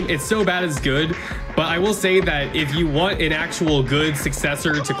this game. It's so bad it's good. But I will say that if you want an actual good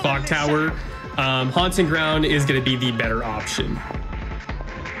successor to Clock Tower, Haunting Ground is going to be the better option.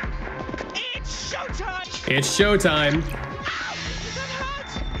 It's showtime!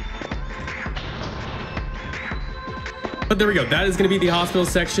 But there we go. That is going to be the hospital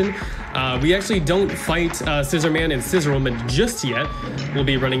section. We actually don't fight Scissor Man and Scissor Woman just yet. We'll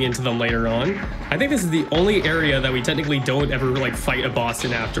be running into them later on. I think this is the only area that we technically don't ever like fight a boss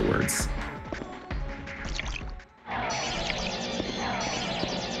in afterwards.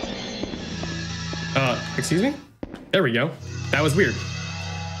 Excuse me? There we go. That was weird.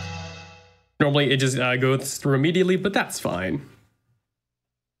 Normally it just goes through immediately, but that's fine.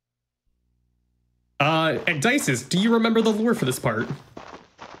 And Dices, do you remember the lore for this part?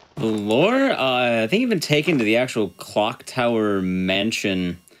 The lore? I think you've been taken to the actual clock tower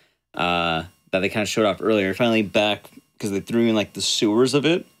mansion that they kind of showed off earlier. Finally back because they threw in like the sewers of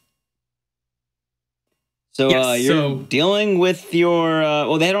it. So yes, you're dealing with your...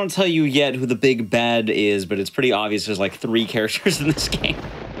 well, they don't tell you yet who the big bad is, but it's pretty obvious there's like 3 characters in this game.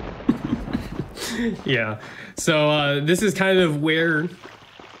 Yeah. So this is kind of where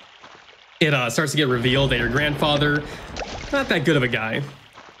it starts to get revealed that your grandfather, not that good of a guy.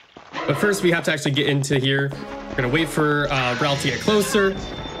 But first we have to actually get into here. We're going to wait for Ralph to get closer.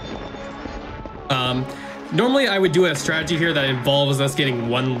 Normally I would do a strategy here that involves us getting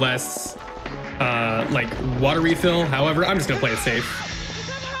one less... like water refill. However, I'm just gonna play it safe.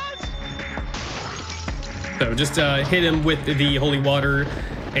 So just hit him with the holy water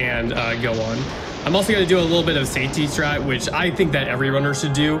and go on. I'm also gonna do a little bit of safety strat, which I think that every runner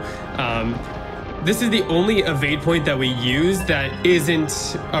should do. This is the only evade point that we use that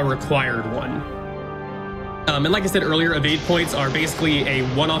isn't a required one. And like I said earlier, evade points are basically a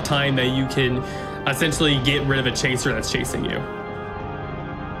one-off time that you can essentially get rid of a chaser that's chasing you.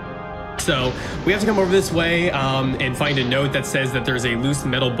 So we have to come over this way and find a note that says that there's a loose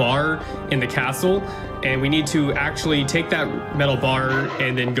metal bar in the castle, and we need to actually take that metal bar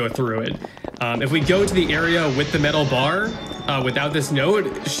and then go through it. If we go to the area with the metal bar without this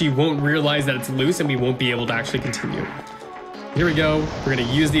note, she won't realize that it's loose and we won't be able to actually continue. Here we go. We're going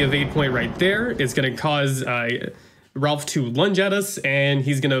to use the evade point right there. It's going to cause Ralph to lunge at us, and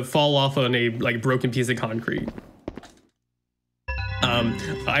he's going to fall off on a like broken piece of concrete.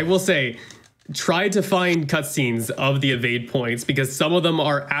 I will say, try to find cutscenes of the evade points because some of them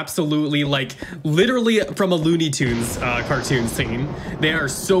are absolutely like literally from a Looney Tunes cartoon scene. They are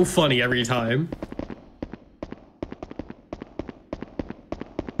so funny every time.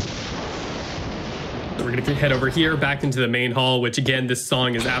 So we're gonna head over here back into the main hall, which again, this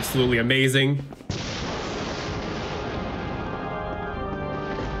song is absolutely amazing.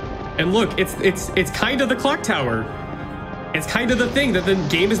 And look, it's kind of the clock tower. It's kind of the thing that the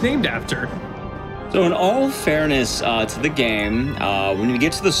game is named after. So in all fairness to the game, when you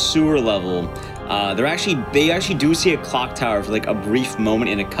get to the sewer level, they actually do see a clock tower for like a brief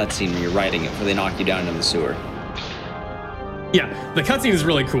moment in a cutscene when you're riding it before they knock you down into the sewer. Yeah, the cutscene is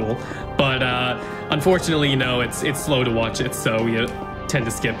really cool, but unfortunately, you know, it's slow to watch it, so you tend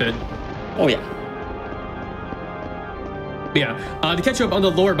to skip it. Oh yeah. Yeah, to catch you up on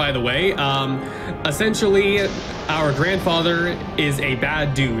the lore, by the way, essentially, our grandfather is a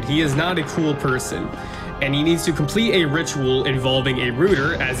bad dude. He is not a cool person, and he needs to complete a ritual involving a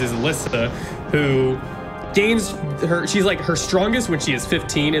rooter, as is Alyssa, who gains her, she's like her strongest when she is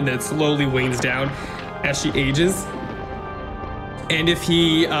 15, and then slowly wanes down as she ages. And if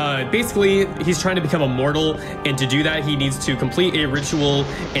he, basically, he's trying to become immortal, and to do that, he needs to complete a ritual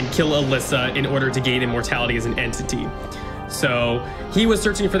and kill Alyssa in order to gain immortality as an entity. So he was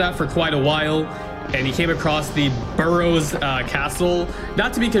searching for that for quite a while, and he came across the Burrows castle.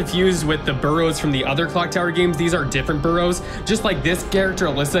 Not to be confused with the Burrows from the other Clock Tower games. These are different Burrows. Just like this character,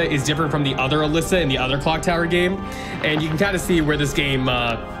 Alyssa, is different from the other Alyssa in the other Clock Tower game. And you can kind of see where this game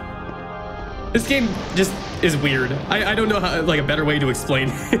just is weird. I don't know how, like, a better way to explain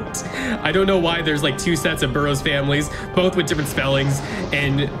it. I don't know why there's like 2 sets of Burrows families, both with different spellings,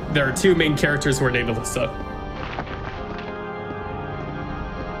 and there are 2 main characters who are named Alyssa.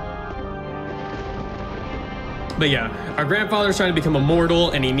 But yeah, our grandfather's trying to become immortal,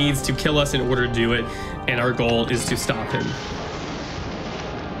 and he needs to kill us in order to do it, and our goal is to stop him.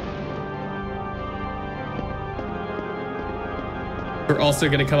 We're also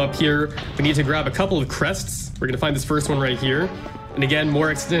going to come up here. We need to grab a couple of crests. We're going to find this first one right here. And again,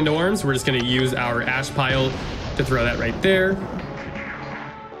 more extended arms. We're just going to use our ash pile to throw that right there.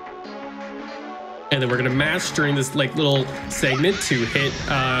 And then we're going to mash during this like little segment to hit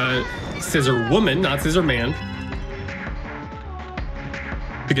Scissor Woman, not Scissor Man,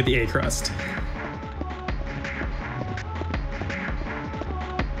 to get the A crust.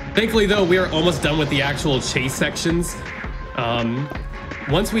 Thankfully, though, we are almost done with the actual chase sections.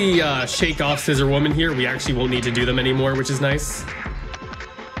 Once we shake off Scissor Woman here, we actually won't need to do them anymore, which is nice.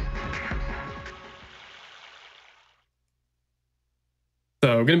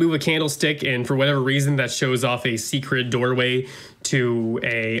 So we're going to move a candlestick, and for whatever reason, that shows off a secret doorway to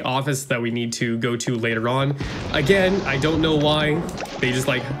a office that we need to go to later on. Again, I don't know why. They just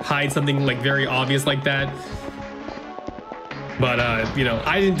like hide something like very obvious like that. But, you know,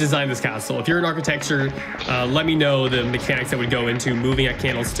 I didn't design this castle. If you're in architecture, let me know the mechanics that would go into moving a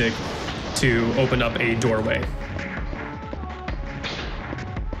candlestick to open up a doorway.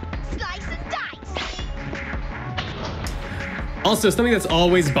 Slice and dice. Also, something that's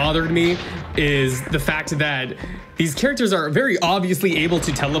always bothered me is the fact that these characters are very obviously able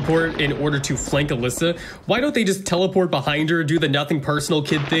to teleport in order to flank Alyssa. Why don't they just teleport behind her, do the nothing personal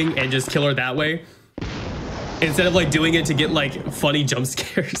kid thing, and just kill her that way? Instead of like doing it to get like funny jump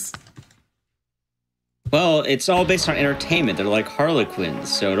scares. Well, it's all based on entertainment. They're like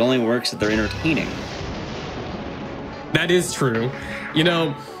Harlequins, so it only works if they're entertaining. That is true. You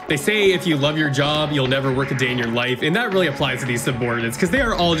know, they say if you love your job, you'll never work a day in your life. And that really applies to these subordinates because they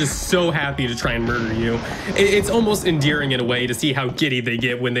are all just so happy to try and murder you. It's almost endearing in a way to see how giddy they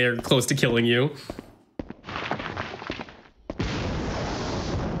get when they're close to killing you.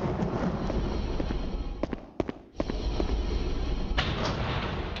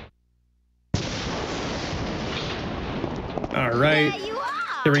 All right,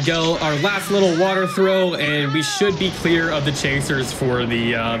 here we go. Our last little water throw, and we should be clear of the chasers for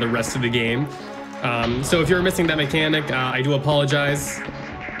the rest of the game. So if you're missing that mechanic, I do apologize.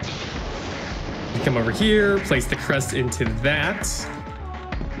 Come over here, place the crest into that.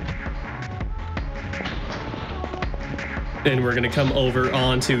 Then we're gonna come over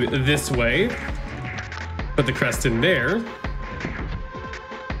onto this way. Put the crest in there.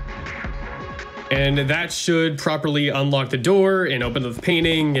 And that should properly unlock the door and open up the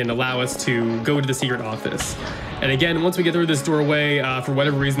painting and allow us to go to the secret office. And again, once we get through this doorway, for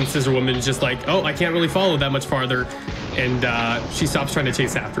whatever reason, Scissor Woman is just like, oh, I can't really follow that much farther. And she stops trying to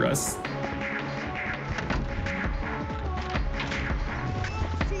chase after us.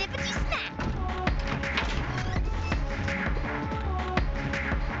 Snippety snap.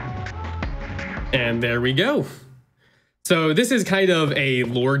 And there we go. So this is kind of a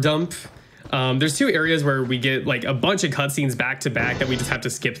lore dump. There's two areas where we get like a bunch of cutscenes back to back that we just have to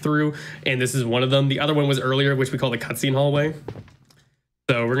skip through, and this is one of them. The other one was earlier, which we call the cutscene hallway.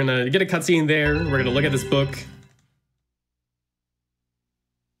 So we're gonna get a cutscene there. We're gonna look at this book.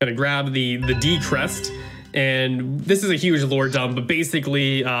 Gonna grab the D crest, and this is a huge lore dump. But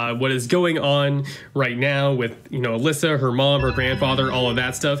basically, what is going on right now with Alyssa, her mom, her grandfather, all of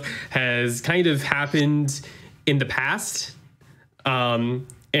that stuff has kind of happened in the past.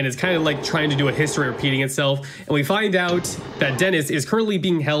 And it's kind of like trying to do a history repeating itself. And we find out that Dennis is currently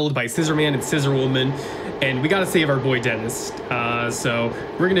being held by Scissor Man and Scissor Woman, and we gotta save our boy Dennis. So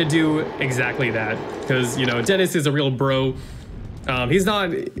we're gonna do exactly that, because Dennis is a real bro. He's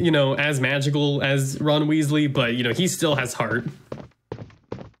not as magical as Ron Weasley, but he still has heart.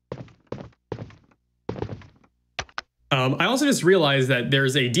 I also just realized that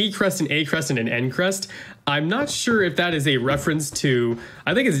there's a D crest, an A crest, and an N crest. I'm not sure if that is a reference to,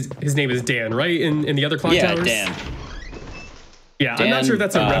 I think his name is Dan, right? In the other clock towers? Yeah, Dan. Yeah, Dan, I'm not sure if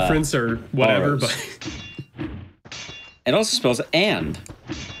that's a reference or whatever, Bars. but... It also spells and.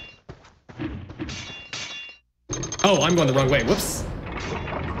 Oh, I'm going the wrong way. Whoops.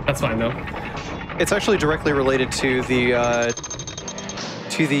 That's fine, though. It's actually directly related to the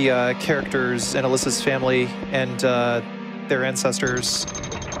characters in Alyssa's family and their ancestors.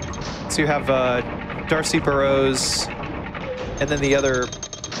 So you have Darcy Burroughs, and then the other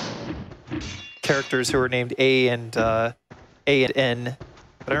characters who are named A and N,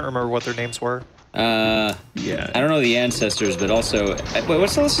 but I don't remember what their names were. Yeah. I don't know the ancestors, but also, wait,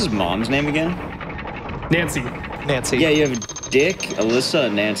 what's Alyssa's mom's name again? Nancy. Nancy. Yeah, you have Dick, Alyssa,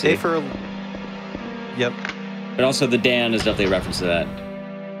 and Nancy. A for... Yep. But also the Dan is definitely a reference to that.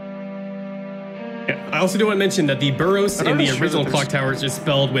 Yeah, I also do want to mention that the Burrows in the original clock towers is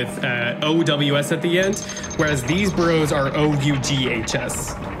spelled with O-W-S at the end, whereas these Burrows are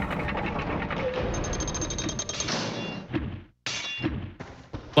O-U-G-H-S.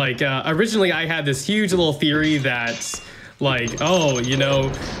 Like, originally I had this huge little theory that, like,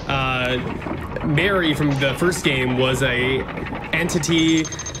 Mary from the first game was a entity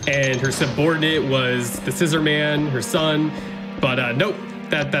and her subordinate was the Scissor Man, her son, but nope,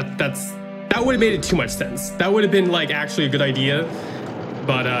 that would have made it too much sense. That would have been like actually a good idea,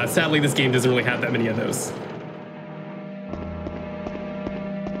 but sadly this game doesn't really have that many of those.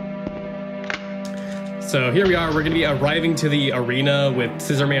 So here we are, we're going to be arriving to the arena with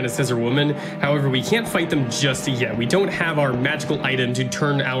Scissor Man and Scissor Woman. However, we can't fight them just yet. We don't have our magical item to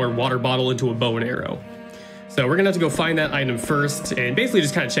turn our water bottle into a bow and arrow. So we're gonna have to go find that item first and basically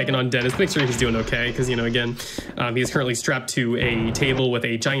just kind of checking on Dennis, make sure he's doing okay, because, you know, again, he's currently strapped to a table with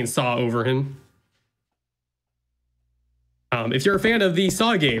a giant saw over him. If you're a fan of the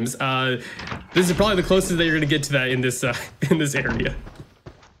Saw games, this is probably the closest that you're gonna get to that in this area.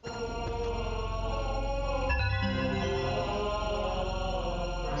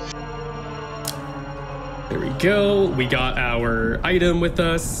 There we go. We got our item with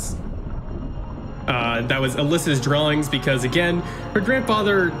us. That was Alyssa's drawings because, again, her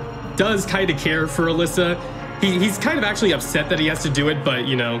grandfather does kind of care for Alyssa. He's kind of actually upset that he has to do it, but,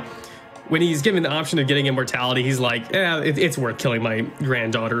 you know, when he's given the option of getting immortality, he's like, yeah, it's worth killing my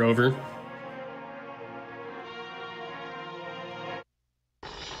granddaughter over.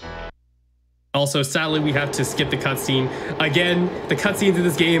 Also, sadly, we have to skip the cutscene. Again, the cutscenes in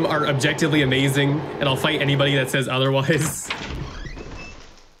this game are objectively amazing, and I'll fight anybody that says otherwise.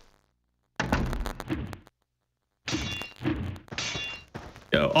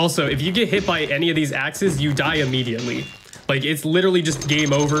 Also, if you get hit by any of these axes, you die immediately. Like, it's literally just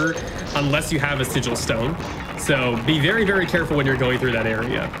game over unless you have a sigil stone. So be very, very careful when you're going through that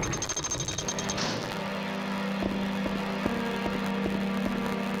area.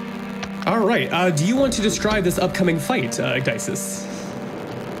 All right, do you want to describe this upcoming fight, Geisis?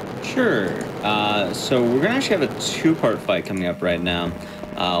 Sure. So we're gonna actually have a two-part fight coming up right now.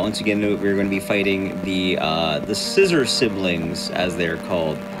 Once again, we're going to be fighting the Scissor siblings, as they're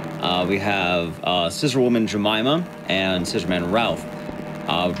called. We have Scissor Woman Jemima and Scissor Man Ralph.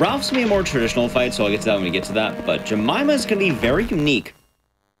 Ralph's going to be a more traditional fight, so I'll get to that when we get to that, but Jemima is going to be very unique.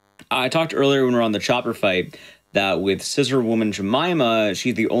 I talked earlier when we were on the chopper fight that with Scissor Woman Jemima,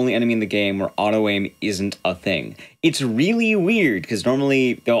 she's the only enemy in the game where auto-aim isn't a thing. It's really weird, because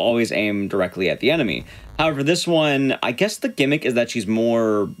normally they'll always aim directly at the enemy. However, this one, I guess the gimmick is that she's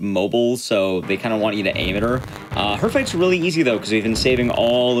more mobile, so they kind of want you to aim at her. Her fight's really easy, though, because we've been saving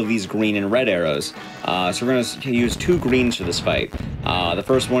all of these green and red arrows. So we're going to use 2 greens for this fight. The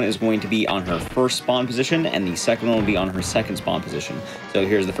first one is going to be on her first spawn position, and the second one will be on her second spawn position. So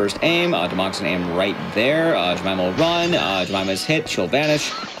here's the first aim. Democ's going to aim right there. Jemima will run. Jemima's hit. She'll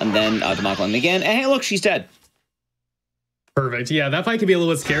vanish. And then Democ will aim again. And hey, look, she's dead. Perfect. Yeah, that fight can be a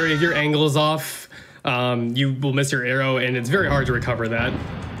little bit scary if your angle is off. You will miss your arrow, and it's very hard to recover that.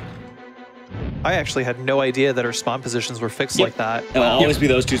 I actually had no idea that her spawn positions were fixed like that. It'll always be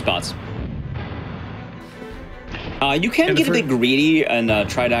those 2 spots. You can get a bit greedy and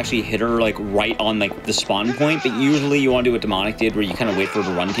try to actually hit her like right on like the spawn point, but usually you want to do what Demonic did, where you kind of wait for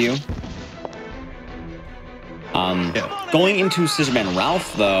her to run to you. Going into Scissorman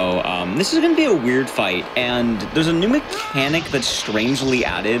Ralph, though, this is going to be a weird fight, and there's a new mechanic that's strangely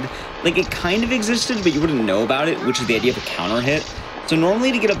added. Like, it kind of existed, but you wouldn't know about it, which is the idea of a counter hit. So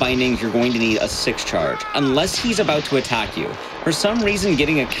normally to get a binding, you're going to need a 6 charge, unless he's about to attack you. For some reason,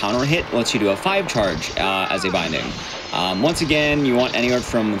 getting a counter hit lets you do a 5 charge as a binding. Once again, you want anywhere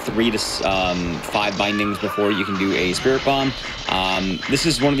from 3 to 5 bindings before you can do a Spirit Bomb. This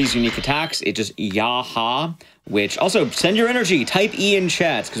is one of these unique attacks. It just Yaha, which also send your energy. Type E in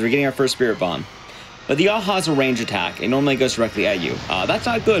chat because we're getting our first Spirit Bomb. But the Yaha is a range attack. It normally goes directly at you. That's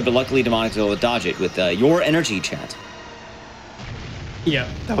not good, but luckily Demonic's able to dodge it with your energy, chat. Yeah.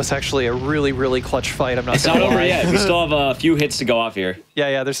 That was actually a really, really clutch fight. I'm not It's not over yet. We still have a few hits to go off here.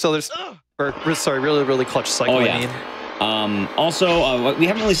 Yeah, really, really clutch cycle, I mean. Also, we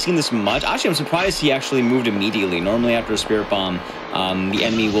haven't really seen this much. Actually, I'm surprised he actually moved immediately. Normally, after a Spirit Bomb, the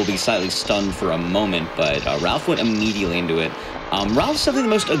enemy will be slightly stunned for a moment, but Ralph went immediately into it. Ralph's definitely the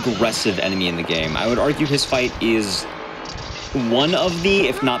most aggressive enemy in the game. I would argue his fight is one of the,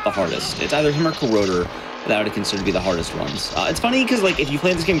 if not the hardest. It's either him or Corroder that I would consider to be the hardest ones. It's funny because, like, if you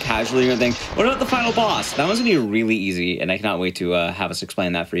play this game casually, you're gonna think, what about the final boss? That one's gonna be really easy, and I cannot wait to have us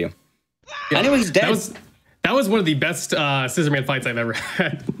explain that for you. Yeah, anyway, he's dead. That was one of the best Scissorman fights I've ever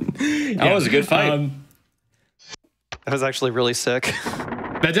had. That was a good fight. That was actually really sick.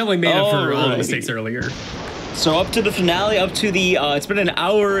 That definitely made up for all the mistakes earlier. So up to the finale, up to the, it's been an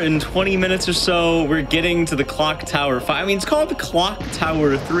hour and 20 minutes or so. We're getting to the Clock Tower fight. I mean, it's called the Clock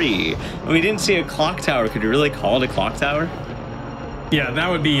Tower 3. We didn't see a Clock Tower. Could you really call it a Clock Tower? Yeah, that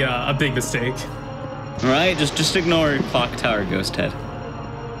would be a big mistake. All right, just ignore Clock Tower, Ghost Head.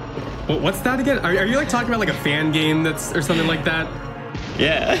 What's that again? Are you like talking about like a fan game that's or something like that?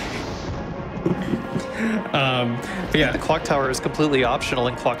 Yeah. Yeah, the Clock Tower is completely optional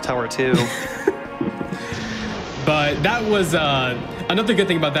in Clock Tower 2. But that was another good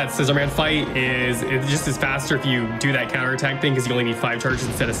thing about that Scissorman fight is it just is faster if you do that counterattack thing because you only need 5 charges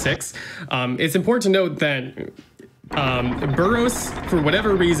instead of 6. It's important to note that Burroughs, for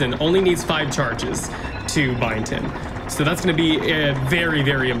whatever reason, only needs 5 charges to bind him. So that's going to be very,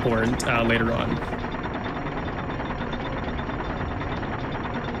 very important later on.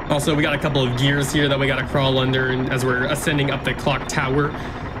 Also, we got a couple of gears here that we got to crawl under as we're ascending up the clock tower.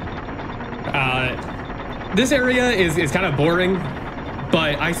 This area is kind of boring,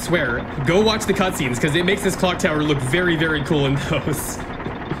 but I swear, go watch the cutscenes because it makes this clock tower look very, very cool in those.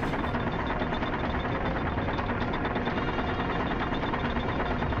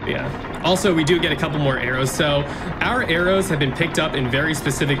 Yeah. Also, we do get a couple more arrows. So our arrows have been picked up in very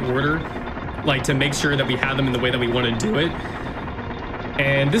specific order, like to make sure that we have them in the way that we want to do it.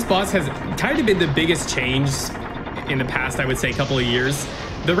 And this boss has kind of been the biggest change in the past, I would say, couple of years.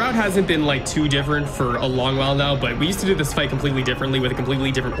 The route hasn't been like too different for a long while now, but we used to do this fight completely differently with a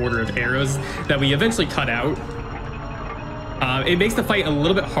completely different order of arrows that we eventually cut out. It makes the fight a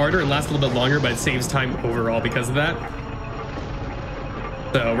little bit harder and lasts a little bit longer, but it saves time overall because of that.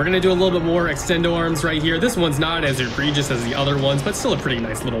 So we're going to do a little bit more extendo arms right here. This one's not as egregious as the other ones, but still a pretty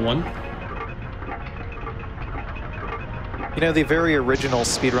nice little one. You know, the very original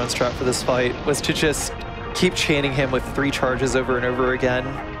speedrun strat for this fight was to just keep chaining him with 3 charges over and over again.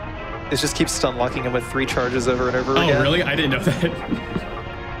 It just keeps stun locking him with 3 charges over and over again. Oh, really? I didn't know that.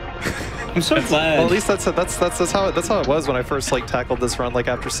 I'm so glad. Well, at least that's how it was when I first like tackled this run, like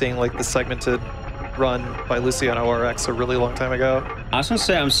after seeing like the segmented run by Luciano RX a really long time ago. I was gonna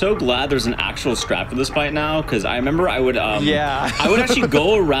say, I'm so glad there's an actual strat for this fight now, because I remember I would I would actually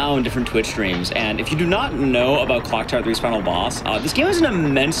go around different Twitch streams, and if you do not know about Clock Tower 3's final boss, this game has an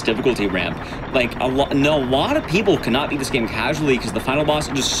immense difficulty ramp. Like a lot of people cannot beat this game casually because the final boss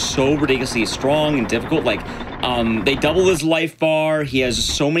is just so ridiculously strong and difficult. Like they double his life bar, he has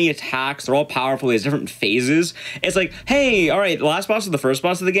so many attacks, they're all powerful, he has different phases. It's like, hey, all right, the last boss is the first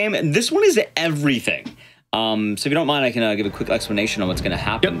boss of the game, and this one is everything. So if you don't mind, I can give a quick explanation on what's going to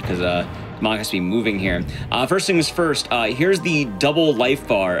happen, because Demonic has to be moving here. First things first, here's the double life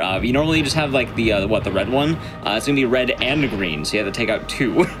bar. You normally just have like the red one. It's going to be red and green, so you have to take out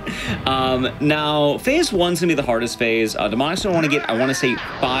 2. Now, phase 1's going to be the hardest phase. Demonic's going to want to get, I want to say,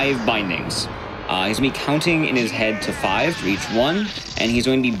 5 bindings. He's going to be counting in his head to 5 for each one, and he's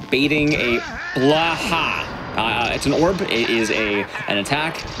going to be baiting a blaha. It's an orb. It is an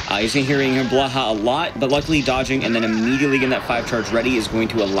attack. He's hearing him blaha a lot, but luckily dodging and then immediately getting that 5 charge ready is going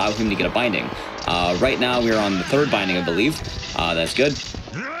to allow him to get a binding. Right now we are on the 3rd binding, I believe. That's good.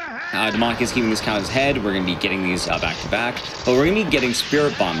 Demonic is keeping this count in his head. We're going to be getting these back to back, but we're going to be getting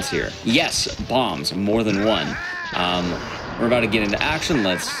spirit bombs here. Yes, bombs, more than one. We're about to get into action.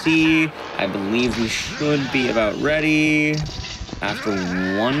 Let's see. I believe we should be about ready after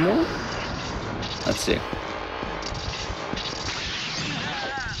one more. Let's see.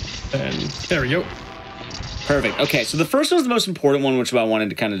 And there we go. Perfect. Okay, so the first one's the most important one, which I wanted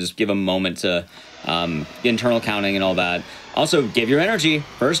to kind of just give a moment to internal counting and all that. Also, give your energy.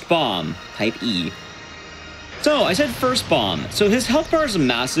 First bomb, type E. So I said first bomb. So his health bar is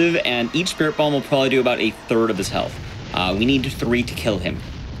massive, and each spirit bomb will probably do about 1/3 of his health. We need 3 to kill him.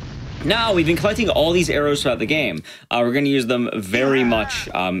 Now, we've been collecting all these arrows throughout the game. We're going to use them very much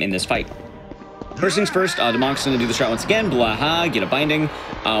in this fight. First things first, Demonic's going to do the strat once again, blaha, get a binding.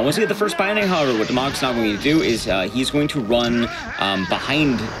 Once we get the first binding, however, what Demonic's not going to do is he's going to run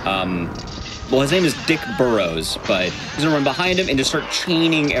behind, well, his name is Dick Burrows, but he's going to run behind him and just start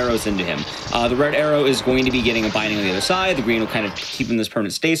chaining arrows into him. The red arrow is going to be getting a binding on the other side, the green will kind of keep him in this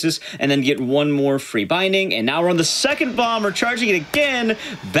permanent stasis, and then get one more free binding, and now we're on the 2nd bomb, we're charging it again,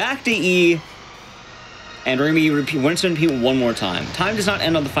 back to E. And we're going to be repeat one more time. Time does not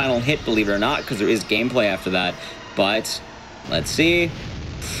end on the final hit, believe it or not, because there is gameplay after that. But let's see.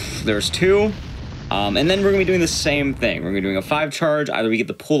 There's 2. And then we're going to be doing the same thing. We're going to be doing a 5 charge. Either we get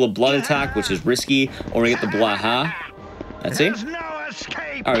the Pool of Blood attack, which is risky, or we get the blaha. Let's see. All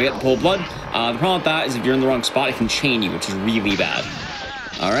right, we got the Pool of Blood. The problem with that is if you're in the wrong spot, it can chain you, which is really bad.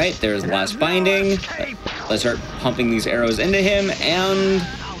 All right, there's the last binding. Let's start pumping these arrows into him, and...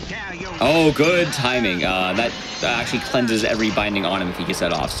 oh, good timing. That actually cleanses every binding on him if he gets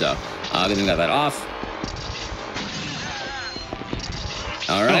that off, so good thing we got that off.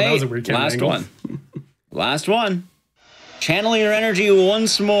 All right, that was a weird last angle. one. Last one. Channeling your energy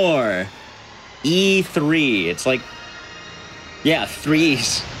once more. E3. It's like, yeah,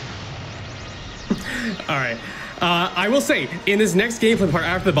 3s. All right. I will say, in this next gameplay part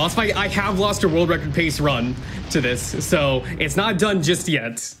after the boss fight, I have lost a world record pace run to this, so it's not done just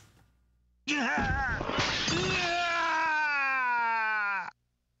yet.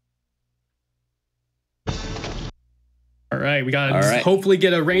 All right, we gotta hopefully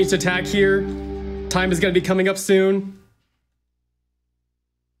get a ranged attack here. Time is gonna be coming up soon.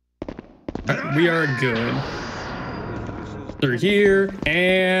 Right, we are good. Through here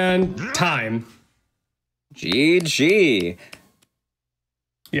and time. GG.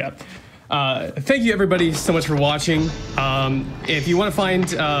 Yeah. Thank you everybody so much for watching. If you want to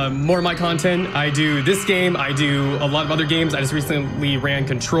find more of my content, I do this game, I do a lot of other games. I just recently ran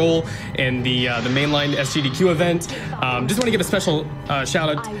Control in the mainline SGDQ event. Just want to give a special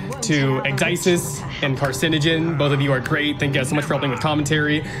shout out to Igdisis and Carcinogen. Both of you are great. Thank you guys so much for helping with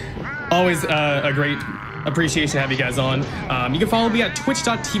commentary. Always a great appreciation to have you guys on. You can follow me at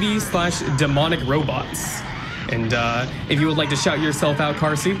twitch.tv/demonicrobots. And if you would like to shout yourself out,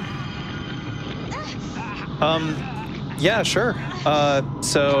 Carsey. Yeah, sure.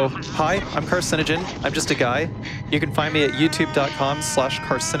 So, hi, I'm Carcinogen. I'm just a guy. You can find me at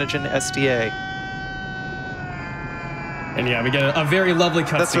youtube.com/carcinogenSDA. And yeah, we get a very lovely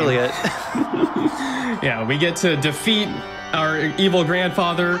cutscene. That's really it. Yeah, we get to defeat our evil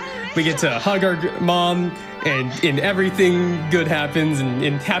grandfather. We get to hug our mom, and everything good happens,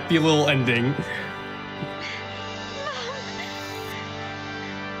 and happy little ending.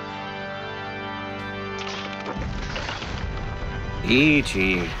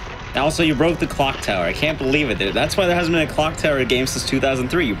 GG. Also, you broke the clock tower. I can't believe it. That's why there hasn't been a clock tower game since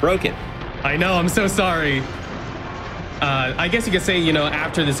 2003. You broke it. I know, I'm so sorry. I guess you could say, you know,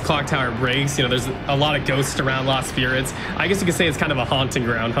 after this clock tower breaks, you know, there's a lot of ghosts around, lost spirits. I guess you could say it's kind of a haunting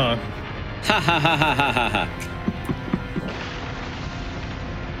ground, huh? Ha ha ha ha ha ha ha.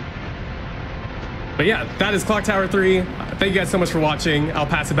 But yeah, that is Clock Tower 3. Thank you guys so much for watching. I'll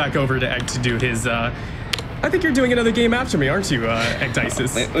pass it back over to Egg to do his, I think you're doing another game after me, aren't you,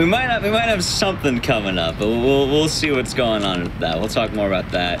 Egdisis? We might have something coming up, but we'll see what's going on with that. We'll talk more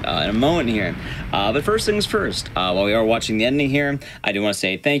about that in a moment here. But first things first, while we are watching the ending here, I do want to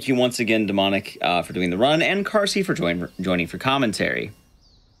say thank you once again, Demonic, for doing the run, and Carsey for joining for commentary.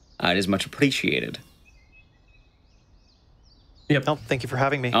 It is much appreciated. Yep. No, thank you for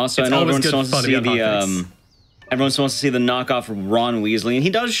having me. Also, I know everyone wants to see the everyone wants to see the knockoff Ron Weasley, and he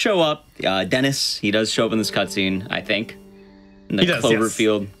does show up. Dennis, he does show up in this cutscene, I think, in the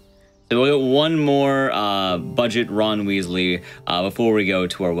Cloverfield. Yes. So we'll get one more budget Ron Weasley before we go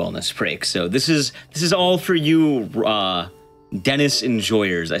to our wellness break. So this is all for you, Dennis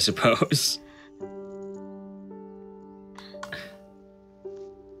enjoyers, I suppose.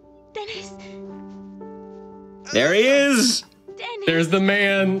 Dennis. There he is. Dennis. There's the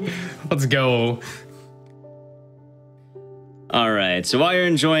man. Let's go. All right, so while you're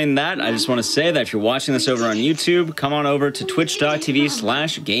enjoying that, I just want to say that if you're watching this over on YouTube, come on over to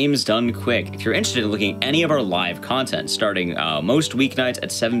twitch.tv/gamesdonequick. If you're interested in looking at any of our live content, starting most weeknights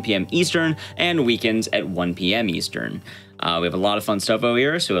at 7 p.m. Eastern and weekends at 1 p.m. Eastern. We have a lot of fun stuff over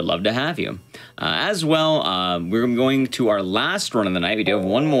here, so I'd love to have you. As well, we're going to our last run of the night. We do have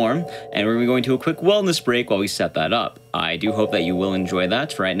one more, and we're going to a quick wellness break while we set that up. I do hope that you will enjoy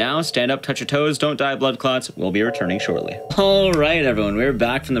that. Right now, stand up, touch your toes, don't die of blood clots. We'll be returning shortly. All right, everyone, we're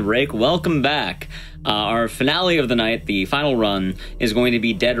back from the break. Welcome back. Our finale of the night, the final run, is going to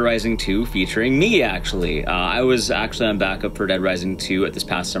be Dead Rising 2 featuring me, actually. I was actually on backup for Dead Rising 2 at this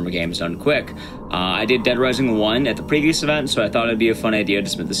past Summer Games Done Quick. I did Dead Rising 1 at the previous event, so I thought it'd be a fun idea to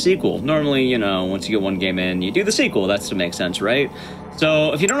submit the sequel. Normally, you know, once you get one game in, you do the sequel. That's to make sense, right?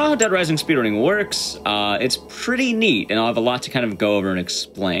 So if you don't know how Dead Rising speedrunning works, it's pretty neat, and I'll have a lot to kind of go over and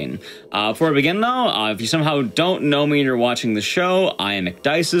explain. Before I begin, though, if you somehow don't know me and you're watching the show, I am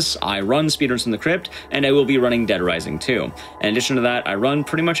Igdisis. I run Speedruns From the Crypt, and I will be running Dead Rising 2. In addition to that, I run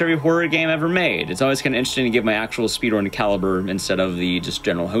pretty much every horror game ever made. It's always kind of interesting to give my actual speedrun caliber instead of the just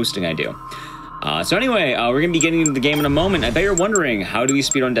general hosting I do. So anyway, we're going to be getting into the game in a moment. I bet you're wondering, how do we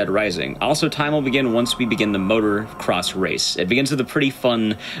speedrun Dead Rising? Also, time will begin once we begin the motocross race. It begins with a pretty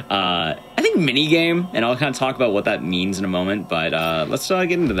fun, I think, mini-game, and I'll kind of talk about what that means in a moment, but let's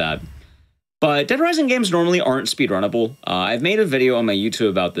get into that. But Dead Rising games normally aren't speedrunnable. I've made a video on my YouTube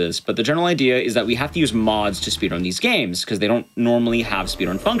about this, but the general idea is that we have to use mods to speedrun these games, because they don't normally have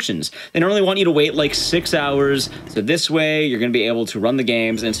speedrun functions. They normally want you to wait like 6 hours, so this way you're going to be able to run the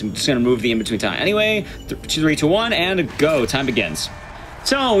games, and it's just going to move the in-between time. Anyway, 3, 2, 1, and go. Time begins.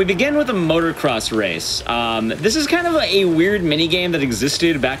 So, we begin with a motocross race. This is kind of a weird minigame that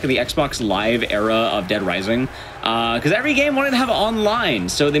existed back in the Xbox Live era of Dead Rising. Because every game wanted to have online,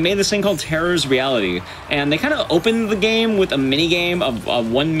 so they made this thing called Terror's Reality, and they kind of opened the game with a minigame of a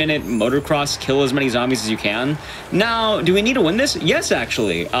 1-minute motocross, kill as many zombies as you can. Now, do we need to win this? Yes,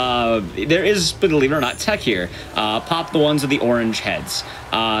 actually. There is, believe it or not, tech here. Pop the ones with the orange heads.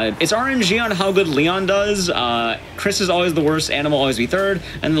 It's RNG on how good Leon does. Chris is always the worst, Animal always be third,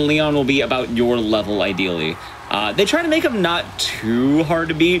 and then Leon will be about your level, ideally. They try to make him not too hard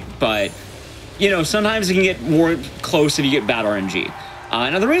to beat, but you know, sometimes it can get more close if you get bad RNG.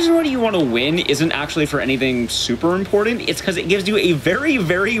 Now, the reason why you want to win isn't actually for anything super important. It's because it gives you a very,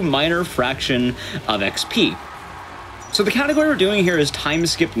 very minor fraction of XP. So the category we're doing here is time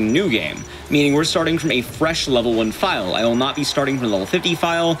skip new game, meaning we're starting from a fresh level 1 file. I will not be starting from the level 50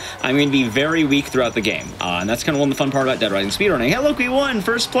 file. I'm going to be very weak throughout the game. And that's kind of one of the fun part about Dead Rising speedrunning. Hey, look, we won!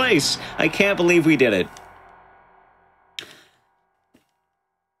 First place! I can't believe we did it.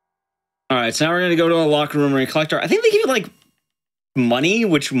 Alright, so now we're going to go to a locker room and collect our... I think they give you, like, money,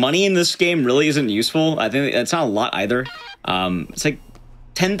 which money in this game really isn't useful. I think it's not a lot either. It's like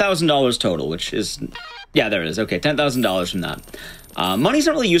 $10,000 total, which is... Yeah, there it is. Okay, $10,000 from that. Money's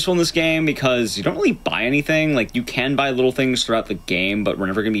not really useful in this game because you don't really buy anything. Like, you can buy little things throughout the game, but we're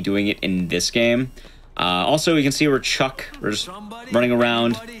never going to be doing it in this game. Also, you can see we're Chuck. We're just running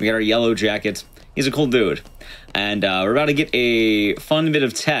around. We got our yellow jackets. He's a cool dude. And we're about to get a fun bit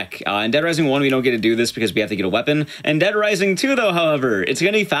of tech. In Dead Rising 1, we don't get to do this because we have to get a weapon. In Dead Rising 2, though, however, it's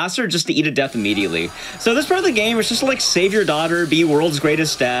going to be faster just to eat a death immediately. So this part of the game is just to, like, save your daughter, be world's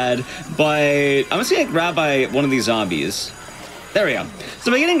greatest dad, but I'm just going to get grabbed by one of these zombies. There we go.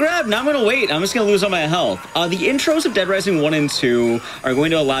 So by getting grabbed, now I'm going to wait. I'm just going to lose all my health. The intros of Dead Rising 1 and 2 are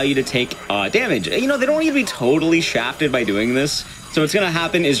going to allow you to take damage. You know, they don't need to be totally shafted by doing this. So what's going to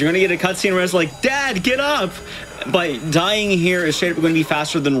happen is you're going to get a cutscene where it's like, Dad, get up! But dying here is straight up going to be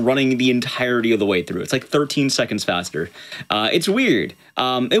faster than running the entirety of the way through. It's like 13 seconds faster. It's weird.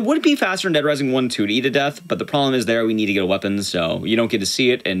 It would be faster in Dead Rising 1 2 to eat to death, but the problem is there we need to get a weapon, so you don't get to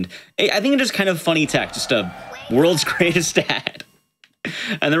see it. And I think it's just kind of funny tech, just a world's greatest dad.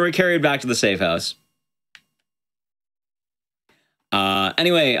 And then we're carried back to the safe house.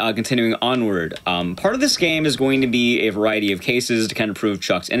 Anyway, continuing onward, part of this game is going to be a variety of cases to kind of prove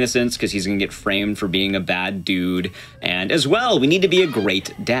Chuck's innocence, because he's going to get framed for being a bad dude, and as well, we need to be a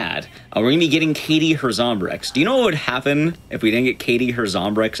great dad. We're going to be getting Katie her Zombrex. Do you know what would happen if we didn't get Katie her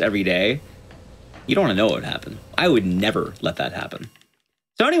Zombrex every day? You don't want to know what would happen. I would never let that happen.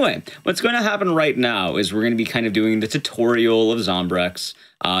 So anyway, what's going to happen right now is we're going to be kind of doing the tutorial of Zombrex.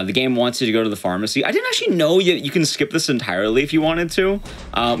 The game wants you to go to the pharmacy. I didn't actually know you can skip this entirely if you wanted to.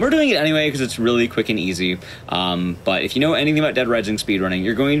 We're doing it anyway because it's really quick and easy. But if you know anything about Dead Rising speedrunning,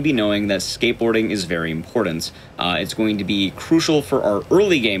 you're going to be knowing that skateboarding is very important. It's going to be crucial for our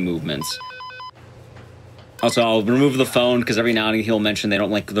early game movements. Also, I'll remove the phone because every now and then he'll mention they don't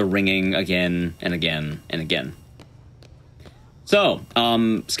like the ringing again and again and again. So,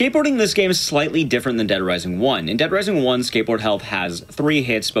 skateboarding in this game is slightly different than Dead Rising 1. In Dead Rising 1, skateboard health has 3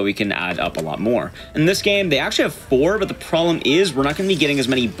 hits, but we can add up a lot more. In this game, they actually have 4, but the problem is we're not going to be getting as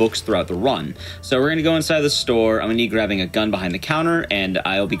many books throughout the run. So we're going to go inside the store, I'm going to be grabbing a gun behind the counter, and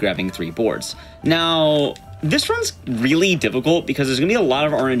I'll be grabbing 3 boards. Now, this run's really difficult because there's going to be a lot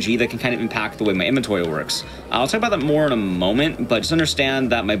of RNG that can kind of impact the way my inventory works. I'll talk about that more in a moment, but just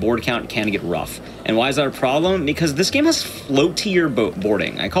understand that my board count can get rough. And why is that a problem? Because this game has floatier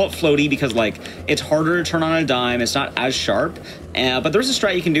boarding. I call it floaty because, like, it's harder to turn on a dime, it's not as sharp, but there's a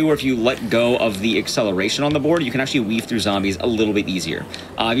strat you can do where if you let go of the acceleration on the board, you can actually weave through zombies a little bit easier.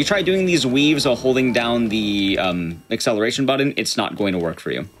 If you try doing these weaves while holding down the acceleration button, it's not going to work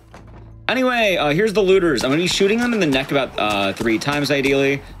for you. Anyway, here's the looters. I'm going to be shooting them in the neck about 3 times,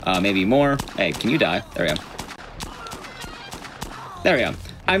 ideally. Maybe more. Hey, can you die? There we go. There we go.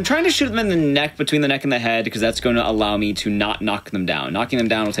 I'm trying to shoot them in the neck, between the neck and the head, because that's going to allow me to not knock them down. Knocking them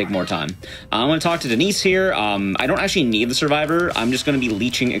down will take more time. I'm going to talk to Denise here. I don't actually need the survivor. I'm just going to be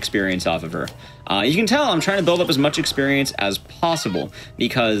leeching experience off of her. You can tell I'm trying to build up as much experience as possible,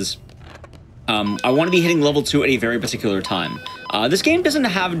 because I want to be hitting level 2 at a very particular time. This game doesn't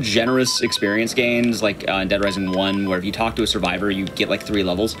have generous experience gains like in Dead Rising 1, where if you talk to a survivor, you get like 3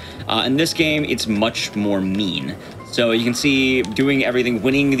 levels. In this game, it's much more mean. So you can see doing everything,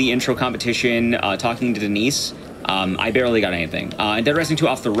 winning the intro competition, talking to Denise. I barely got anything. In Dead Rising 2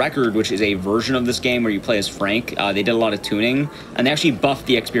 Off the Record, which is a version of this game where you play as Frank, they did a lot of tuning, and they actually buffed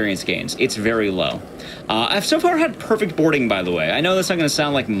the experience gains. It's very low. I've so far had perfect boarding, by the way. I know that's not going to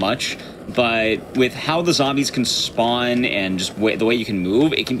sound like much, but with how the zombies can spawn and just the way you can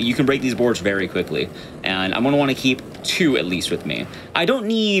move, you can break these boards very quickly. And I'm going to want to keep 2 at least with me. I don't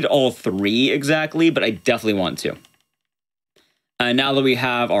need all 3 exactly, but I definitely want to. Now that we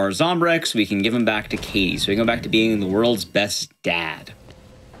have our Zombrex, we can give him back to Katie, so we can go back to being the world's best dad.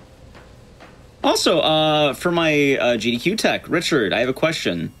 Also, for my GDQ tech, Richard, I have a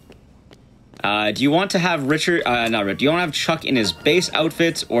question. Do you want to have Richard, do you want to have Chuck in his base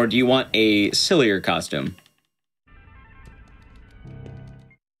outfits, or do you want a sillier costume?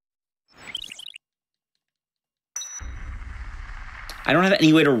 I don't have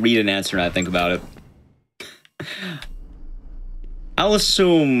any way to read an answer now I think about it. I'll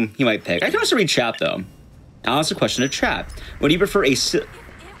assume he might pick. I can also read chat, though. I'll ask a question to chat. Would you prefer a...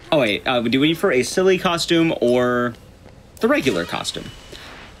 do we prefer a silly costume or the regular costume?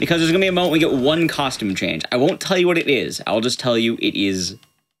 Because there's going to be a moment we get one costume change. I won't tell you what it is. I'll just tell you it is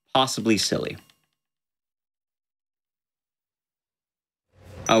possibly silly.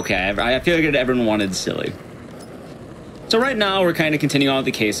 Okay, I feel like everyone wanted silly. So right now, we're kind of continuing on with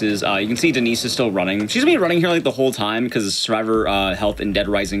the cases. You can see Denise is still running. She's going to be running here like the whole time because survivor health in Dead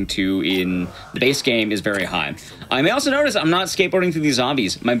Rising 2 in the base game is very high. I may also notice I'm not skateboarding through these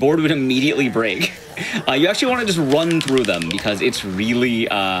zombies. My board would immediately break. You actually want to just run through them because it's really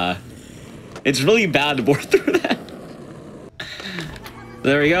bad to board through that.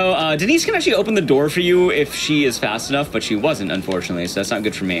 There we go. Denise can actually open the door for you if she is fast enough, but she wasn't, unfortunately, so that's not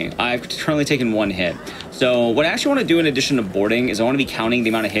good for me. I've currently taken 1 hit. So what I actually want to do in addition to boarding is I want to be counting the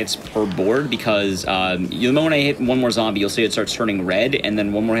amount of hits per board because the moment I hit one more zombie, you'll see it starts turning red, and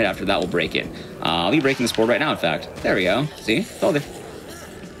then one more hit after that will break it. I'll be breaking this board right now, in fact. There we go. See? Told you.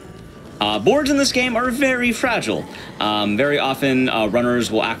 Boards in this game are very fragile. Very often, runners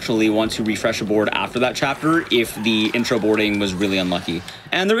will actually want to refresh a board after that chapter if the intro boarding was really unlucky.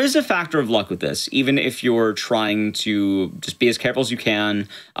 And there is a factor of luck with this. Even if you're trying to just be as careful as you can,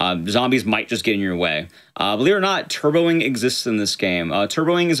 zombies might just get in your way. Believe it or not, turboing exists in this game.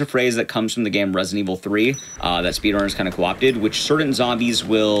 Turboing is a phrase that comes from the game Resident Evil 3 that speedrunners kind of co-opted, which certain zombies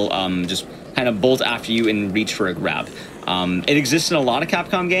will just kind of bolt after you and reach for a grab. It exists in a lot of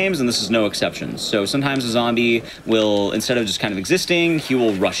Capcom games, and this is no exception. So sometimes a zombie will, instead of just kind of existing, he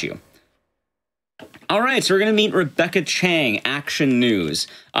will rush you. All right, so we're going to meet Rebecca Chang, Action News.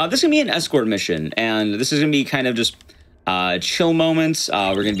 This is going to be an escort mission, and this is going to be kind of just chill moments.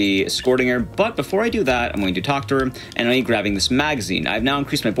 We're going to be escorting her, but before I do that, I'm going to talk to her, and I'm going to be grabbing this magazine. I've now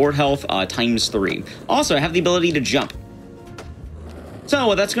increased my board health ×3. Also, I have the ability to jump. So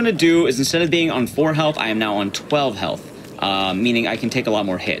what that's going to do is instead of being on 4 health, I am now on 12 health. Meaning I can take a lot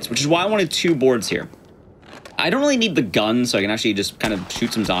more hits, which is why I wanted 2 boards here. I don't really need the gun, so I can actually just kind of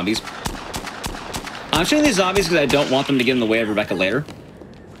shoot some zombies. I'm shooting these zombies because I don't want them to get in the way of Rebecca later,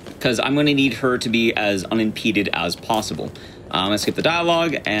 because I'm going to need her to be as unimpeded as possible. I'm going to skip the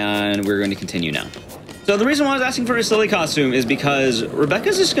dialogue, and we're going to continue now. So the reason why I was asking for a silly costume is because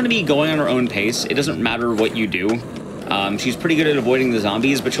Rebecca's just going to be going on her own pace. It doesn't matter what you do. She's pretty good at avoiding the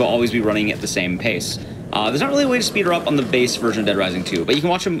zombies, but she'll always be running at the same pace. There's not really a way to speed her up on the base version of Dead Rising 2, but you can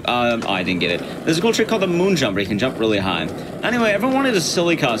watch him. Oh, I didn't get it. There's a cool trick called the moon jump where you can jump really high. Anyway, everyone wanted a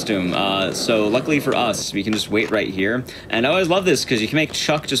silly costume, so luckily for us, we can just wait right here. And I always love this because you can make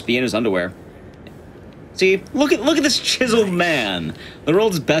Chuck just be in his underwear. See, look at this chiseled man, the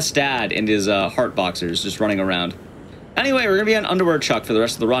world's best dad and his heart boxers just running around. Anyway, we're gonna be on underwear Chuck for the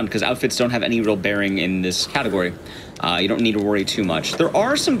rest of the run because outfits don't have any real bearing in this category. You don't need to worry too much. There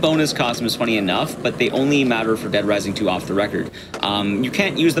are some bonus costumes, funny enough, but they only matter for Dead Rising 2 off the record. You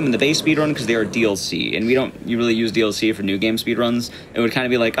can't use them in the base speedrun because they are DLC, and we don't really use DLC for new game speedruns. It would kind of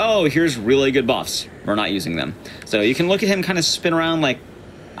be like, oh, here's really good buffs. We're not using them. So you can look at him kind of spin around like...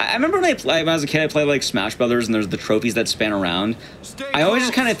 I remember when I was a kid, I played like Smash Brothers, and there's the trophies that span around. I always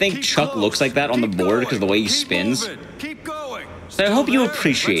just kind of think Chuck looks like that on the board because of the way he spins. So I hope you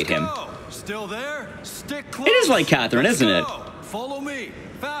appreciate him. Still there? Stick close. It is like Catherine, isn't it? Follow me.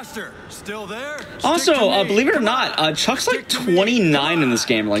 Faster. Still there? Also, believe it or not, Chuck's like 29 in this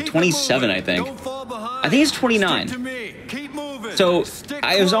game, like 27, I think. I think he's 29. So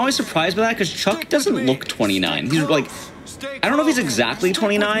I was always surprised by that because Chuck doesn't look 29. He's like, I don't know if he's exactly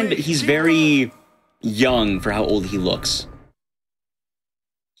 29, but he's very young for how old he looks.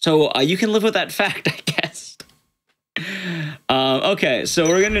 So you can live with that fact, I guess. Okay, so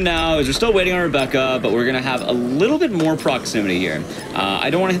what we're going to do now is we're still waiting on Rebecca, but we're going to have a little bit more proximity here. I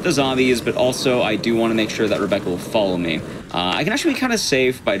don't want to hit the zombies, but also I do want to make sure that Rebecca will follow me. I can actually be kind of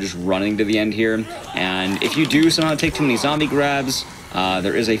safe by just running to the end here, and if you do somehow take too many zombie grabs,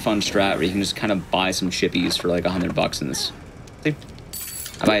 there is a fun strat where you can just kind of buy some chippies for like $100 in this. See?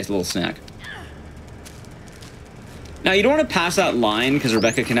 I buy a little snack. Now, you don't want to pass that line because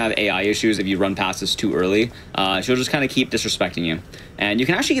Rebecca can have AI issues if you run past this too early. She'll just kind of keep disrespecting you. And you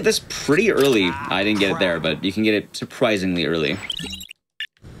can actually get this pretty early. I didn't get it there, but you can get it surprisingly early.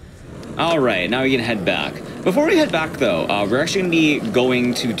 All right, now we can head back. Before we head back, though, we're actually going to be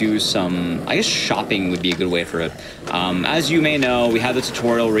going to do some, I guess shopping would be a good way for it. As you may know, we have the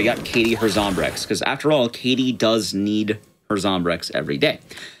tutorial where we got Katie her Zombrex, because after all, Katie does need her Zombrex every day.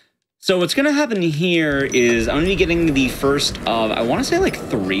 So what's going to happen here is I'm going to be getting the first of, I want to say like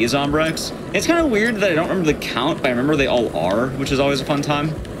 3 Zombrex. It's kind of weird that I don't remember the count, but I remember they all are, which is always a fun time.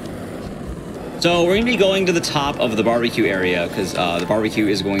 So we're going to be going to the top of the barbecue area because the barbecue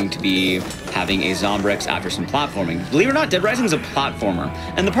is going to be having a Zombrex after some platforming. Believe it or not, Dead Rising is a platformer.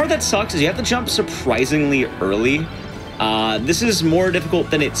 And the part that sucks is you have to jump surprisingly early. This is more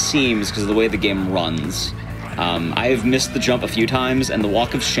difficult than it seems because of the way the game runs. I've missed the jump a few times, and the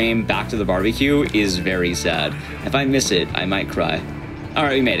walk of shame back to the barbecue is very sad. If I miss it, I might cry. All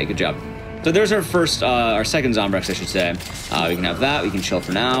right, we made it. Good job. So there's our second Zombrex, I should say. We can have that. We can chill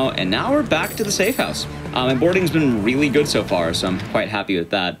for now. And now we're back to the safe house. My boarding's been really good so far, so I'm quite happy with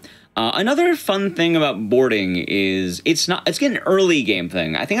that. Another fun thing about boarding is it's getting an early game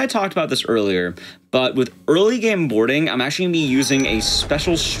thing. I think I talked about this earlier, but with early game boarding, I'm actually going to be using a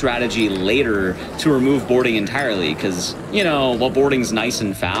special strategy later to remove boarding entirely because, you know, while boarding's nice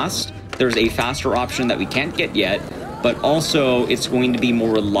and fast, there's a faster option that we can't get yet, but also it's going to be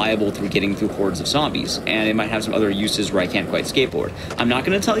more reliable through getting through hordes of zombies, and it might have some other uses where I can't quite skateboard. I'm not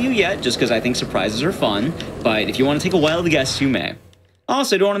going to tell you yet, just because I think surprises are fun, but if you want to take a wild guess, you may.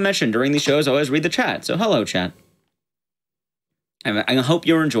 Also, I do want to mention, during these shows, I always read the chat, so hello, chat. I hope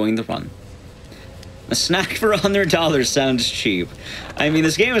you're enjoying the run. A snack for $100 sounds cheap. I mean,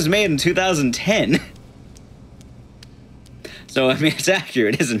 this game was made in 2010. So, I mean, it's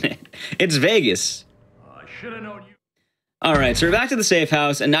accurate, isn't it? It's Vegas. I should have known you. Alright, so we're back to the safe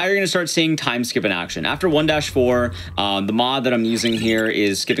house, and now you're going to start seeing time skip in action. After 1-4, the mod that I'm using here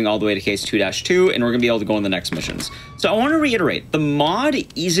is skipping all the way to case 2-2, and we're going to be able to go on the next missions. So I want to reiterate, the mod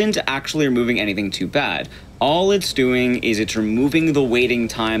isn't actually removing anything too bad. All it's doing is it's removing the waiting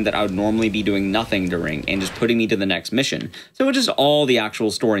time that I would normally be doing nothing during, and just putting me to the next mission. So it's just all the actual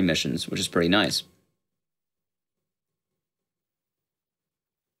story missions, which is pretty nice.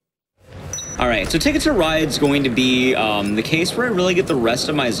 Alright, so Ticket to Ride's going to be the case where I really get the rest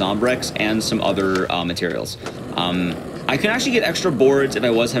of my Zombrex and some other materials. I can actually get extra boards if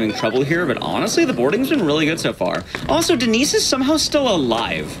I was having trouble here, but honestly, the boarding's been really good so far. Also, Denise is somehow still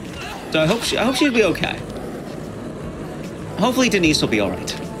alive, so I hope she'll be okay. Hopefully Denise will be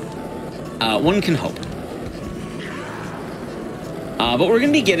alright. One can hope. What we're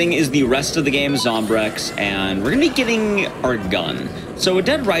going to be getting is the rest of the game Zombrex, and we're going to be getting our gun. So with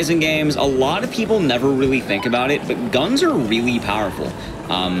Dead Rising games, a lot of people never really think about it, but guns are really powerful.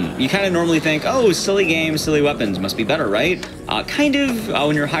 You kind of normally think, oh, silly games, silly weapons must be better, right? Kind of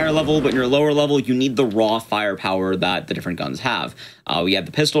when you're higher level, but in your lower level, you need the raw firepower that the different guns have. We had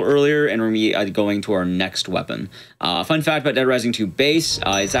the pistol earlier, and we're going to be going to our next weapon. Fun fact about Dead Rising 2 base,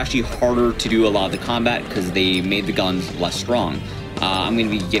 it's actually harder to do a lot of the combat because they made the guns less strong. I'm going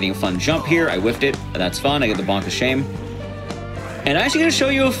to be getting a fun jump here. I whiffed it. That's fun. I get the bonk of shame. And I'm actually going to show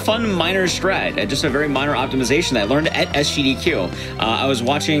you a fun minor strat, just a very minor optimization that I learned at SGDQ. I was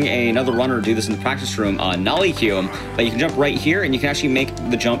watching another runner do this in the practice room, Nolly Q, but you can jump right here, and you can actually make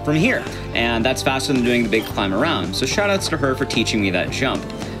the jump from here. And that's faster than doing the big climb around. So shout outs to her for teaching me that jump.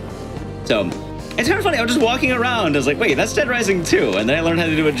 So it's kind of funny. I was just walking around. I was like, wait, that's Dead Rising 2. And then I learned how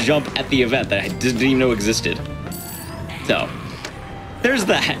to do a jump at the event that I didn't even know existed. So there's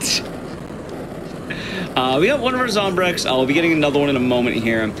that. We got one of our Zombrex. I'll be getting another one in a moment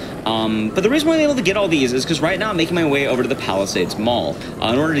here. But the reason why I'm able to get all these is because right now I'm making my way over to the Palisades Mall.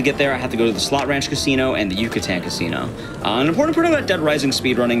 In order to get there, I have to go to the Slot Ranch Casino and the Yucatan Casino. An important part about Dead Rising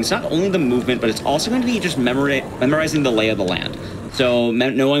speedrunning is not only the movement, but it's also going to be just memorizing the lay of the land. So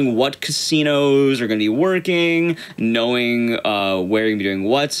knowing what casinos are going to be working, knowing where you're going to be doing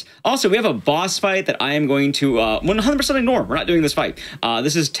what. Also, we have a boss fight that I am going to 100% ignore. We're not doing this fight.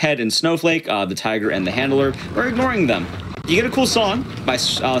 This is Ted and Snowflake, the Tiger and the Handler. We're ignoring them. You get a cool song by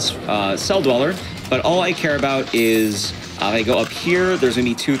Cell Dweller, but all I care about is if I go up here, there's going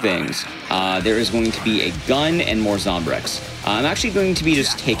to be two things. There is going to be a gun and more Zombrex. I'm actually going to be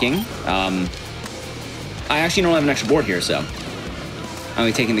just taking... I actually don't have an extra board here, so... I'm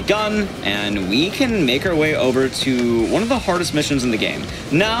going to be taking the gun, and we can make our way over to one of the hardest missions in the game.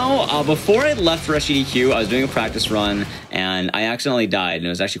 Now, before I left for SGDQ, I was doing a practice run, and I accidentally died, and it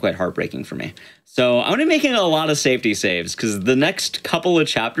was actually quite heartbreaking for me. So I'm going to be making a lot of safety saves, because the next couple of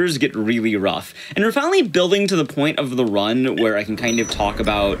chapters get really rough. And we're finally building to the point of the run where I can kind of talk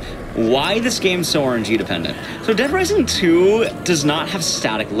about why this game's so RNG dependent. So Dead Rising 2 does not have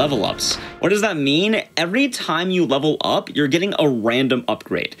static level ups. What does that mean? Every time you level up, you're getting a random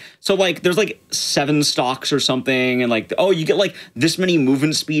upgrade. So like there's like 7 stocks or something, and like, oh, you get like this many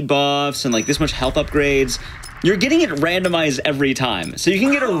movement speed buffs and like this much health upgrades. You're getting it randomized every time. So you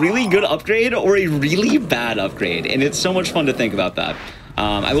can get a really good upgrade or a really bad upgrade, and it's so much fun to think about that.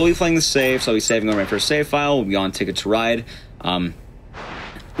 I will be playing the save, so I'll be saving over my first save file. We'll be on Ticket to Ride. We're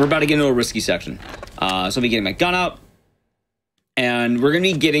about to get into a risky section. So I'll be getting my gun out. And we're going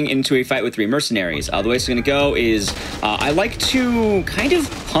to be getting into a fight with 3 mercenaries. The way it's going to go is I like to kind of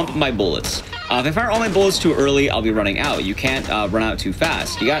pump my bullets. If I fire all my bullets too early, I'll be running out. You can't run out too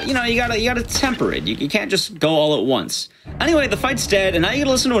fast. You gotta temper it. You can't just go all at once. Anyway, the fight's dead, and now you get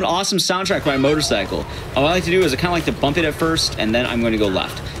to listen to an awesome soundtrack by a motorcycle. What I like to do is I kind of like to bump it at first, and then I'm going to go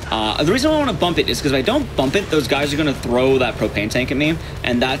left. The reason I want to bump it is because if I don't bump it, those guys are going to throw that propane tank at me,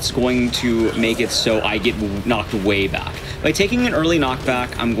 and that's going to make it so I get knocked way back. By taking an early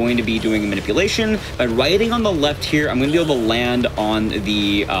knockback, I'm going to be doing a manipulation. By riding on the left here, I'm going to be able to land on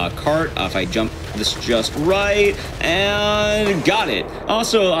the cart. If I jump this just right, and got it.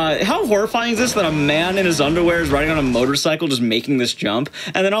 Also, how horrifying is this that a man in his underwear is riding on a motorcycle just making this jump?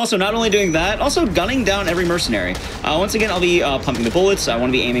 And then also, not only doing that, also gunning down every mercenary. Once again, I'll be pumping the bullets. I want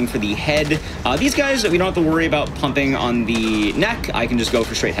to be aiming for the head. These guys, we don't have to worry about pumping on the neck. I can just go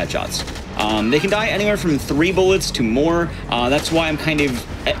for straight headshots. They can die anywhere from 3 bullets to more. That's why I'm kind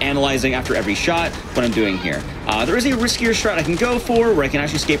of analyzing after every shot what I'm doing here. There is a riskier strat I can go for where I can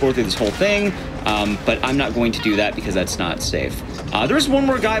actually skateboard through this whole thing, but I'm not going to do that because that's not safe. There is one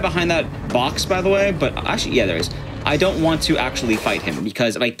more guy behind that box, by the way, but actually, yeah, there is. I don't want to actually fight him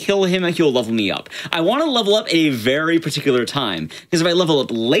because if I kill him, he'll level me up. I want to level up at a very particular time because if I level up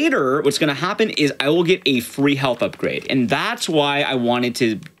later, what's going to happen is I will get a free health upgrade. And that's why I wanted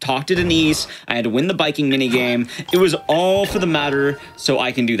to talk to Denise. I had to win the biking minigame. It was all for the matter so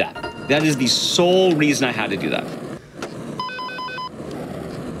I can do that. That is the sole reason I had to do that.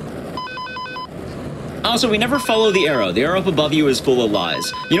 Also, we never follow the arrow. The arrow up above you is full of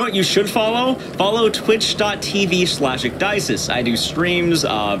lies. You know what you should follow? Follow twitch.tv/icdices. I do streams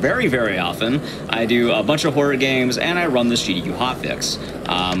very, very often. I do a bunch of horror games, and I run this SGDQ hotfix.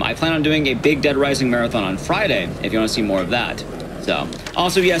 I plan on doing a big Dead Rising marathon on Friday, if you want to see more of that. So,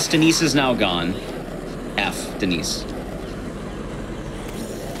 also, yes, Denise is now gone. F, Denise.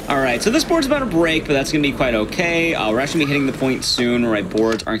 Alright, so this board's about to break, but that's going to be quite okay. We're actually going to be hitting the point soon where my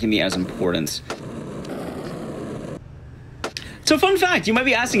boards aren't going to be as important. So fun fact, you might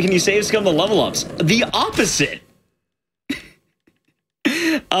be asking, can you save scum the level ups? The opposite.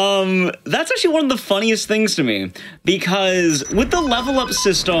 That's actually one of the funniest things to me, because with the level up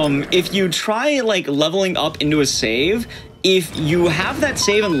system, if you try like leveling up into a save, if you have that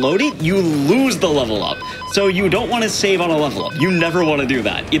save and load it, you lose the level up. So you don't want to save on a level up. You never want to do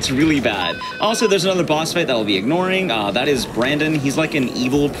that. It's really bad. Also, there's another boss fight that I'll be ignoring. That is Brandon. He's like an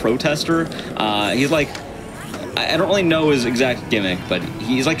evil protester. He's like, I don't really know his exact gimmick, but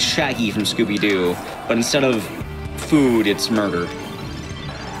he's like Shaggy from Scooby-Doo, but instead of food, it's murder.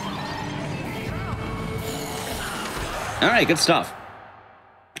 All right, good stuff.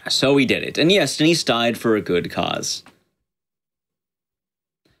 So we did it. And yes, Denise died for a good cause.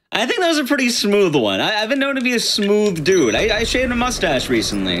 I think that was a pretty smooth one. I've been known to be a smooth dude. I shaved a mustache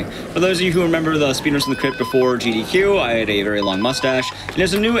recently. For those of you who remember the Speedruns From the Crypt before GDQ, I had a very long mustache. And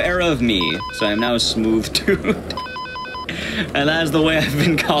there's a new era of me, so I'm now a smooth dude. And that is the way I've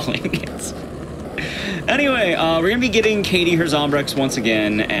been calling it. Anyway, we're going to be getting Katie her Zombrex once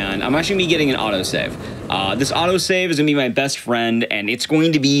again, and I'm actually going to be getting an autosave. This autosave is going to be my best friend, and it's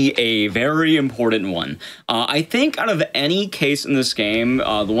going to be a very important one. I think out of any case in this game,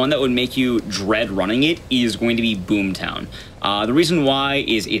 the one that would make you dread running it is going to be Boomtown. The reason why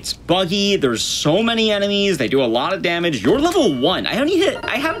is it's buggy, there's so many enemies, they do a lot of damage. You're level 1. I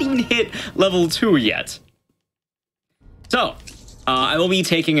haven't even hit level 2 yet. So, I will be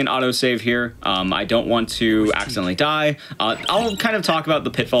taking an autosave here. I don't want to accidentally die. I'll kind of talk about the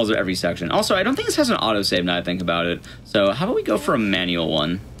pitfalls of every section. Also, I don't think this has an autosave now I think about it. So how about we go for a manual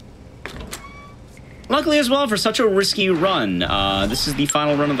one? Luckily as well, for such a risky run, this is the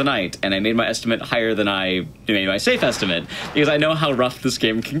final run of the night, and I made my estimate higher than I made my safe estimate, because I know how rough this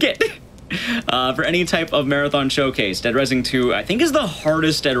game can get. For any type of marathon showcase, Dead Rising 2, I think, is the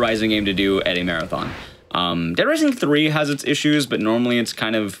hardest Dead Rising game to do at a marathon. Dead Rising 3 has its issues, but normally it's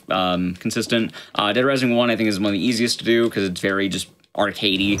kind of consistent. Dead Rising 1, I think, is one of the easiest to do because it's very just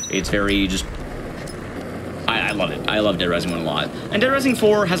arcadey. It's very just... I love it. I love Dead Rising 1 a lot. And Dead Rising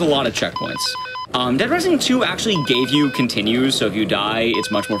 4 has a lot of checkpoints. Dead Rising 2 actually gave you continues, so if you die, it's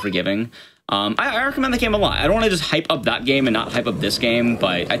much more forgiving. I recommend the game a lot. I don't want to just hype up that game and not hype up this game,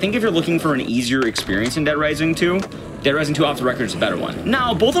 but I think if you're looking for an easier experience in Dead Rising 2, Dead Rising 2 off the record is a better one.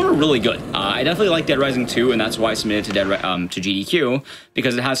 Now, both of them are really good. I definitely like Dead Rising 2, and that's why I submitted to to GDQ,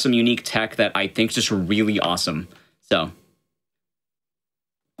 because it has some unique tech that I think is just really awesome. So...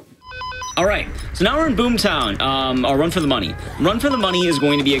 All right, so now we're in Boomtown, or Run for the Money. Run for the Money is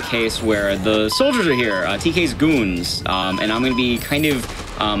going to be a case where the soldiers are here, TK's goons, and I'm going to be kind of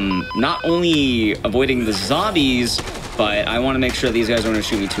not only avoiding the zombies, but I want to make sure these guys don't want to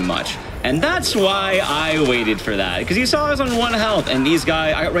shoot me too much. And that's why I waited for that, because you saw I was on 1 health, and these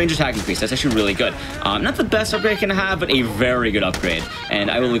guys, I got range attack increase. That's actually really good. Not the best upgrade I can have, but a very good upgrade.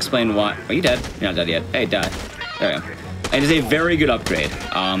 And I will explain why. Are you dead? You're not dead yet. Hey, die. There we go. It is a very good upgrade.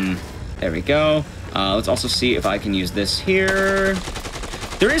 There we go. Let's also see if I can use this here.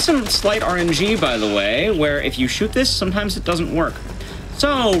 There is some slight RNG, by the way, where if you shoot this, sometimes it doesn't work.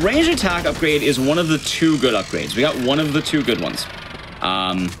 So, range attack upgrade is one of the 2 good upgrades. We got one of the 2 good ones.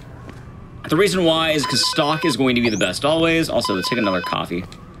 The reason why is because stock is going to be the best always. Also, let's take another coffee.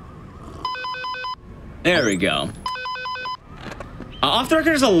 There we go. Off the record,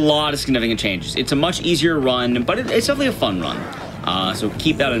 there's a lot of significant changes. It's a much easier run, but it's definitely a fun run. So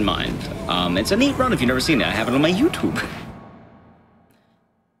keep that in mind. It's a neat run if you've never seen it. I have it on my YouTube.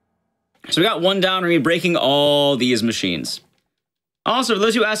 So we got 1 down, we're going to be breaking all these machines. Also, for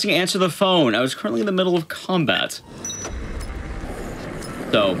those who asking, answer the phone. I was currently in the middle of combat.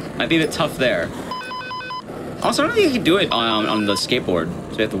 So, might be a bit tough there. Also, I don't think you can do it on the skateboard,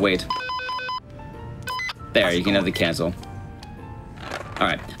 so you have to wait. There, you can have the cancel.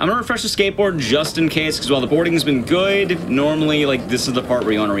 Alright, I'm gonna refresh the skateboard just in case, because while the boarding's been good, normally, like, this is the part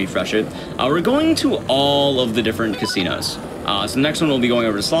where you want to refresh it. We're going to all of the different casinos. So the next one will be going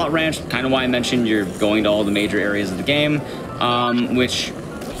over to Slot Ranch, kind of why I mentioned you're going to all the major areas of the game, which,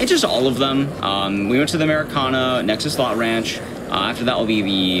 it's just all of them. We went to the Americana, next to Slot Ranch. After that will be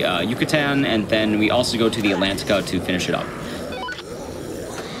the Yucatan, and then we also go to the Atlantica to finish it up.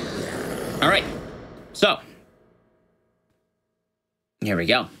 All right, so here we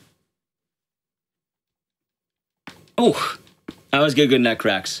go. Oh, that was good neck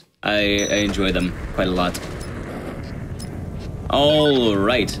cracks. I enjoy them quite a lot. All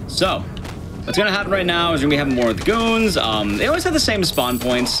right, so what's going to happen right now is we're going to be having more of the goons. They always have the same spawn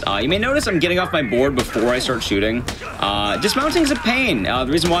points. You may notice I'm getting off my board before I start shooting. Dismounting is a pain. The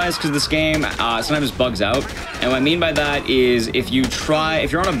reason why is because this game sometimes bugs out. And what I mean by that is if you're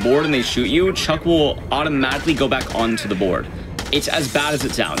on a board and they shoot you, Chuck will automatically go back onto the board. It's as bad as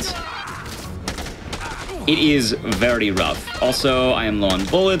it sounds. It is very rough. Also, I am low on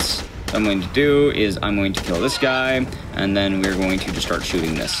bullets. What I'm going to do is I'm going to kill this guy, and then we're going to just start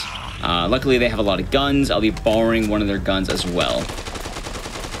shooting this. Luckily, they have a lot of guns. I'll be borrowing one of their guns as well.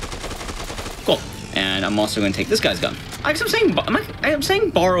 Cool. And I'm also going to take this guy's gun. I'm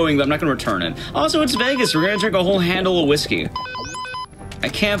saying borrowing, but I'm not going to return it. Also, it's Vegas. We're going to drink a whole handle of whiskey. I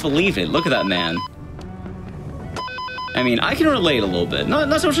can't believe it. Look at that man. I mean, I can relate a little bit.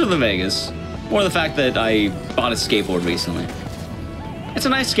 Not so much to the Vegas. More the fact that I bought a skateboard recently. It's a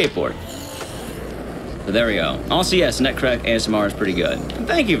nice skateboard. So there we go. Also, yes, Netcrack ASMR is pretty good. And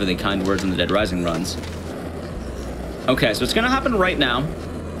thank you for the kind words on the Dead Rising runs. Okay, so what's going to happen right now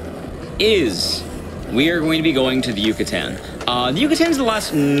is we are going to be going to the Yucatan. The Yucatan's the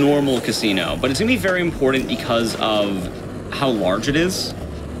last normal casino, but it's going to be very important because of how large it is.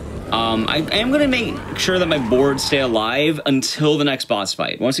 I am going to make sure that my boards stay alive until the next boss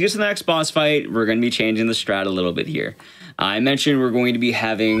fight. Once it gets to the next boss fight, we're going to be changing the strat a little bit here. I mentioned we're going to be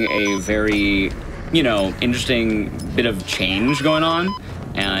having a very, you know, interesting bit of change going on,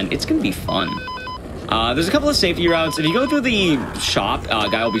 and it's going to be fun. There's a couple of safety routes. If you go through the shop, a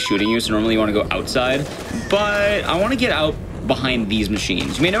guy will be shooting you, so normally you want to go outside, but I want to get out behind these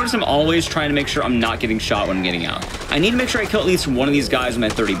machines. You may notice I'm always trying to make sure I'm not getting shot when I'm getting out. I need to make sure I kill at least one of these guys with my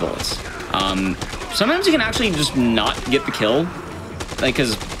 30 bullets. Sometimes you can actually just not get the kill, like,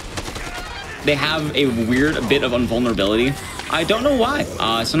 because they have a weird bit of invulnerability. I don't know why.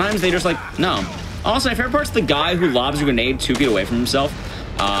 Sometimes they just like, no. Also, my favorite part's the guy who lobs a grenade 2 feet away from himself.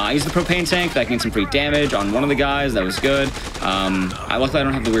 I used the propane tank that gained some free damage on one of the guys. That was good. Luckily, I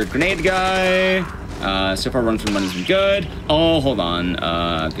don't have the weird grenade guy. So far, Run for the Money's been good. Oh, hold on.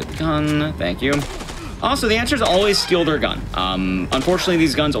 Good gun. Thank you. Also, the answer is always steal their gun. Unfortunately,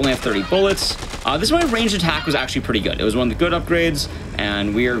 these guns only have 30 bullets. This one, ranged attack was actually pretty good. It was one of the good upgrades,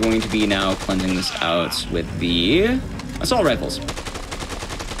 and we are going to be now cleansing this out with the assault rifles.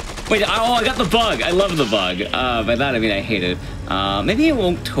 Wait, I got the bug. I love the bug. By that, I mean I hate it. Maybe it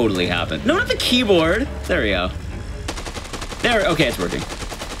won't totally happen. No, not the keyboard. There we go. There, okay, it's working.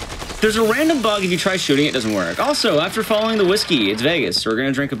 There's a random bug if you try shooting, it doesn't work. Also, after following the whiskey, it's Vegas, so we're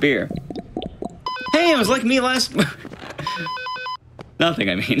gonna drink a beer. Hey, it was like me last... Nothing,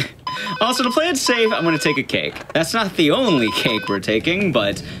 I mean. Also, to play it safe, I'm gonna take a cake. That's not the only cake we're taking,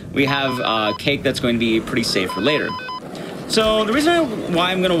 but we have a cake that's going to be pretty safe for later. So the reason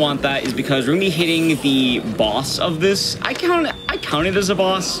why I'm going to want that is because we're going to be hitting the boss of this. I count it as a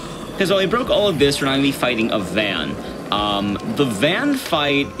boss because while I broke all of this, we're not going to be fighting a van. The van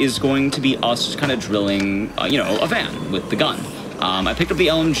fight is going to be us just kind of drilling, you know, a van with the gun. I picked up the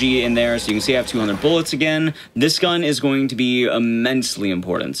LMG in there, so you can see I have 200 bullets again. This gun is going to be immensely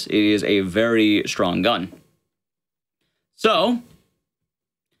important. It is a very strong gun. So,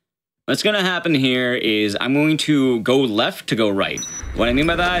 what's going to happen here is I'm going to go left to go right. What I mean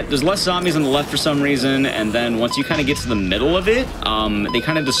by that, there's less zombies on the left for some reason, and then once you kind of get to the middle of it, they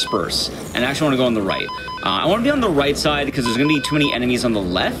kind of disperse. And I actually want to go on the right. I want to be on the right side because there's going to be too many enemies on the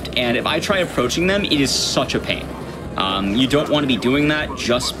left, and if I try approaching them, it is such a pain. You don't want to be doing that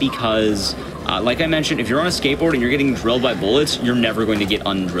just because, like I mentioned, if you're on a skateboard and you're getting drilled by bullets, you're never going to get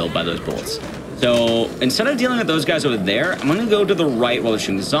undrilled by those bullets. So instead of dealing with those guys over there, I'm going to go to the right while they're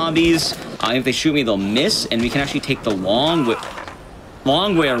shooting zombies. If they shoot me, they'll miss, and we can actually take the long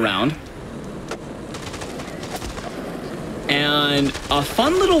way around. And a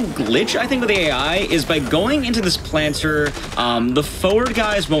fun little glitch, I think, with the AI is by going into this planter, the forward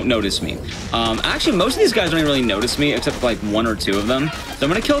guys won't notice me. Actually, most of these guys don't really notice me, except like 1 or 2 of them. So I'm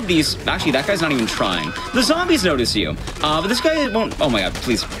going to kill these. Actually, that guy's not even trying. The zombies notice you, but this guy won't. Oh my god,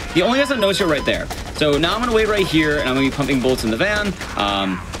 please. The only guys that notice you are right there. So now I'm going to wait right here, and I'm going to be pumping bullets in the van.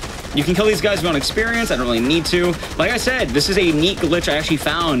 You can kill these guys with experience. I don't really need to. Like I said, this is a neat glitch I actually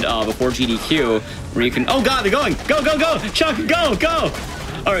found before GDQ, where you can... Oh, God, they're going. Go, go, go. Chuck, go, go.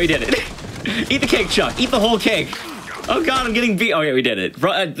 All right, we did it. Eat the cake, Chuck. Eat the whole cake. Oh, God, I'm getting beat. Oh, yeah, we did it.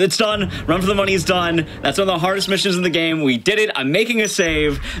 It's done. Run for the money is done. That's one of the hardest missions in the game. We did it. I'm making a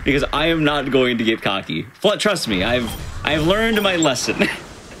save because I am not going to get cocky. Trust me, I've learned my lesson.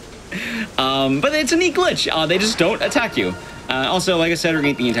 But it's a neat glitch. They just don't attack you. Also, like I said, we're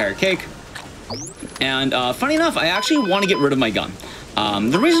going to eat the entire cake. And funny enough, I actually want to get rid of my gun.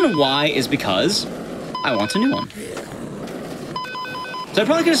 The reason why is because I want a new one. So I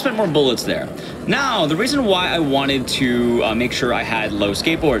probably could have spent more bullets there. Now, the reason why I wanted to make sure I had low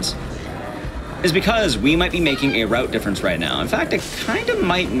skateboards is because we might be making a route difference right now. In fact, I kind of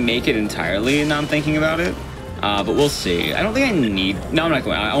might make it entirely now I'm thinking about it. But we'll see. I don't think I need... No, I'm not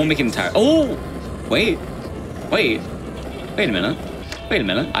going. I won't make it entire... Oh! Wait. Wait. Wait a minute. Wait a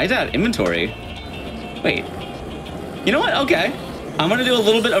minute. I had inventory. Wait. You know what? Okay. I'm going to do a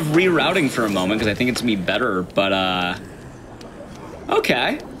little bit of rerouting for a moment because I think it's going to be better, but,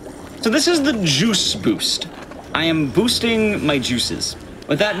 okay. So this is the juice boost. I am boosting my juices.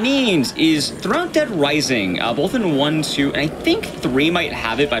 What that means is throughout Dead Rising, both in 1, 2, and I think 3 might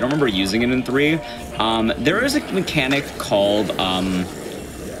have it, but I don't remember using it in 3. There is a mechanic called,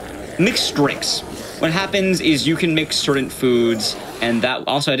 mixed drinks. What happens is you can mix certain foods, and that...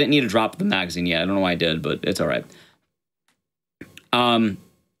 Also, I didn't need to drop the magazine yet. I don't know why I did, but it's all right.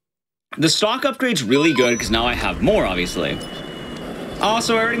 The stock upgrade's really good, because now I have more, obviously.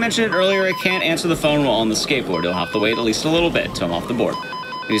 Also, I already mentioned it earlier, I can't answer the phone while on the skateboard. You'll have to wait at least a little bit till I'm off the board.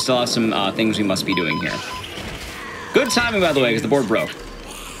 We still have some things we must be doing here. Good timing, by the way, because the board broke.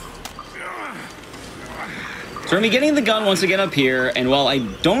 So we're going to be getting the gun once again up here, and while I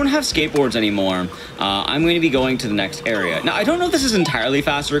don't have skateboards anymore, I'm going to be going to the next area. Now, I don't know if this is entirely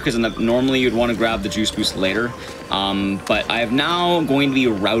faster, because normally you'd want to grab the juice boost later, but I am now going to be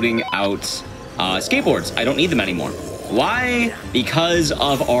routing out skateboards. I don't need them anymore. Why? Because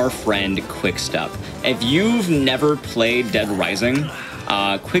of our friend Quickstep. If you've never played Dead Rising,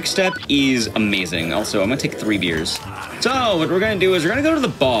 Quickstep is amazing. Also, I'm going to take 3 beers. So what we're going to do is we're going to go to the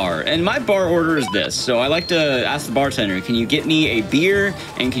bar, and my bar order is this. So I like to ask the bartender, can you get me a beer,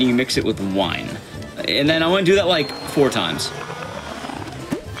 and can you mix it with wine? And then I want to do that like 4 times.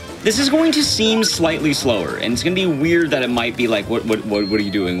 This is going to seem slightly slower, and it's going to be weird that it might be like, what are you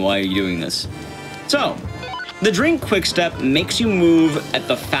doing? Why are you doing this? So, the drink Quickstep makes you move at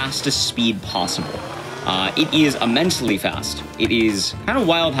the fastest speed possible. It is immensely fast. It is kind of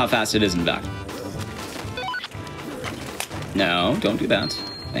wild how fast it is, in fact. No, don't do that.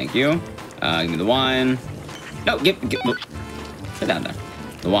 Thank you. Give me the wine. No, sit down there.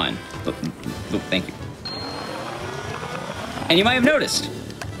 The wine. Thank you. And you might have noticed,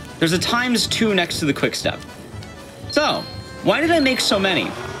 there's a ×2 next to the Quickstep. So, why did I make so many?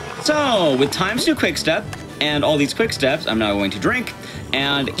 So, with ×2 Quickstep, and all these Quicksteps, I'm now going to drink,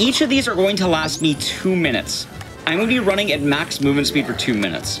 and each of these are going to last me 2 minutes. I'm going to be running at max movement speed for 2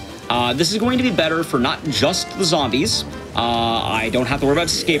 minutes. This is going to be better for not just the zombies, I don't have to worry about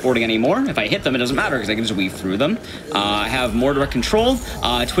skateboarding anymore. If I hit them, it doesn't matter because I can just weave through them. I have more direct control.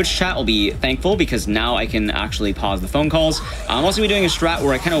 Twitch chat will be thankful because now I can actually pause the phone calls. I'm also going to be doing a strat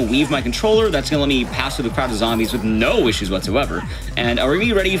where I kind of weave my controller. That's going to let me pass through the crowd of zombies with no issues whatsoever. And we're going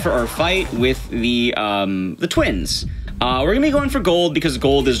to be ready for our fight with the twins. We're going to be going for gold because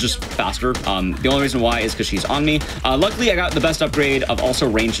gold is just faster. The only reason why is because she's on me. Luckily, I got the best upgrade of also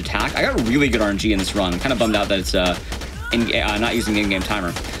ranged attack. I got really good RNG in this run. I'm kind of bummed out that it's not using the in-game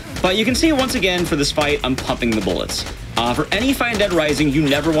timer. But you can see, once again, for this fight, I'm pumping the bullets. For any fight in Dead Rising, you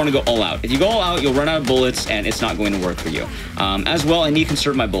never want to go all out. If you go all out, you'll run out of bullets, and it's not going to work for you. As well, I need to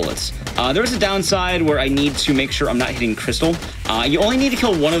conserve my bullets. There is a downside where I need to make sure I'm not hitting Crystal. You only need to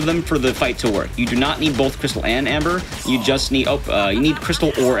kill one of them for the fight to work. You do not need both Crystal and Amber. You just need, you need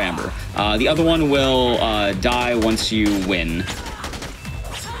Crystal or Amber. The other one will die once you win.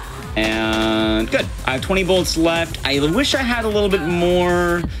 And good. I have 20 bullets left. I wish I had a little bit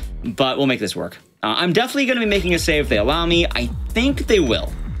more, but we'll make this work. I'm definitely going to be making a save if they allow me. I think they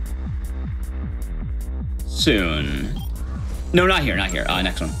will. Soon. No, not here, not here.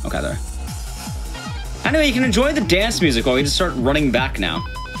 Next one. Okay, there. Anyway, you can enjoy the dance music while we just start running back now.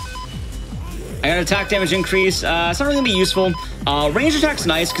 I got attack damage increase. It's not really going to be useful. Range attack's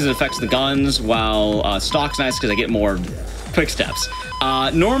nice because it affects the guns, while stock's nice because I get more quick steps.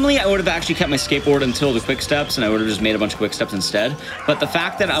 Normally, I would have actually kept my skateboard until the quick steps, and I would have just made a bunch of quick steps instead. But the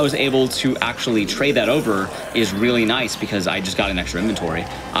fact that I was able to actually trade that over is really nice because I just got an extra inventory.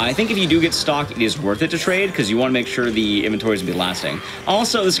 I think if you do get stock, it is worth it to trade because you want to make sure the inventory is going to be lasting.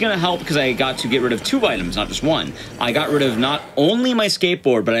 Also, this is going to help because I got to get rid of 2 items, not just 1. I got rid of not only my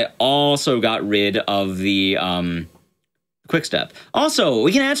skateboard, but I also got rid of the quick step. Also,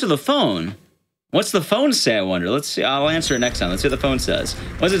 we can answer the phone. What's the phone say, I wonder? Let's see. I'll answer it next time. Let's see what the phone says.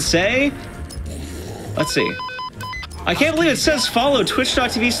 What does it say? Let's see. I can't believe it says follow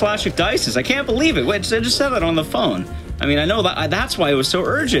twitch.tv/ecdysis. I can't believe it. Wait, I just said that on the phone. I mean, I know that's why it was so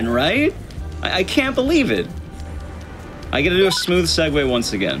urgent, right? I can't believe it. I gotta do a smooth segue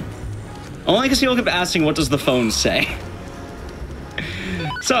once again. Only because people kept asking, what does the phone say?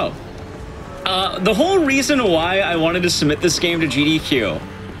 So, the whole reason why I wanted to submit this game to GDQ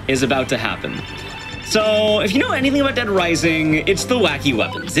is about to happen. So, if you know anything about Dead Rising, it's the wacky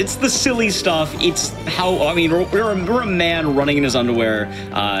weapons. It's the silly stuff. It's how, I mean, we're a man running in his underwear,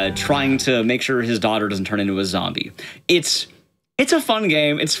 trying to make sure his daughter doesn't turn into a zombie. It's a fun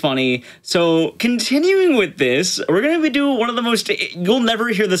game. It's funny. So, continuing with this, we're going to be doing one of the most, you'll never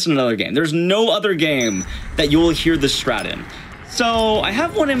hear this in another game. There's no other game that you'll hear this strat in. So, I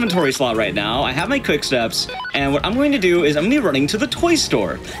have 1 inventory slot right now, I have my quick steps, and what I'm going to do is I'm going to be running to the toy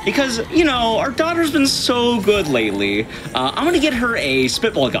store. Because, you know, our daughter's been so good lately. I'm going to get her a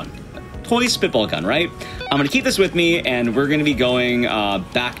spitball gun. Toy spitball gun, right? I'm going to keep this with me, and we're going to be going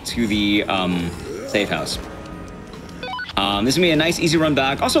back to the safe house. This is going to be a nice, easy run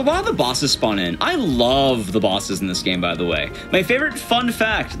back. Also, a lot of the bosses spawn in. I love the bosses in this game, by the way. My favorite fun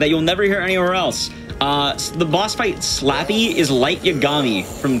fact that you'll never hear anywhere else. The boss fight, Slappy, is Light Yagami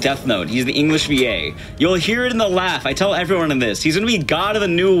from Death Note. He's the English VA. You'll hear it in the laugh. I tell everyone in this. He's going to be God of the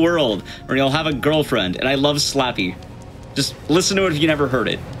New World, where he'll have a girlfriend, and I love Slappy. Just listen to it if you never heard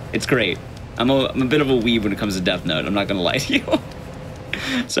it. It's great. I'm a bit of a weeb when it comes to Death Note. I'm not going to lie to you.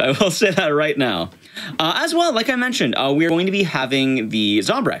 So I will say that right now. As well, like I mentioned, we're going to be having the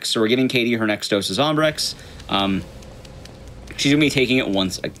Zombrex. So we're giving Katie her next dose of Zombrex. She's going to be taking it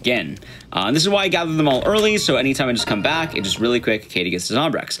once again. This is why I gathered them all early, so anytime I just come back, it's just really quick, Katie gets the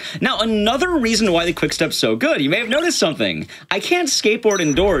Zombrex. Now, another reason why the quick step's so good, you may have noticed something. I can't skateboard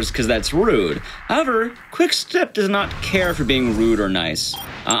indoors because that's rude. However, quick step does not care for being rude or nice.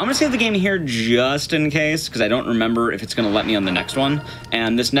 I'm going to save the game here just in case, because I don't remember if it's going to let me on the next one,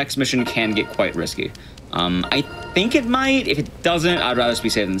 and this next mission can get quite risky. I think it might. If it doesn't, I'd rather just be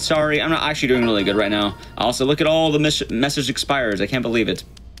safe than sorry. I'm not actually doing really good right now. Also, look at all the message expires. I can't believe it.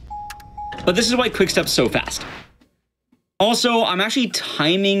 But this is why Quickstep's so fast. Also, I'm actually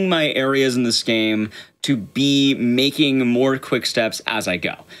timing my areas in this game to be making more quick steps as I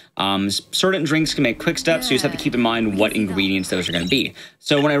go. Certain drinks can make quick steps, so you just have to keep in mind what ingredients those are going to be.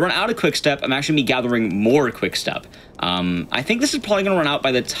 So when I run out of quick step, I'm actually going to be gathering more quick step. I think this is probably going to run out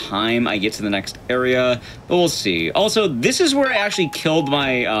by the time I get to the next area, but we'll see. Also, this is where I actually killed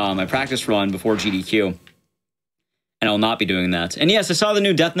my my practice run before GDQ. And I'll not be doing that. And yes, I saw the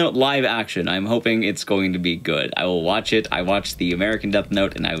new Death Note live action. I'm hoping it's going to be good. I will watch it. I watched the American Death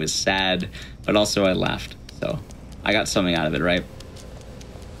Note and I was sad, but also I laughed. So I got something out of it, right?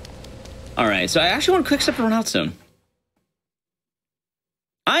 All right, so I actually want Quickstep to run out soon.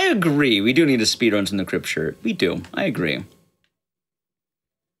 I agree. We do need a Speedruns from the Crypt shirt. We do. I agree.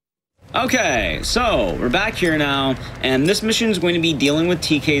 Okay, so we're back here now, and this mission is going to be dealing with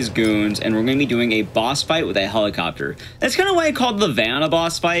TK's goons, and we're going to be doing a boss fight with a helicopter. That's kind of why I called the van a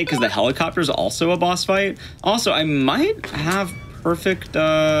boss fight, because the helicopter is also a boss fight. Also, I might have perfect,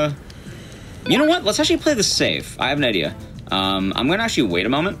 you know what? Let's actually play this safe. I have an idea. I'm going to actually wait a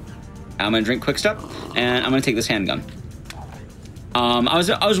moment. I'm going to drink Quick Step, and I'm going to take this handgun. I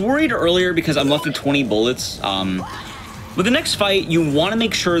was worried earlier because I'm left with 20 bullets. With the next fight, you want to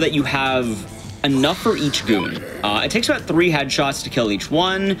make sure that you have enough for each goon. It takes about 3 headshots to kill each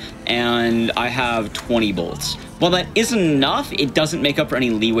one, and I have 20 bullets. While that isn't enough, it doesn't make up for any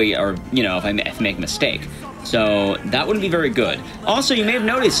leeway or, you know, if I make a mistake. So that wouldn't be very good. Also, you may have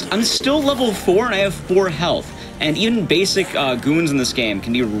noticed, I'm still level 4 and I have 4 health. And even basic goons in this game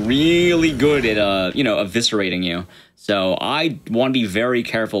can be really good at, you know, eviscerating you. So I want to be very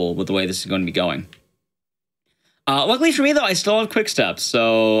careful with the way this is going to be going. Luckily for me, though, I still have Quick Step,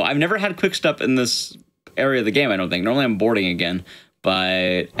 so I've never had Quick Step in this area of the game, I don't think. Normally I'm boarding again,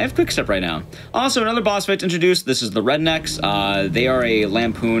 but I have Quick Step right now. Also, another boss fight introduced. This is the Rednecks. They are a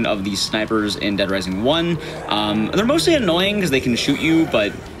lampoon of the snipers in Dead Rising 1. They're mostly annoying because they can shoot you,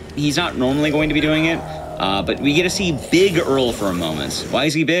 but he's not normally going to be doing it. But we get to see Big Earl for a moment. Why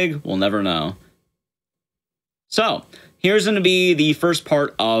is he big? We'll never know. So, here's going to be the first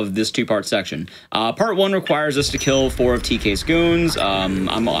part of this 2-part section. Part 1 requires us to kill 4 of TK's goons. I'm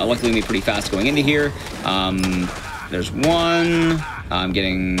luckily going to be pretty fast going into here. There's 1. I'm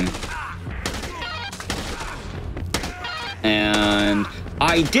getting... And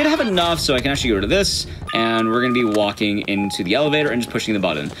I did have enough, so I can actually go to this, and we're going to be walking into the elevator and just pushing the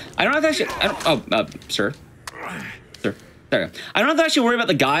button. I don't have to actually... sir? Sir? There we go. I don't have to actually worry about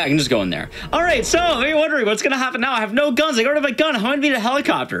the guy. I can just go in there. All right, so if you're wondering what's going to happen now, I have no guns. I got rid of my gun. How am I going to beat a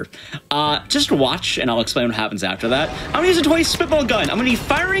helicopter? Just watch, and I'll explain what happens after that. I'm going to use a toy spitball gun. I'm going to be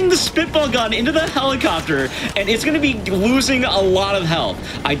firing the spitball gun into the helicopter, and it's going to be losing a lot of health.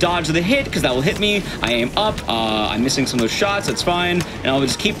 I dodge the hit, because that will hit me. I aim up. I'm missing some of those shots. That's fine. And I'll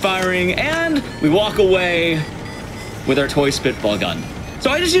just keep firing, and we walk away with our toy spitball gun. So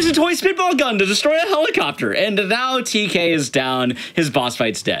I just used a toy spitball gun to destroy a helicopter, and now TK is down, his boss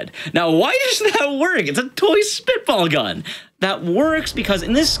fight's dead. Now, why does that work? It's a toy spitball gun. That works because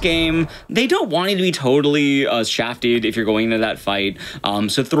in this game, they don't want you to be totally shafted if you're going into that fight,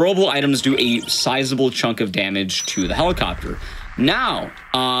 so throwable items do a sizable chunk of damage to the helicopter. Now,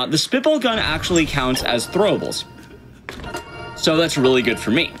 the spitball gun actually counts as throwables, so that's really good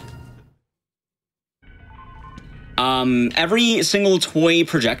for me. Every single toy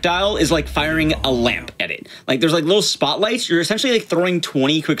projectile is like firing a lamp at it. Like there's like little spotlights. You're essentially like throwing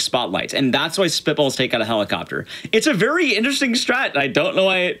 20 quick spotlights, and that's why spitballs take out a helicopter. It's a very interesting strat. I don't know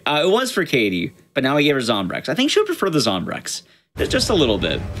why it was for Katie, but now I gave her Zombrex. I think she would prefer the Zombrex. Just a little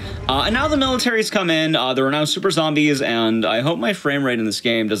bit. And now the military's come in. There are now super zombies, and I hope my frame rate in this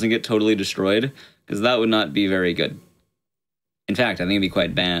game doesn't get totally destroyed, because that would not be very good. In fact, I think it'd be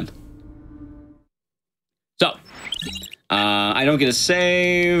quite bad. So, I don't get a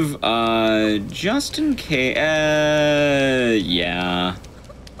save, just in case, yeah,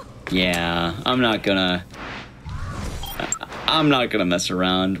 I'm not gonna mess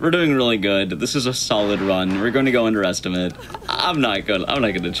around. We're doing really good. This is a solid run. We're going to go underestimate. I'm not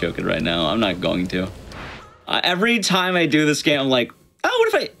gonna choke it right now. I'm not going to. Every time I do this game, I'm like,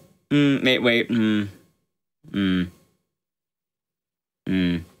 oh, what if I, wait,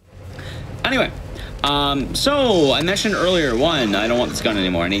 Anyway. So, I mentioned earlier, 1, I don't want this gun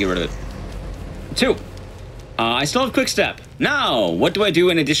anymore. I need to get rid of it. 2, I still have Quick Step. Now, what do I do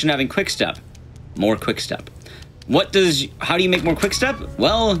in addition to having Quick Step? More Quick Step. How do you make more Quick Step?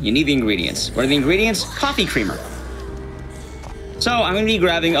 Well, you need the ingredients. What are the ingredients? Coffee creamer. So, I'm going to be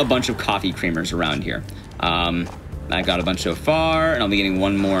grabbing a bunch of coffee creamers around here. I got a bunch so far, and I'll be getting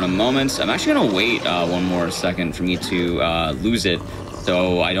 1 more in a moment. I'm actually going to wait 1 more second for me to lose it,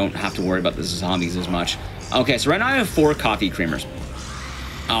 so I don't have to worry about the zombies as much. Okay, so right now I have 4 coffee creamers.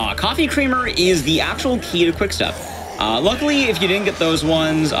 Coffee creamer is the actual key to Quick Step. Luckily, if you didn't get those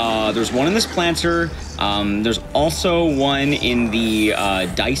ones, there's 1 in this planter. There's also 1 in the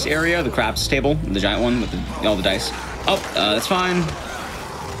dice area, the craps table, the giant one with all the dice. Oh, that's fine.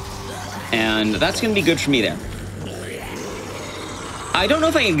 And that's going to be good for me there. I don't know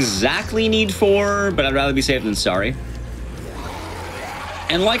if I exactly need 4, but I'd rather be safe than sorry.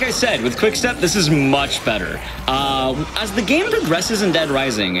 And like I said, with Quick Step, this is much better. As the game progresses in Dead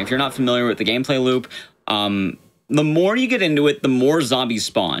Rising, if you're not familiar with the gameplay loop, the more you get into it, the more zombies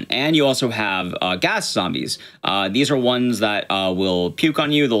spawn. And you also have gas zombies. These are ones that will puke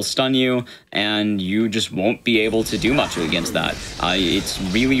on you, they'll stun you, and you just won't be able to do much against that. It's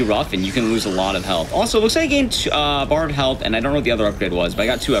really rough, and you can lose a lot of health. Also, it looks like I gained borrowed health, and I don't know what the other upgrade was, but I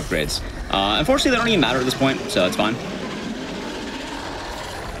got 2 upgrades. Unfortunately, they don't even matter at this point, so it's fine.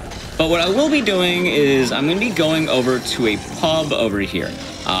 But what I will be doing is I'm going to be going over to a pub over here.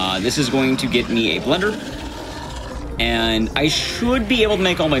 This is going to get me a blender. And I should be able to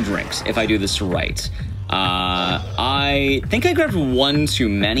make all my drinks if I do this right. I think I grabbed 1 too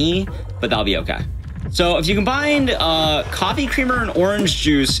many, but that'll be okay. So if you combine coffee creamer and orange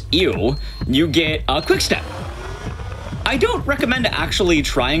juice, you get a quick step. I don't recommend actually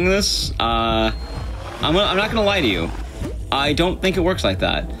trying this. I'm not going to lie to you. I don't think it works like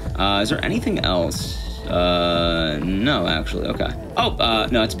that. Is there anything else? No, actually. Okay. Oh,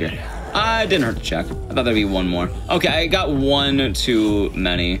 no, it's beer. It didn't hurt to check. I thought there'd be 1 more. Okay, I got 1 too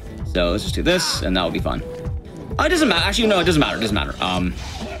many. So let's just do this, and that'll be fun. It doesn't matter. Actually, no, it doesn't matter. It doesn't matter.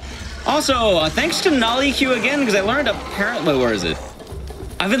 Also, thanks to NollyQ again, because I learned apparently... Where is it?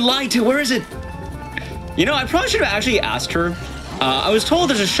 I've been lied to. Where is it? You know, I probably should have actually asked her. I was told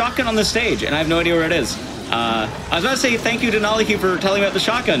there's a shotgun on the stage, and I have no idea where it is. I was about to say thank you to NollyQ for telling me about the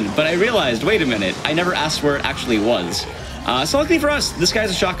shotgun, but I realized, wait a minute, I never asked where it actually was. So luckily for us, this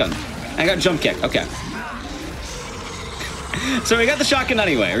guy's a shotgun. I got jump kick, okay. So we got the shotgun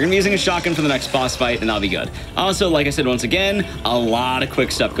anyway. We're gonna be using a shotgun for the next boss fight, and that'll be good. Also, like I said, once again, a lot of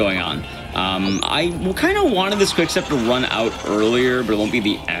quick step going on. I kind of wanted this quick step to run out earlier, but it won't be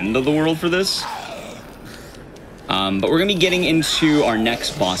the end of the world for this. But we're gonna be getting into our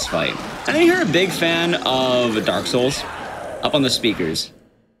next boss fight. I know you're a big fan of Dark Souls. Up on the speakers.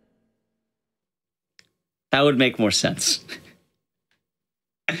 That would make more sense.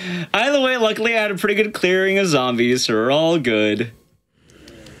 Either way, luckily I had a pretty good clearing of zombies, so we're all good.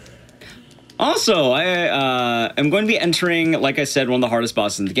 Also, I am going to be entering, like I said, one of the hardest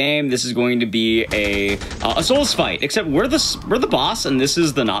bosses in the game. This is going to be a Souls fight, except we're the boss, and this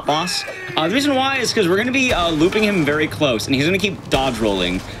is the not boss. The reason why is because we're going to be looping him very close, and he's going to keep dodge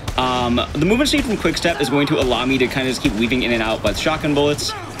rolling. The movement speed from Quickstep is going to allow me to kind of just keep weaving in and out with shotgun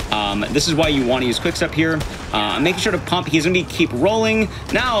bullets. This is why you want to use Quickstep here. I'm making sure to pump. He's going to keep rolling.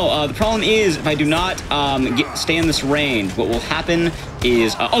 Now, the problem is if I do not stay in this range, what will happen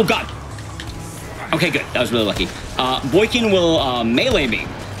is... oh, God. Okay, good. That was really lucky. Boykin will melee me,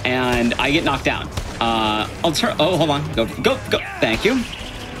 and I get knocked down. Oh, hold on. Go. Thank you.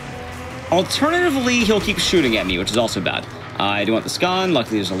 Alternatively, he'll keep shooting at me, which is also bad. I do want this gun.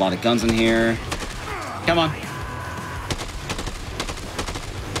 Luckily, there's a lot of guns in here. Come on.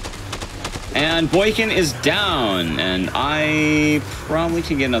 And Boykin is down, and I probably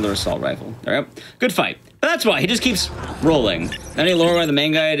can get another assault rifle. There we go. Good fight. But that's why he just keeps rolling. Any lower by the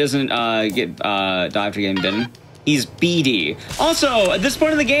main guy doesn't get dive for getting bitten. He's BD. Also, at this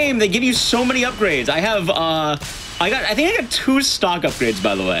point in the game, they give you so many upgrades. I have I think I got 2 stock upgrades,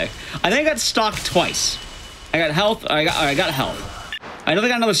 by the way. I think I got stock twice. I got health. I got health. I know they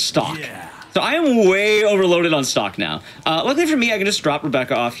got another stock. Yeah. So I am way overloaded on stock now. Luckily for me, I can just drop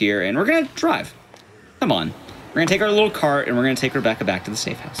Rebecca off here, and we're gonna drive. Come on. We're gonna take our little cart, and we're gonna take Rebecca back to the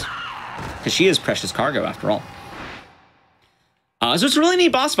safe house. Because she is precious cargo, after all. So it's a really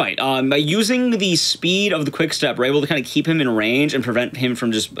neat boss fight. By using the speed of the quick step, we're able to kind of keep him in range and prevent him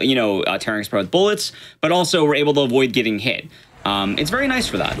from just, you know, tearing us apart with bullets, but also we're able to avoid getting hit. It's very nice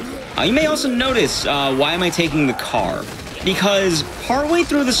for that. You may also notice, why am I taking the car? Because partway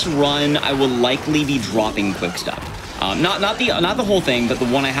through this run, I will likely be dropping quick step. Not the whole thing, but the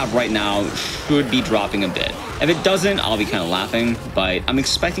one I have right now should be dropping a bit. If it doesn't, I'll be kind of laughing, but I'm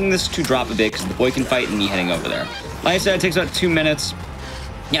expecting this to drop a bit because the boy can fight and me heading over there. Like I said, it takes about 2 minutes.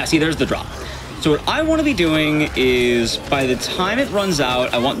 Yeah, see, there's the drop. So what I want to be doing is, by the time it runs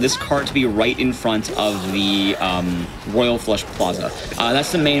out, I want this cart to be right in front of the Royal Flush Plaza.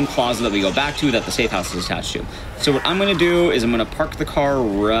 That's the main plaza that we go back to that the safe house is attached to. So what I'm going to do is I'm going to park the car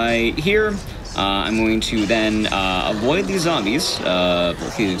right here. I'm going to then avoid these zombies.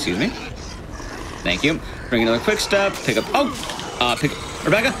 Excuse me. Thank you. Bring another quick step. Pick up. Oh, pick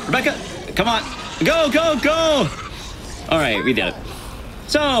Rebecca. Come on. Go. All right, we did it.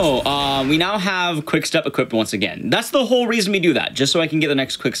 So, we now have quick step equipped once again. That's the whole reason we do that, just so I can get the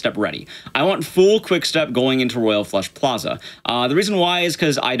next quick step ready. I want full quick step going into Royal Flush Plaza. The reason why is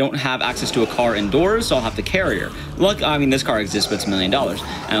because I don't have access to a car indoors, so I'll have to carry her. Look, I mean, this car exists, but it's $1 million. And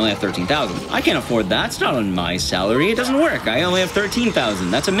I only have $13,000. I can't afford that. It's not on my salary. It doesn't work. I only have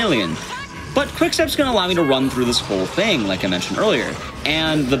 $13,000. That's $1 million. But Quickstep's going to allow me to run through this whole thing, like I mentioned earlier.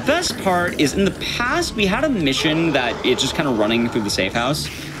 And the best part is in the past, we had a mission that it's just kind of running through the safe house,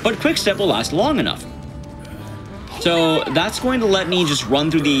 but Quickstep will last long enough. So that's going to let me just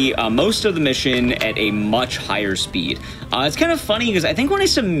run through the most of the mission at a much higher speed. It's kind of funny because I think when I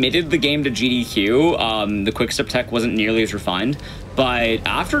submitted the game to GDQ, the Quickstep tech wasn't nearly as refined. But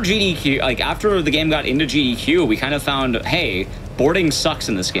after GDQ, like after the game got into GDQ, we kind of found, hey, boarding sucks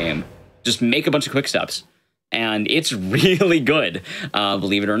in this game. Just make a bunch of Quicksteps. And it's really good,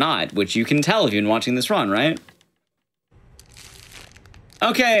 believe it or not, which you can tell if you've been watching this run, right?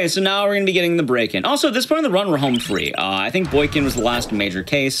 Okay, so now we're going to be getting the break-in. Also, at this point in the run, we're home free. I think Boykin was the last major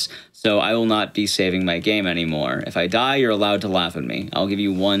case, so I will not be saving my game anymore. If I die, you're allowed to laugh at me. I'll give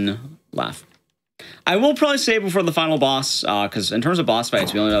you one laugh. I will probably save before the final boss, because in terms of boss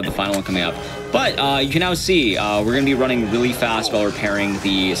fights, we only have the final one coming up. But you can now see we're going to be running really fast while repairing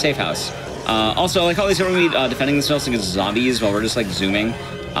the safe house. Also, I like how these are going to be defending themselves against zombies while we're just, like, zooming.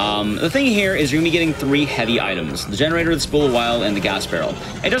 The thing here is you're going to be getting 3 heavy items. The generator, the spool of wild, and the gas barrel.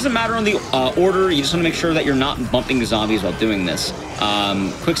 It doesn't matter on the order, you just want to make sure that you're not bumping the zombies while doing this.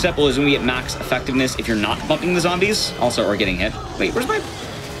 Quickstep is going to be at max effectiveness if you're not bumping the zombies, also, or getting hit. Wait, where's my...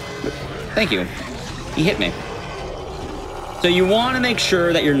 Thank you. He hit me. So you want to make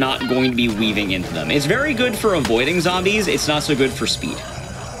sure that you're not going to be weaving into them. It's very good for avoiding zombies, it's not so good for speed.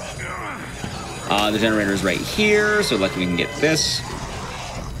 The generator is right here, so lucky we can get this.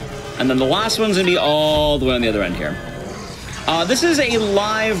 And then the last one's going to be all the way on the other end here. This is a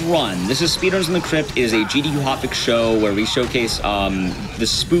live run. This is Speedruns from the Crypt. It is a GDQ Hotfix show where we showcase the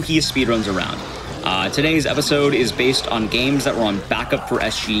spookiest speedruns around. Today's episode is based on games that were on backup for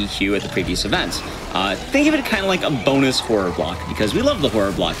SGDQ at the previous events. Think of it kind of like a bonus horror block, because we love the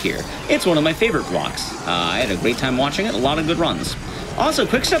horror block here. It's one of my favorite blocks. I had a great time watching it, a lot of good runs. Also,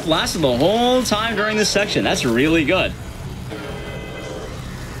 Quickstep lasted the whole time during this section. That's really good.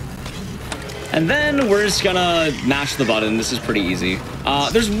 And then we're just gonna mash the button. This is pretty easy.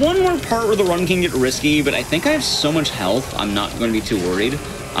 There's one more part where the run can get risky, but I think I have so much health, I'm not going to be too worried.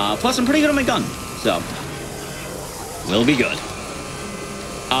 Plus, I'm pretty good on my gun, so we'll be good.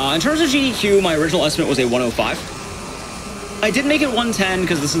 In terms of GDQ, my original estimate was a 105. I did make it 110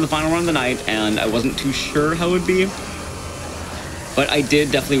 because this is the final run of the night, and I wasn't too sure how it would be. But I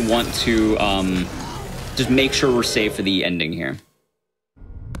did definitely want to just make sure we're safe for the ending here.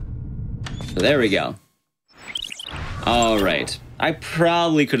 So there we go. All right. I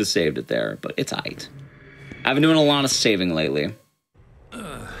probably could have saved it there, but it's aight. I've been doing a lot of saving lately.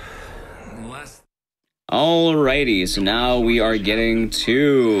 Alrighty, so now we are getting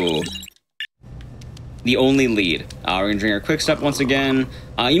to the only lead. We're going to drink our Quickstep once again.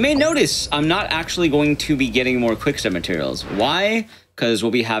 You may notice I'm not actually going to be getting more Quickstep materials. Why? Because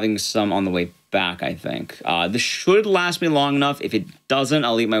we'll be having some on the way back, I think. This should last me long enough. If it doesn't,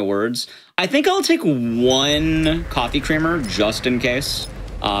 I'll eat my words. I think I'll take 1 coffee creamer just in case,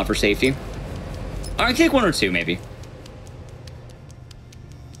 for safety. Or I can take 1 or 2, maybe.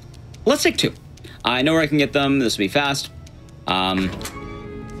 Let's take 2. I know where I can get them. This will be fast. We're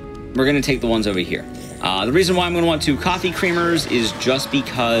going to take the ones over here. The reason why I'm going to want 2 coffee creamers is just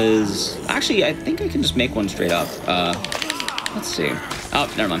because... Actually, I think I can just make one straight up. Let's see.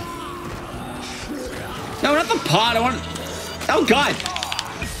 Oh, never mind. No, not the pot. I want... Oh, God.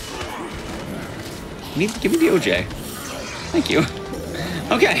 Give me the OJ. Thank you.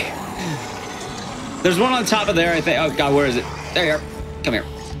 Okay. There's one on top of there, I think. Oh, God, where is it? There you are. Come here.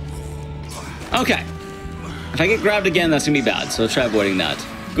 Okay. If I get grabbed again, that's going to be bad, so let's try avoiding that.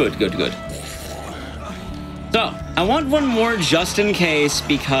 Good, good, good. So, I want 1 more just in case,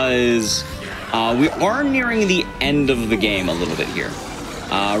 because we are nearing the end of the game a little bit here.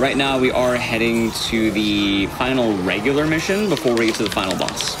 Right now, we are heading to the final regular mission before we get to the final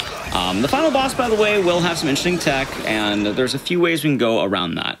boss. The final boss, by the way, will have some interesting tech, and there's a few ways we can go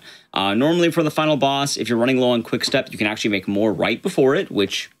around that. Normally, for the final boss, if you're running low on Quickstep, you can actually make more right before it,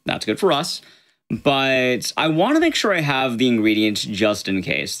 which that's good for us. But I want to make sure I have the ingredients just in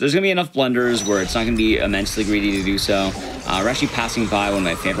case. There's going to be enough blenders where it's not going to be immensely greedy to do so. We're actually passing by one of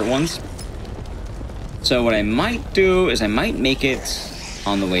my favorite ones. So what I might do is I might make it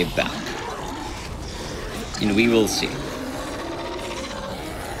on the way back. And we will see.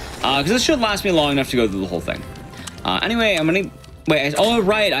 Because this should last me long enough to go through the whole thing. Anyway, I'm going to... Wait, oh,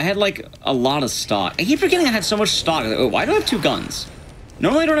 right. I had, like, a lot of stock. I keep forgetting I had so much stock. Like, oh, why do I have 2 guns?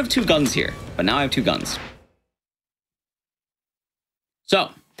 Normally I don't have 2 guns here, but now I have 2 guns.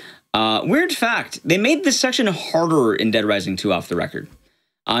 So, weird fact. They made this section harder in Dead Rising 2 off the record.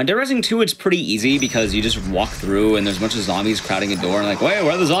 In Dead Rising 2, it's pretty easy because you just walk through and there's a bunch of zombies crowding a door and like, wait,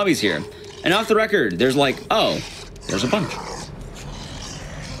 where are the zombies here? And off the record, there's like, oh, there's a bunch.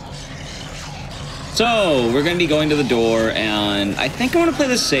 So we're going to be going to the door, and I think I want to play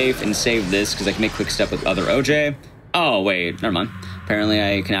this safe and save this because I can make quick step with other OJ. Oh, wait, never mind. Apparently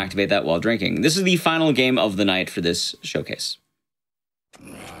I can activate that while drinking. This is the final game of the night for this showcase.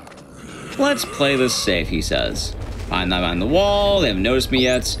 Let's play this safe, he says. Behind the wall, they haven't noticed me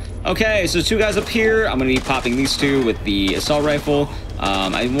yet. Okay, so 2 guys up here. I'm going to be popping these 2 with the assault rifle.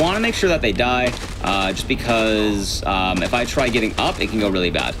 I want to make sure that they die, just because if I try getting up, it can go really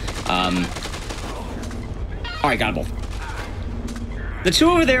bad. All right, got them both. The 2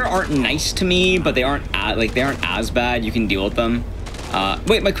 over there aren't nice to me, but they aren't as bad. You can deal with them.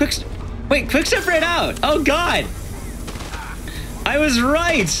 Wait, quick step right out. Oh God, I was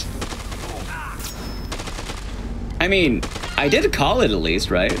right. I mean, I did call it at least,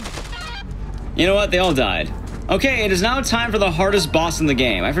 right? You know what? They all died. Okay, it is now time for the hardest boss in the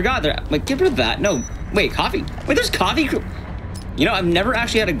game. I forgot. Like, get rid of that. No, wait, coffee. Wait, there's coffee. You know, I've never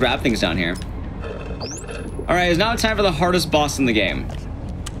actually had to grab things down here. All right, it's now time for the hardest boss in the game.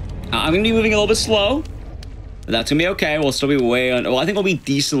 I'm gonna be moving a little bit slow, but that's gonna be okay. We'll still be well, I think we'll be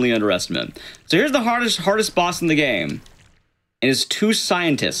decently underestimated. So here's the hardest boss in the game. It is 2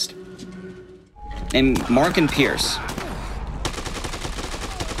 scientists named Mark and Pierce.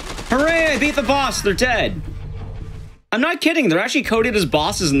 Hooray, I beat the boss, they're dead. I'm not kidding, they're actually coded as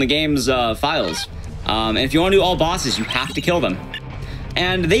bosses in the game's files. And if you want to do all bosses, you have to kill them.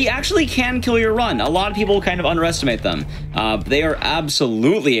 And they actually can kill your run. A lot of people kind of underestimate them. They are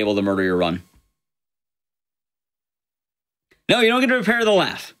absolutely able to murder your run. No, you don't get to prepare the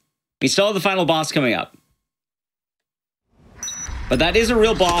laugh. We still have the final boss coming up. But that is a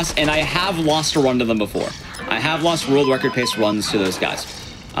real boss, and I have lost a run to them before. I have lost world record pace runs to those guys.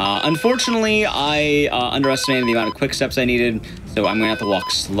 Unfortunately, I underestimated the amount of quick steps I needed, so I'm going to have to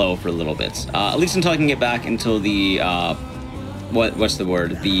walk slow for a little bit. At least until I can get back until the... what's the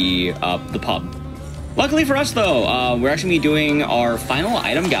word? The pub. Luckily for us, though, we're actually going to be doing our final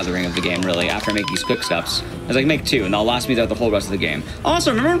item gathering of the game, really, after I make these quick steps. As I can make 2, and that'll last me throughout the whole rest of the game.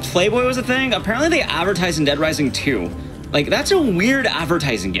 Also, remember when Playboy was a thing? Apparently they advertised in Dead Rising 2. Like, that's a weird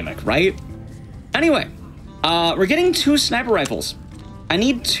advertising gimmick, right? Anyway, we're getting 2 sniper rifles. I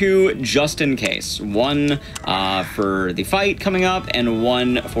need 2 just in case. 1 for the fight coming up, and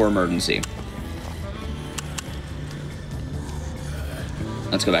 1 for emergency.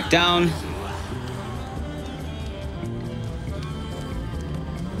 Let's go back down.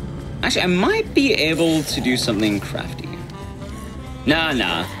 Actually, I might be able to do something crafty.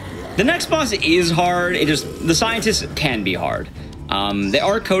 Nah. The next boss is hard. The scientists can be hard. They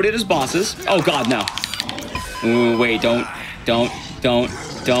are coded as bosses. Oh God, no. Ooh, wait, don't.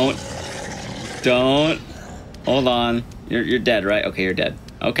 Hold on. You're dead, right? Okay, you're dead.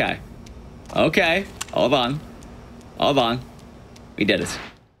 Okay. Hold on. We did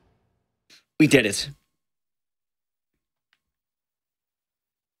it.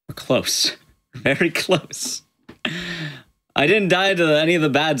 We're close. Very close. I didn't die to any of the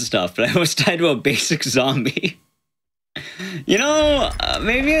bad stuff, but I almost died to a basic zombie. You know,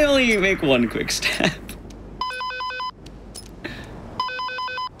 maybe I only make 1 quick step.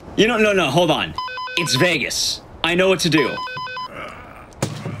 You know, no, hold on. It's Vegas. I know what to do.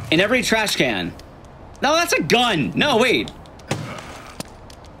 In every trash can. No, that's a gun. No, wait.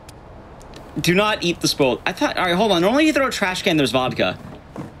 Do not eat the spoiled. I thought, all right, hold on. Normally you throw a trash can, there's vodka.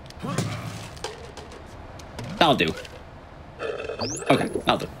 That'll do. Okay,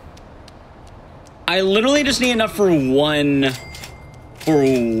 I'll do. I literally just need enough for one,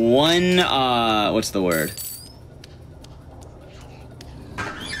 what's the word?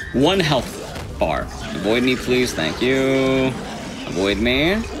 1 health bar. Avoid me, please, thank you. Avoid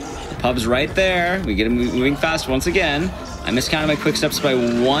me. The pub's right there. We get him moving fast once again. I miscounted my quick steps by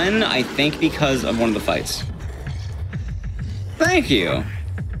 1, I think because of one of the fights. Thank you.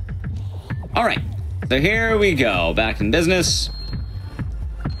 All right, so here we go, back in business.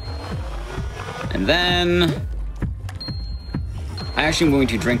 And then I actually am going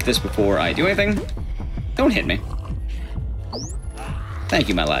to drink this before I do anything. Don't hit me. Thank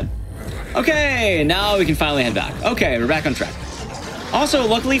you, my lad. Okay, now we can finally head back. Okay, we're back on track. Also,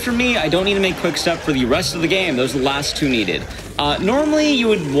 luckily for me, I don't need to make quick step for the rest of the game. Those are the last 2 needed. Normally, you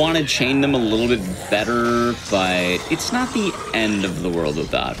would want to chain them a little bit better, but it's not the end of the world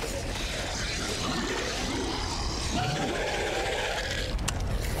with that.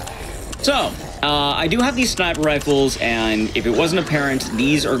 So, I do have these sniper rifles, and if it wasn't apparent,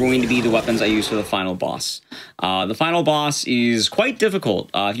 these are going to be the weapons I use for the final boss. The final boss is quite difficult.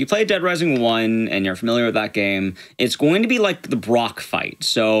 If you play Dead Rising 1 and you're familiar with that game, it's going to be like the Brock fight.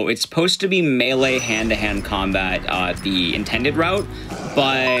 So it's supposed to be melee hand-to-hand combat, the intended route,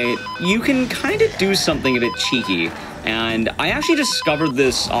 but you can kind of do something a bit cheeky. And I actually discovered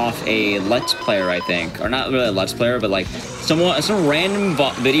this off a Let's Player, I think. Or not really a Let's Player, but like some random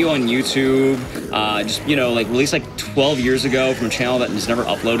video on YouTube, just, you know, like released like 12 years ago from a channel that was never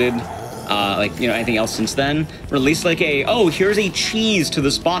uploaded, like, you know, anything else since then. Released like oh, here's a cheese to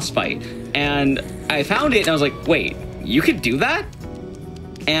this boss fight. And I found it and I was like, wait, you could do that?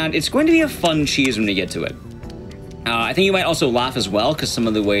 And it's going to be a fun cheese when you get to it. I think you might also laugh as well because some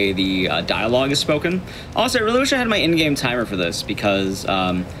of the way the dialogue is spoken. Also, I really wish I had my in-game timer for this because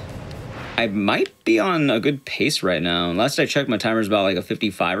I might be on a good pace right now. Last I checked, my timer's about like a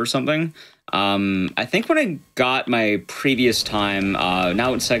 55 or something. I think when I got my previous time,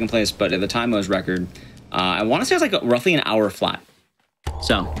 now it's second place, but at the time it was record, I want to say it was like roughly an hour flat.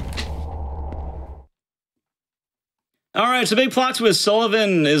 So. All right, so big plot twist.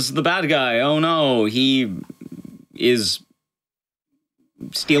 Sullivan is the bad guy. Oh no, he is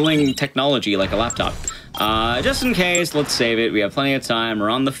stealing technology like a laptop. Just in case, let's save it. We have plenty of time. We're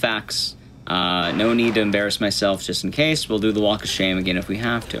on the facts. No need to embarrass myself just in case. We'll do the walk of shame again if we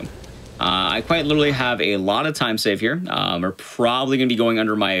have to. I quite literally have a lot of time saved here. We're probably going to be going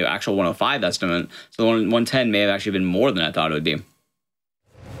under my actual 105 estimate. So the 110 may have actually been more than I thought it would be.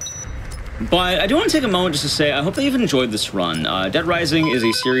 But I do want to take a moment just to say, I hope that you've enjoyed this run. Dead Rising is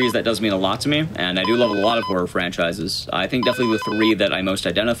a series that does mean a lot to me, and I do love a lot of horror franchises. I think definitely the three that I most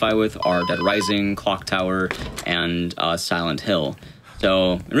identify with are Dead Rising, Clock Tower, and Silent Hill.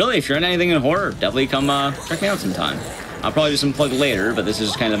 So, really, if you're in anything in horror, definitely come check me out sometime. I'll probably do some plug later, but this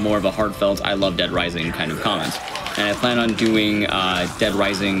is kind of more of a heartfelt, I love Dead Rising kind of comment. And I plan on doing Dead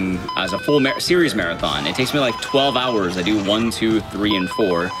Rising as a full series marathon. It takes me like 12 hours. I do 1, 2, 3, and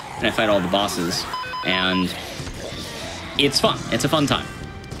 4. And I fight all the bosses, and it's fun. It's a fun time.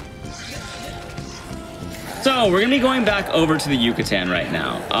 So we're gonna be going back over to the Yucatan right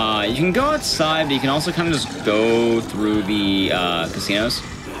now. You can go outside, but you can also kind of just go through the casinos.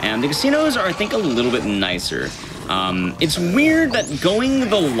 And the casinos are, I think, a little bit nicer. It's weird that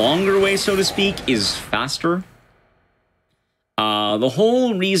going the longer way, so to speak, is faster. The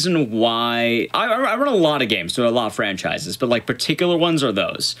whole reason why I run a lot of games, so a lot of franchises, but like particular ones are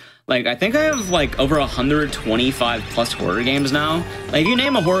those. Like, I think I have like over 125 plus horror games now. Like, if you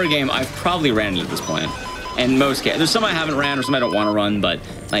name a horror game, I've probably ran it at this point. And most games, there's some I haven't ran or some I don't want to run, but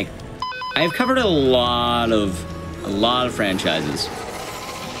like, I've covered a lot of franchises.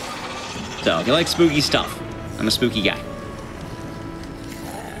 So if you like spooky stuff, I'm a spooky guy.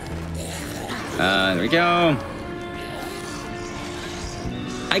 There we go.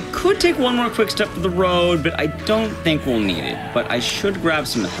 I could take one more quick step to the road, but I don't think we'll need it. But I should grab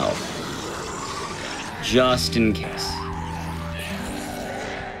some help. Just in case.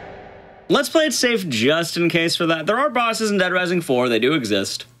 Let's play it safe just in case for that. There are bosses in Dead Rising 4. They do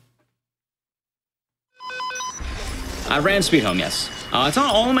exist. I ran Speed Home, yes. It's on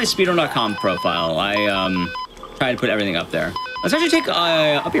all of my speedrun.com profile. I try to put everything up there. Let's actually take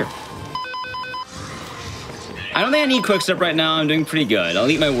up here. I don't think I need quick step right now. I'm doing pretty good. I'll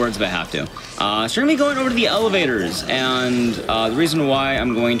eat my words if I have to. So we're going to be going over to the elevators, and the reason why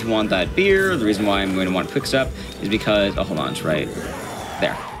I'm going to want that beer, the reason why I'm going to want quick step is because, oh, hold on, it's right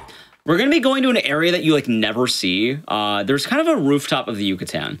there. We're going to be going to an area that you like never see. There's kind of a rooftop of the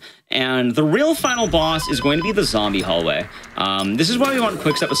Yucatan, and the real final boss is going to be the zombie hallway. This is why we want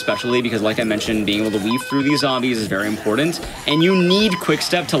quick step especially, because like I mentioned, being able to weave through these zombies is very important, and you need quick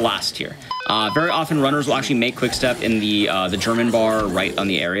step to last here. Very often runners will actually make quick step in the German bar right on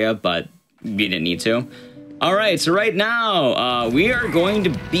the area, but we didn't need to. All right, so right now, we are going to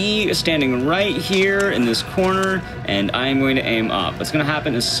be standing right here in this corner, and I'm going to aim up. What's going to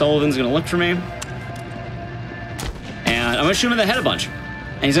happen is Sullivan's going to look for me, and I'm going to shoot him in the head a bunch.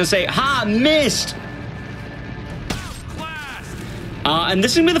 And he's going to say, ha, missed! And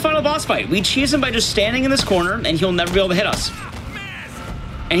this is going to be the final boss fight. We cheese him by just standing in this corner, and he'll never be able to hit us.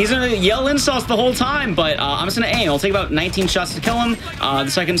 And he's going to yell insults the whole time, but I'm just going to aim. It'll take about 19 shots to kill him. The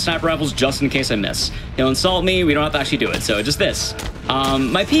second sniper rifle's just in case I miss. He'll insult me. We don't have to actually do it. So just this.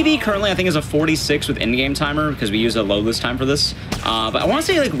 My PB currently, I think, is a 46 with in-game timer because we use a loadless time for this. But I want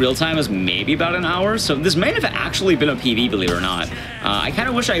to say, like, real time is maybe about an hour. So this may have actually been a PB, believe it or not. I kind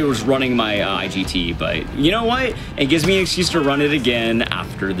of wish I was running my IGT, but you know what? It gives me an excuse to run it again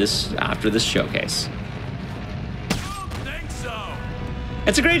after this showcase.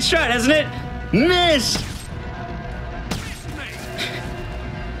 It's a great strat, isn't it? Missed!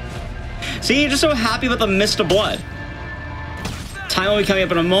 See, you're just so happy with the mist of blood. Time will be coming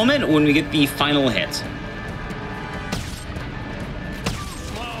up in a moment when we get the final hit.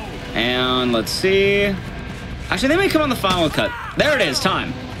 And let's see. Actually, they may come on the final cut. There it is,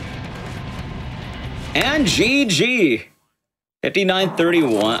 time. And GG.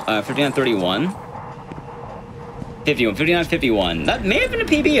 59-31. 59-31. 59-51. That may have been a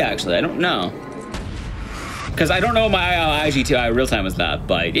PB, actually. I don't know. Because I don't know my IGTI real time was that,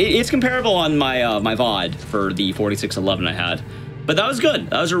 but it's comparable on my my VOD for the 4611 I had. But that was good.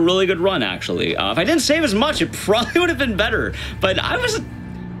 That was a really good run, actually. If I didn't save as much, it probably would have been better. But I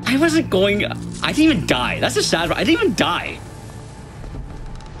wasn't going. I didn't even die. That's the sad part. I didn't even die.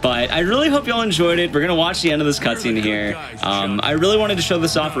 But I really hope y'all enjoyed it. We're going to watch the end of this cutscene here. I really wanted to show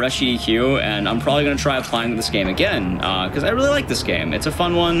this off for SGDQ, and I'm probably going to try applying this game again, because I really like this game. It's a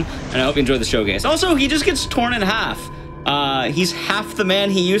fun one, and I hope you enjoyed the showcase. Also, he just gets torn in half. He's half the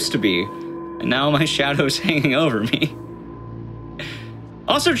man he used to be, and now my shadow's hanging over me.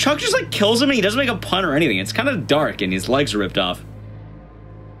 Also, Chuck just, like, kills him, and he doesn't make a pun or anything. It's kind of dark, and his legs are ripped off.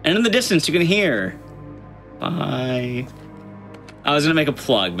 And in the distance, you can hear... Bye... I was going to make a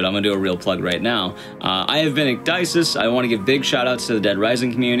plug, but I'm going to do a real plug right now. I have been Ecdysis. I want to give big shout-outs to the Dead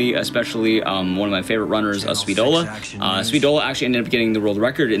Rising community, especially one of my favorite runners, Speedola. Speedola actually ended up getting the world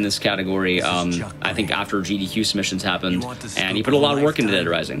record in this category, I think after GDQ submissions happened, and he put a lot of work into Dead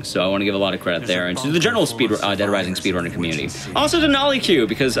Rising, so I want to give a lot of credit there, and to the general Dead Rising speedrunner community. Also to NollyQ,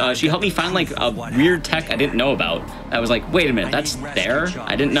 because she helped me find, like, a weird tech I didn't know about. I was like, wait a minute, that's there?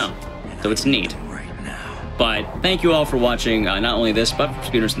 I didn't know. So it's neat. But thank you all for watching not only this, but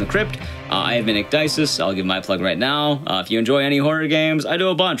Speedruns From the Crypt. I have been Ecdysis. I'll give my plug right now. If you enjoy any horror games, I do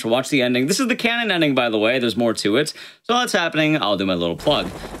a bunch. Watch the ending. This is the canon ending, by the way. There's more to it. So that's happening. I'll do my little plug.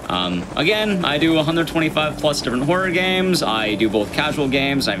 Again, I do 125 plus different horror games. I do both casual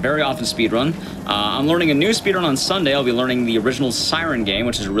games. I very often speedrun. I'm learning a new speedrun on Sunday. I'll be learning the original Siren game,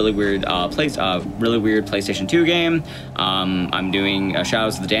 which is a really weird, really weird PlayStation 2 game. I'm doing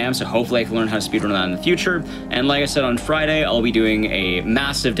Shadows of the Dam, so hopefully I can learn how to speedrun that in the future. And like I said, on Friday, I'll be doing a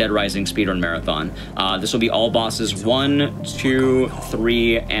massive Dead Rising speedrun marathon. This will be all bosses 1, 2,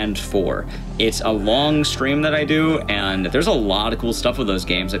 3, and 4. It's a long stream that I do, and there's a lot of cool stuff with those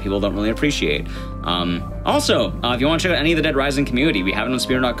games that people don't really appreciate. Also, if you want to check out any of the Dead Rising community, we have it on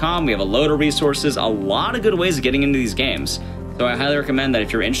speedrun.com. We have a load of resources, a lot of good ways of getting into these games. So I highly recommend that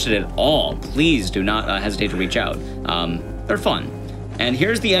if you're interested at all, please do not hesitate to reach out. They're fun. And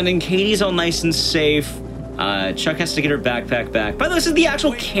here's the ending. Katie's all nice and safe. Chuck has to get her backpack back. By the way, this is the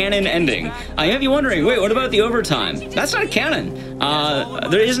actual canon ending. You might be wondering, wait, what about the overtime? That's not canon.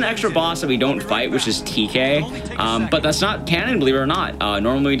 There is an extra boss that we don't fight, which is TK, but that's not canon, believe it or not.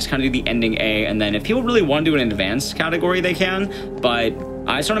 Normally we just kind of do the ending A, and then if people really want to do an advanced category, they can, but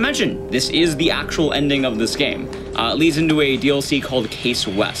I just want to mention, this is the actual ending of this game. It leads into a DLC called Case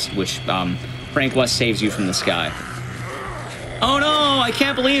West, which Frank West saves you from the sky. Oh no, I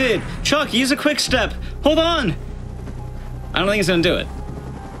can't believe it. Chuck, use a quick step. Hold on. I don't think he's gonna do it.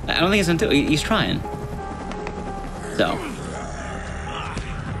 I don't think he's gonna do it. He's trying. So.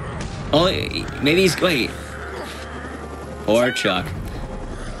 Oh, maybe he's, wait. Poor Chuck.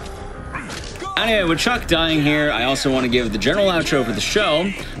 Anyway, with Chuck dying here, I also want to give the general outro for the show.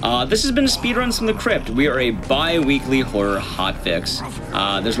 This has been Speedruns From the Crypt. We are a bi-weekly horror hotfix.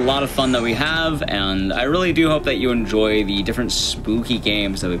 There's a lot of fun that we have, and I really do hope that you enjoy the different spooky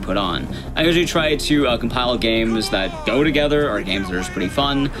games that we put on. I usually try to compile games that go together, or games that are just pretty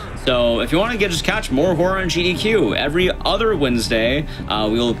fun. So if you want to just catch more horror on GDQ, every other Wednesday,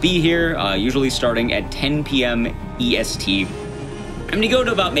 we will be here, usually starting at 10 p.m. EST. I'm going to go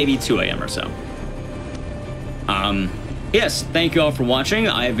to about maybe 2 a.m. or so. Yes, thank you all for watching.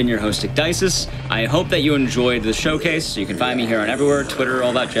 I have been your host, Ecdysis. I hope that you enjoyed the showcase. You can find me here on everywhere, Twitter,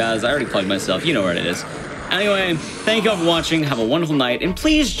 all that jazz. I already plugged myself. You know where it is. Anyway, thank you all for watching. Have a wonderful night, and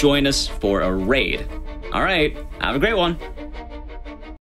please join us for a raid. All right, have a great one.